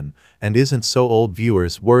 Johnson, and isn't so old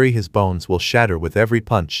viewers worry his bones will shatter with every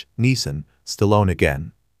punch, Neeson, Stallone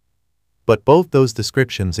again. But both those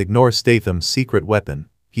descriptions ignore Statham's secret weapon,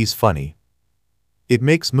 he's funny. It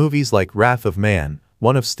makes movies like Wrath of Man,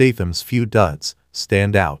 one of Statham's few duds,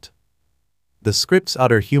 stand out. The script's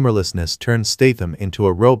utter humorlessness turns Statham into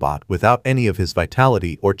a robot without any of his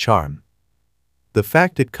vitality or charm. The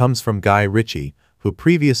fact it comes from Guy Ritchie, who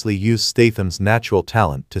previously used Statham's natural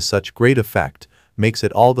talent to such great effect, makes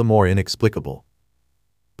it all the more inexplicable.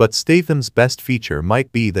 But Statham's best feature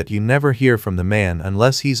might be that you never hear from the man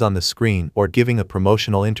unless he's on the screen or giving a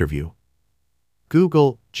promotional interview.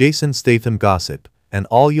 Google Jason Statham gossip, and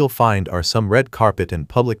all you'll find are some red carpet and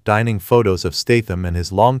public dining photos of Statham and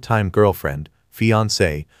his longtime girlfriend,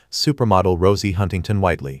 fiancée, supermodel Rosie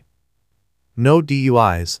Huntington-Whiteley. No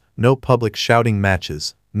DUIs, no public shouting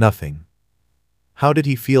matches, nothing. How did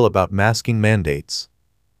he feel about masking mandates?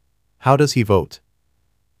 How does he vote?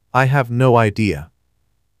 I have no idea.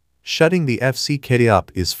 Shutting the FCK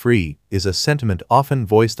up is free is a sentiment often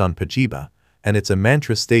voiced on Pajiba, and it's a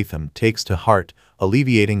mantra Statham takes to heart,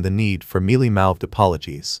 alleviating the need for mealy-mouthed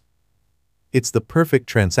apologies. It's the perfect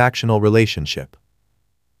transactional relationship.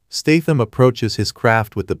 Statham approaches his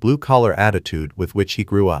craft with the blue-collar attitude with which he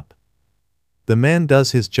grew up. The man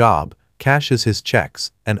does his job, cashes his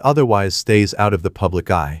checks, and otherwise stays out of the public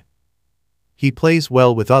eye. He plays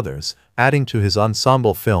well with others, adding to his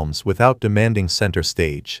ensemble films without demanding center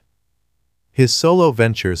stage. His solo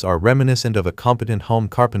ventures are reminiscent of a competent home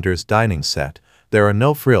carpenter's dining set. There are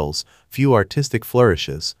no frills, few artistic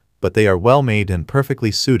flourishes, but they are well made and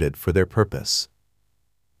perfectly suited for their purpose.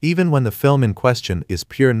 Even when the film in question is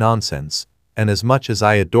pure nonsense, and as much as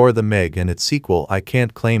I adore The Meg and its sequel I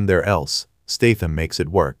can't claim they're else, Statham makes it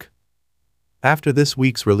work. After this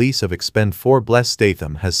week's release of Expend 4, Bless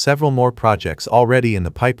Statham has several more projects already in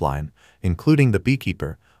the pipeline, including The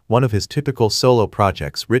Beekeeper, one of his typical solo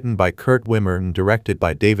projects written by Kurt Wimmer and directed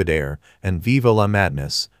by David Ayer, and Viva la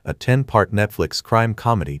Madness, a 10-part Netflix crime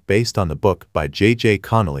comedy based on the book by J.J.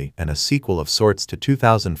 Connolly and a sequel of sorts to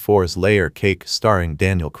 2004's Layer Cake starring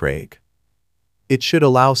Daniel Craig. It should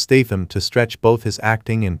allow Statham to stretch both his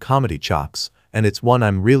acting and comedy chops, and it's one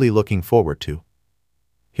I'm really looking forward to.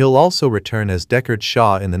 He'll also return as Deckard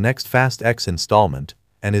Shaw in the next Fast X installment,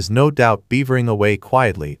 and is no doubt beavering away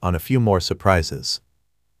quietly on a few more surprises.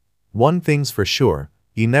 One thing's for sure,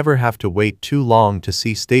 you never have to wait too long to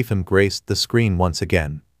see Statham grace the screen once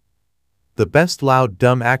again. The best loud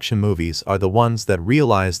dumb action movies are the ones that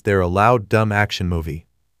realize they're a loud dumb action movie.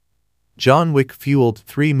 John Wick fueled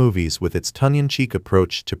 3 movies with its tongue-in-cheek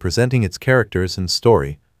approach to presenting its characters and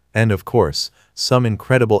story, and of course, some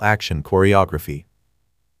incredible action choreography.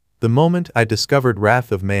 The moment I discovered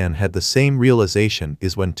Wrath of Man had the same realization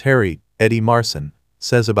is when Eddie Marsan,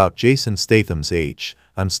 says about Jason Statham's age,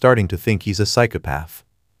 I'm starting to think he's a psychopath.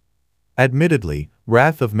 Admittedly,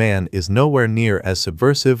 Wrath of Man is nowhere near as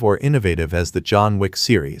subversive or innovative as the John Wick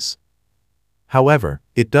series. However,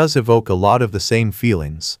 it does evoke a lot of the same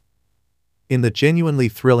feelings. In the genuinely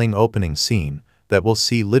thrilling opening scene, that we'll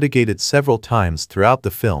see litigated several times throughout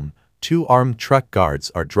the film, 2 armed truck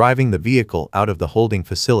guards are driving the vehicle out of the holding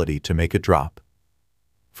facility to make a drop.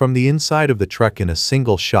 From the inside of the truck in a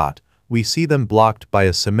single shot, we see them blocked by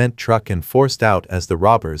a cement truck and forced out as the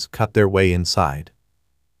robbers cut their way inside.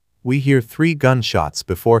 We hear 3 gunshots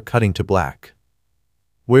before cutting to black.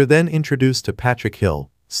 We're then introduced to Patrick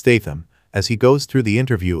Hill, Statham, as he goes through the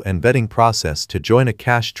interview and vetting process to join a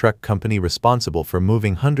cash truck company responsible for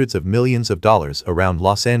moving hundreds of millions of dollars around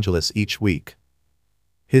Los Angeles each week.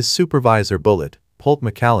 His supervisor Bullet, Holt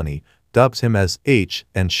McCallany, dubs him as H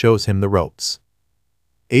and shows him the ropes.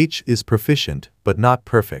 H is proficient, but not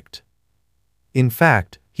perfect. In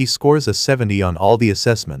fact, he scores a 70 on all the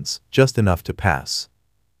assessments, just enough to pass.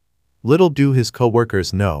 Little do his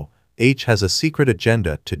co-workers know, H has a secret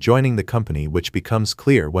agenda to joining the company, which becomes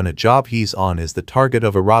clear when a job he's on is the target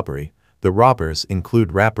of a robbery. The robbers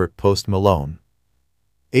include rapper Post Malone.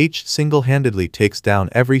 H single-handedly takes down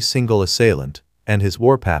every single assailant, and his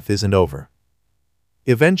warpath isn't over.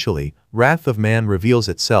 Eventually, Wrath of Man reveals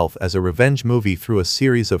itself as a revenge movie through a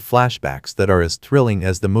series of flashbacks that are as thrilling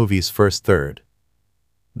as the movie's first third.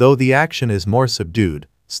 Though the action is more subdued,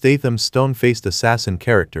 Statham's stone-faced assassin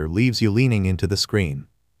character leaves you leaning into the screen.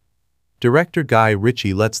 Director Guy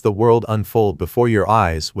Ritchie lets the world unfold before your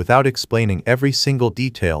eyes without explaining every single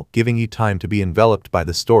detail, giving you time to be enveloped by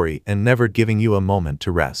the story and never giving you a moment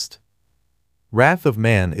to rest. Wrath of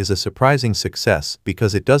Man is a surprising success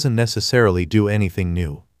because it doesn't necessarily do anything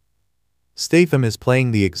new. Statham is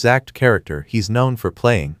playing the exact character he's known for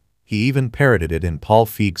playing. He even parodied it in Paul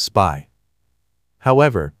Feig's Spy.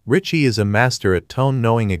 However, Ritchie is a master at tone,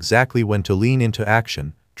 knowing exactly when to lean into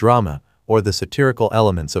action, drama, or the satirical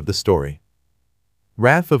elements of the story.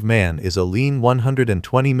 Wrath of Man is a lean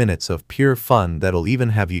 120 minutes of pure fun that'll even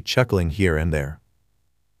have you chuckling here and there.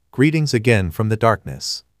 Greetings again from the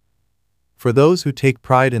darkness. For those who take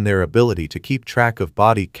pride in their ability to keep track of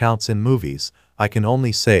body counts in movies, I can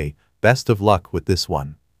only say, best of luck with this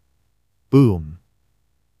one. Boom.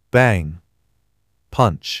 Bang.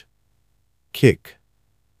 Punch. Kick.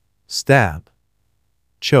 Stab.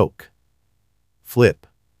 Choke. Flip.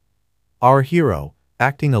 Our hero,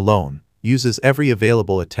 acting alone, uses every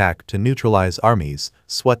available attack to neutralize armies,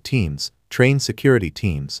 SWAT teams, trained security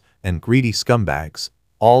teams, and greedy scumbags,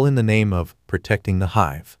 all in the name of protecting the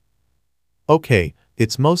hive. Okay,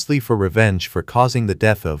 it's mostly for revenge for causing the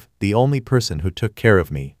death of the only person who took care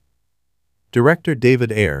of me. Director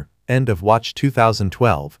David Ayer, End of Watch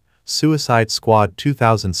 2012, Suicide Squad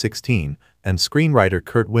 2016, and screenwriter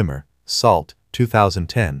Kurt Wimmer, Salt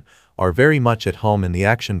 2010, are very much at home in the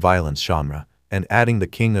action-violence genre, and adding the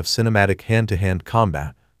king of cinematic hand-to-hand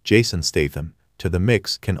combat, Jason Statham, to the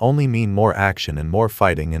mix can only mean more action and more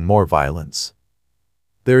fighting and more violence.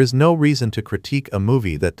 There is no reason to critique a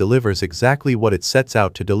movie that delivers exactly what it sets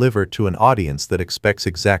out to deliver to an audience that expects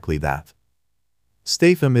exactly that.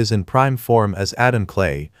 Statham is in prime form as Adam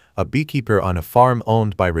Clay, a beekeeper on a farm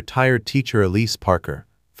owned by retired teacher Elise Parker,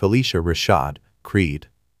 Felicia Rashad, Creed.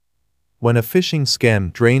 When a phishing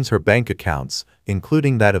scam drains her bank accounts,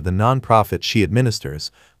 including that of the nonprofit she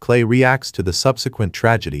administers, Clay reacts to the subsequent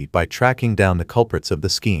tragedy by tracking down the culprits of the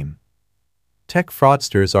scheme. Tech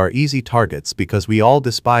fraudsters are easy targets because we all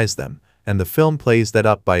despise them, and the film plays that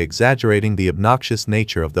up by exaggerating the obnoxious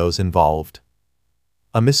nature of those involved.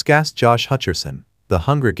 A miscast Josh Hutcherson, The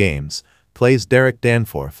Hunger Games, plays Derek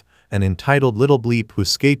Danforth, an entitled little bleep who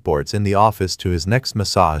skateboards in the office to his next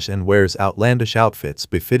massage and wears outlandish outfits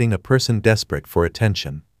befitting a person desperate for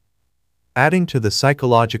attention. Adding to the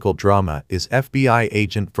psychological drama is FBI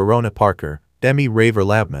agent Verona Parker, Emmy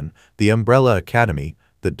Raver-Lampman, the Umbrella Academy,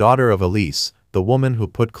 the daughter of Elise, the woman who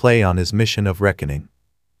put Clay on his mission of reckoning.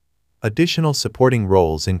 Additional supporting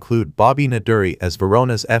roles include Bobby Naduri as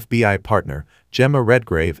Verona's FBI partner, Gemma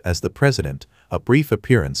Redgrave as the president, a brief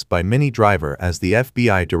appearance by Minnie Driver as the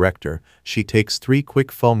FBI director, she takes 3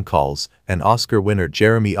 quick phone calls, and Oscar winner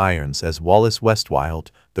Jeremy Irons as Wallace Westwild,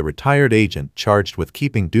 the retired agent charged with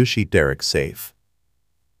keeping douchey Derek safe.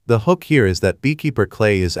 The hook here is that Beekeeper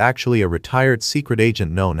Clay is actually a retired secret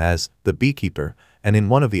agent known as the Beekeeper, and in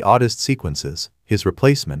one of the oddest sequences, his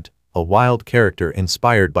replacement, a wild character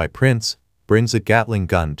inspired by Prince, brings a Gatling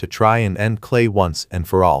gun to try and end Clay once and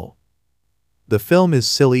for all. The film is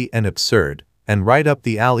silly and absurd, and right up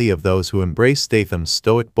the alley of those who embrace Statham's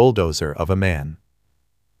stoic bulldozer of a man.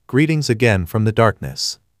 Greetings again from the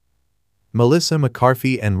darkness. Melissa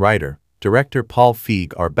McCarthy and writer, director Paul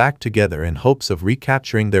Feig are back together in hopes of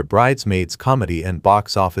recapturing their Bridesmaids comedy and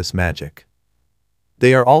box office magic.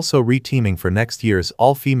 They are also reteaming for next year's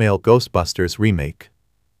all-female Ghostbusters remake.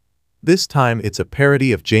 This time it's a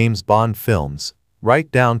parody of James Bond films, right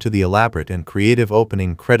down to the elaborate and creative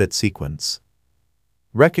opening credit sequence.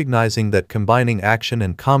 Recognizing that combining action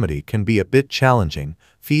and comedy can be a bit challenging,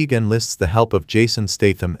 Feig enlists the help of Jason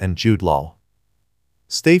Statham and Jude Law.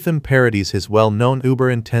 Statham parodies his well-known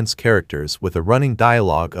uber-intense characters with a running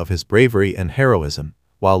dialogue of his bravery and heroism,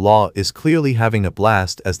 while Law is clearly having a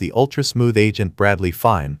blast as the ultra-smooth agent Bradley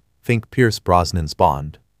Fine, think Pierce Brosnan's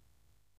Bond.